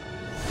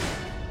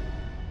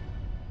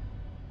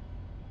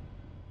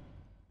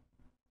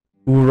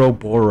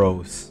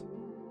 Ouroboros.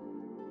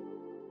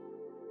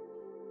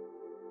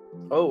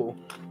 Oh.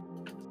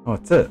 Oh,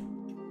 that's it.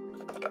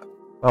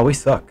 Oh, we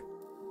suck.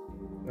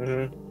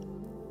 Mm-hmm.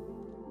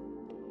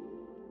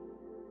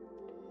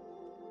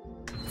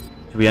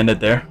 Should we end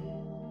it there?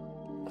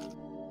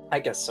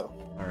 I guess so.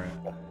 Alright.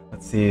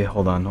 Let's see.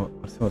 Hold on.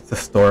 Let's see what the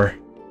store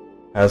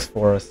has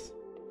for us.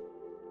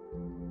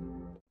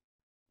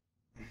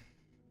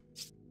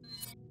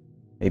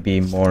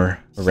 Maybe more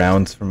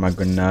rounds for my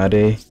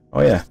grenade.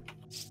 Oh, yeah.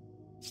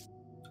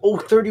 Oh,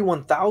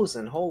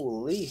 31,000.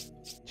 Holy.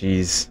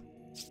 Jeez.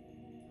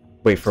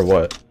 Wait, for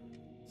what?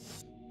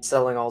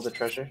 Selling all the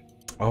treasure.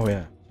 Oh,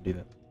 yeah. Do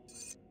that.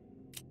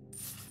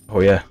 Oh,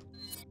 yeah.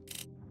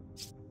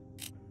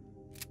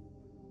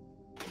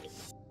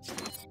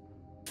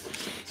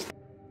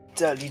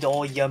 Delete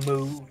all your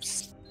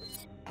moves.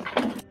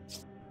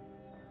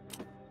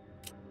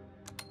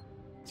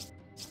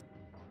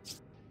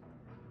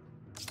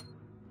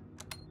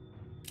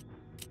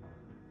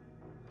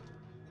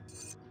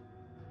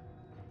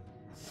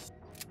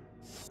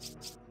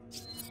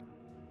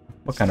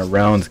 What kind of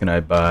rounds can I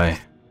buy?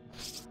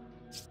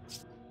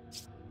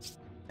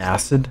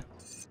 Acid?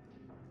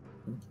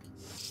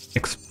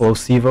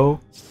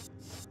 Explosivo?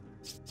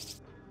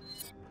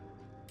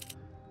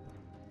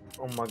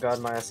 Oh my god,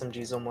 my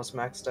SMG's almost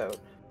maxed out.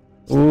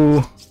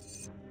 Ooh.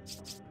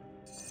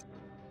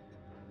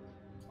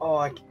 Oh,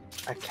 I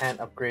can't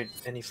upgrade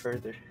any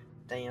further.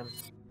 Damn.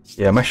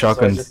 Yeah, my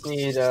shotguns. So I just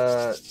need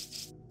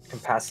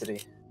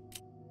capacity.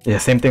 Yeah,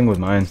 same thing with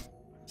mine.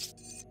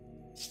 It's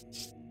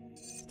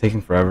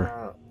taking forever.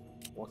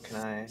 What can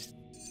I...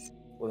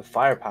 With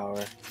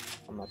firepower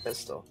on my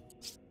pistol.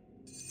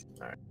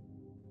 Alright.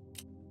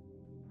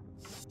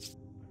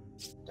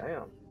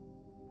 Damn.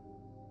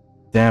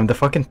 Damn, the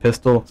fucking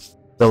pistol.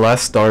 The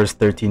last star is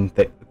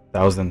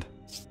 13,000.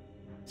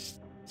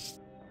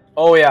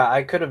 Oh yeah,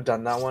 I could have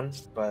done that one,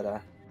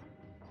 but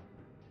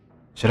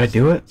Should I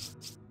do it?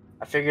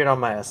 I figured on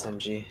my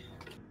SMG.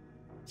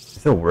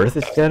 Is it worth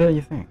it to get it,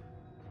 you think?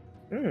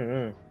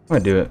 I'm gonna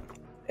do it.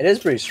 It is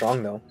pretty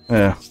strong though.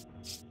 Yeah.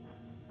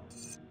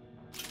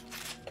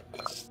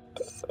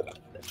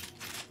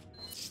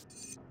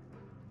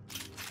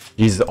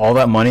 Jesus, all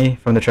that money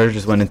from the treasure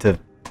just went into,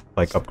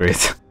 like,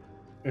 upgrades.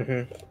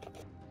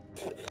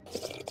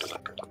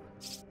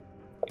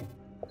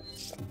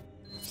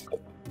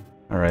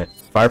 Alright.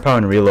 Firepower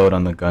and reload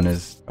on the gun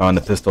is... on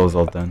the pistol is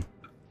all done.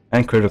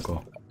 And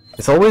critical.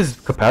 It's always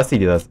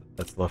capacity that's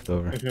left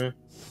over.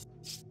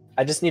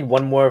 I just need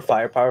one more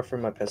firepower for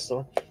my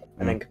pistol,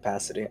 and then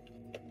capacity.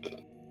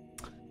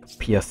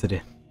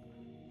 Capacity.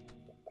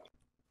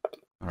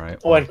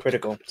 my. Oh, and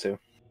critical too.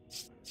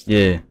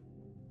 Yeah.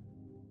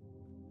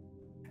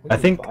 I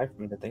think Buy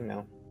from the thing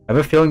now. I have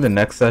a feeling the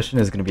next session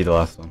is gonna be the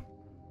last one.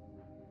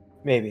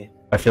 Maybe.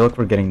 I feel like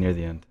we're getting near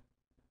the end,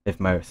 if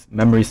my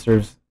memory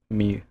serves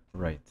me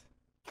right.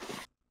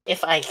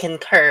 If I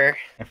concur.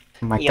 If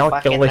my You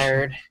fucking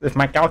nerd. if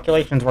my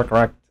calculations were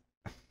correct.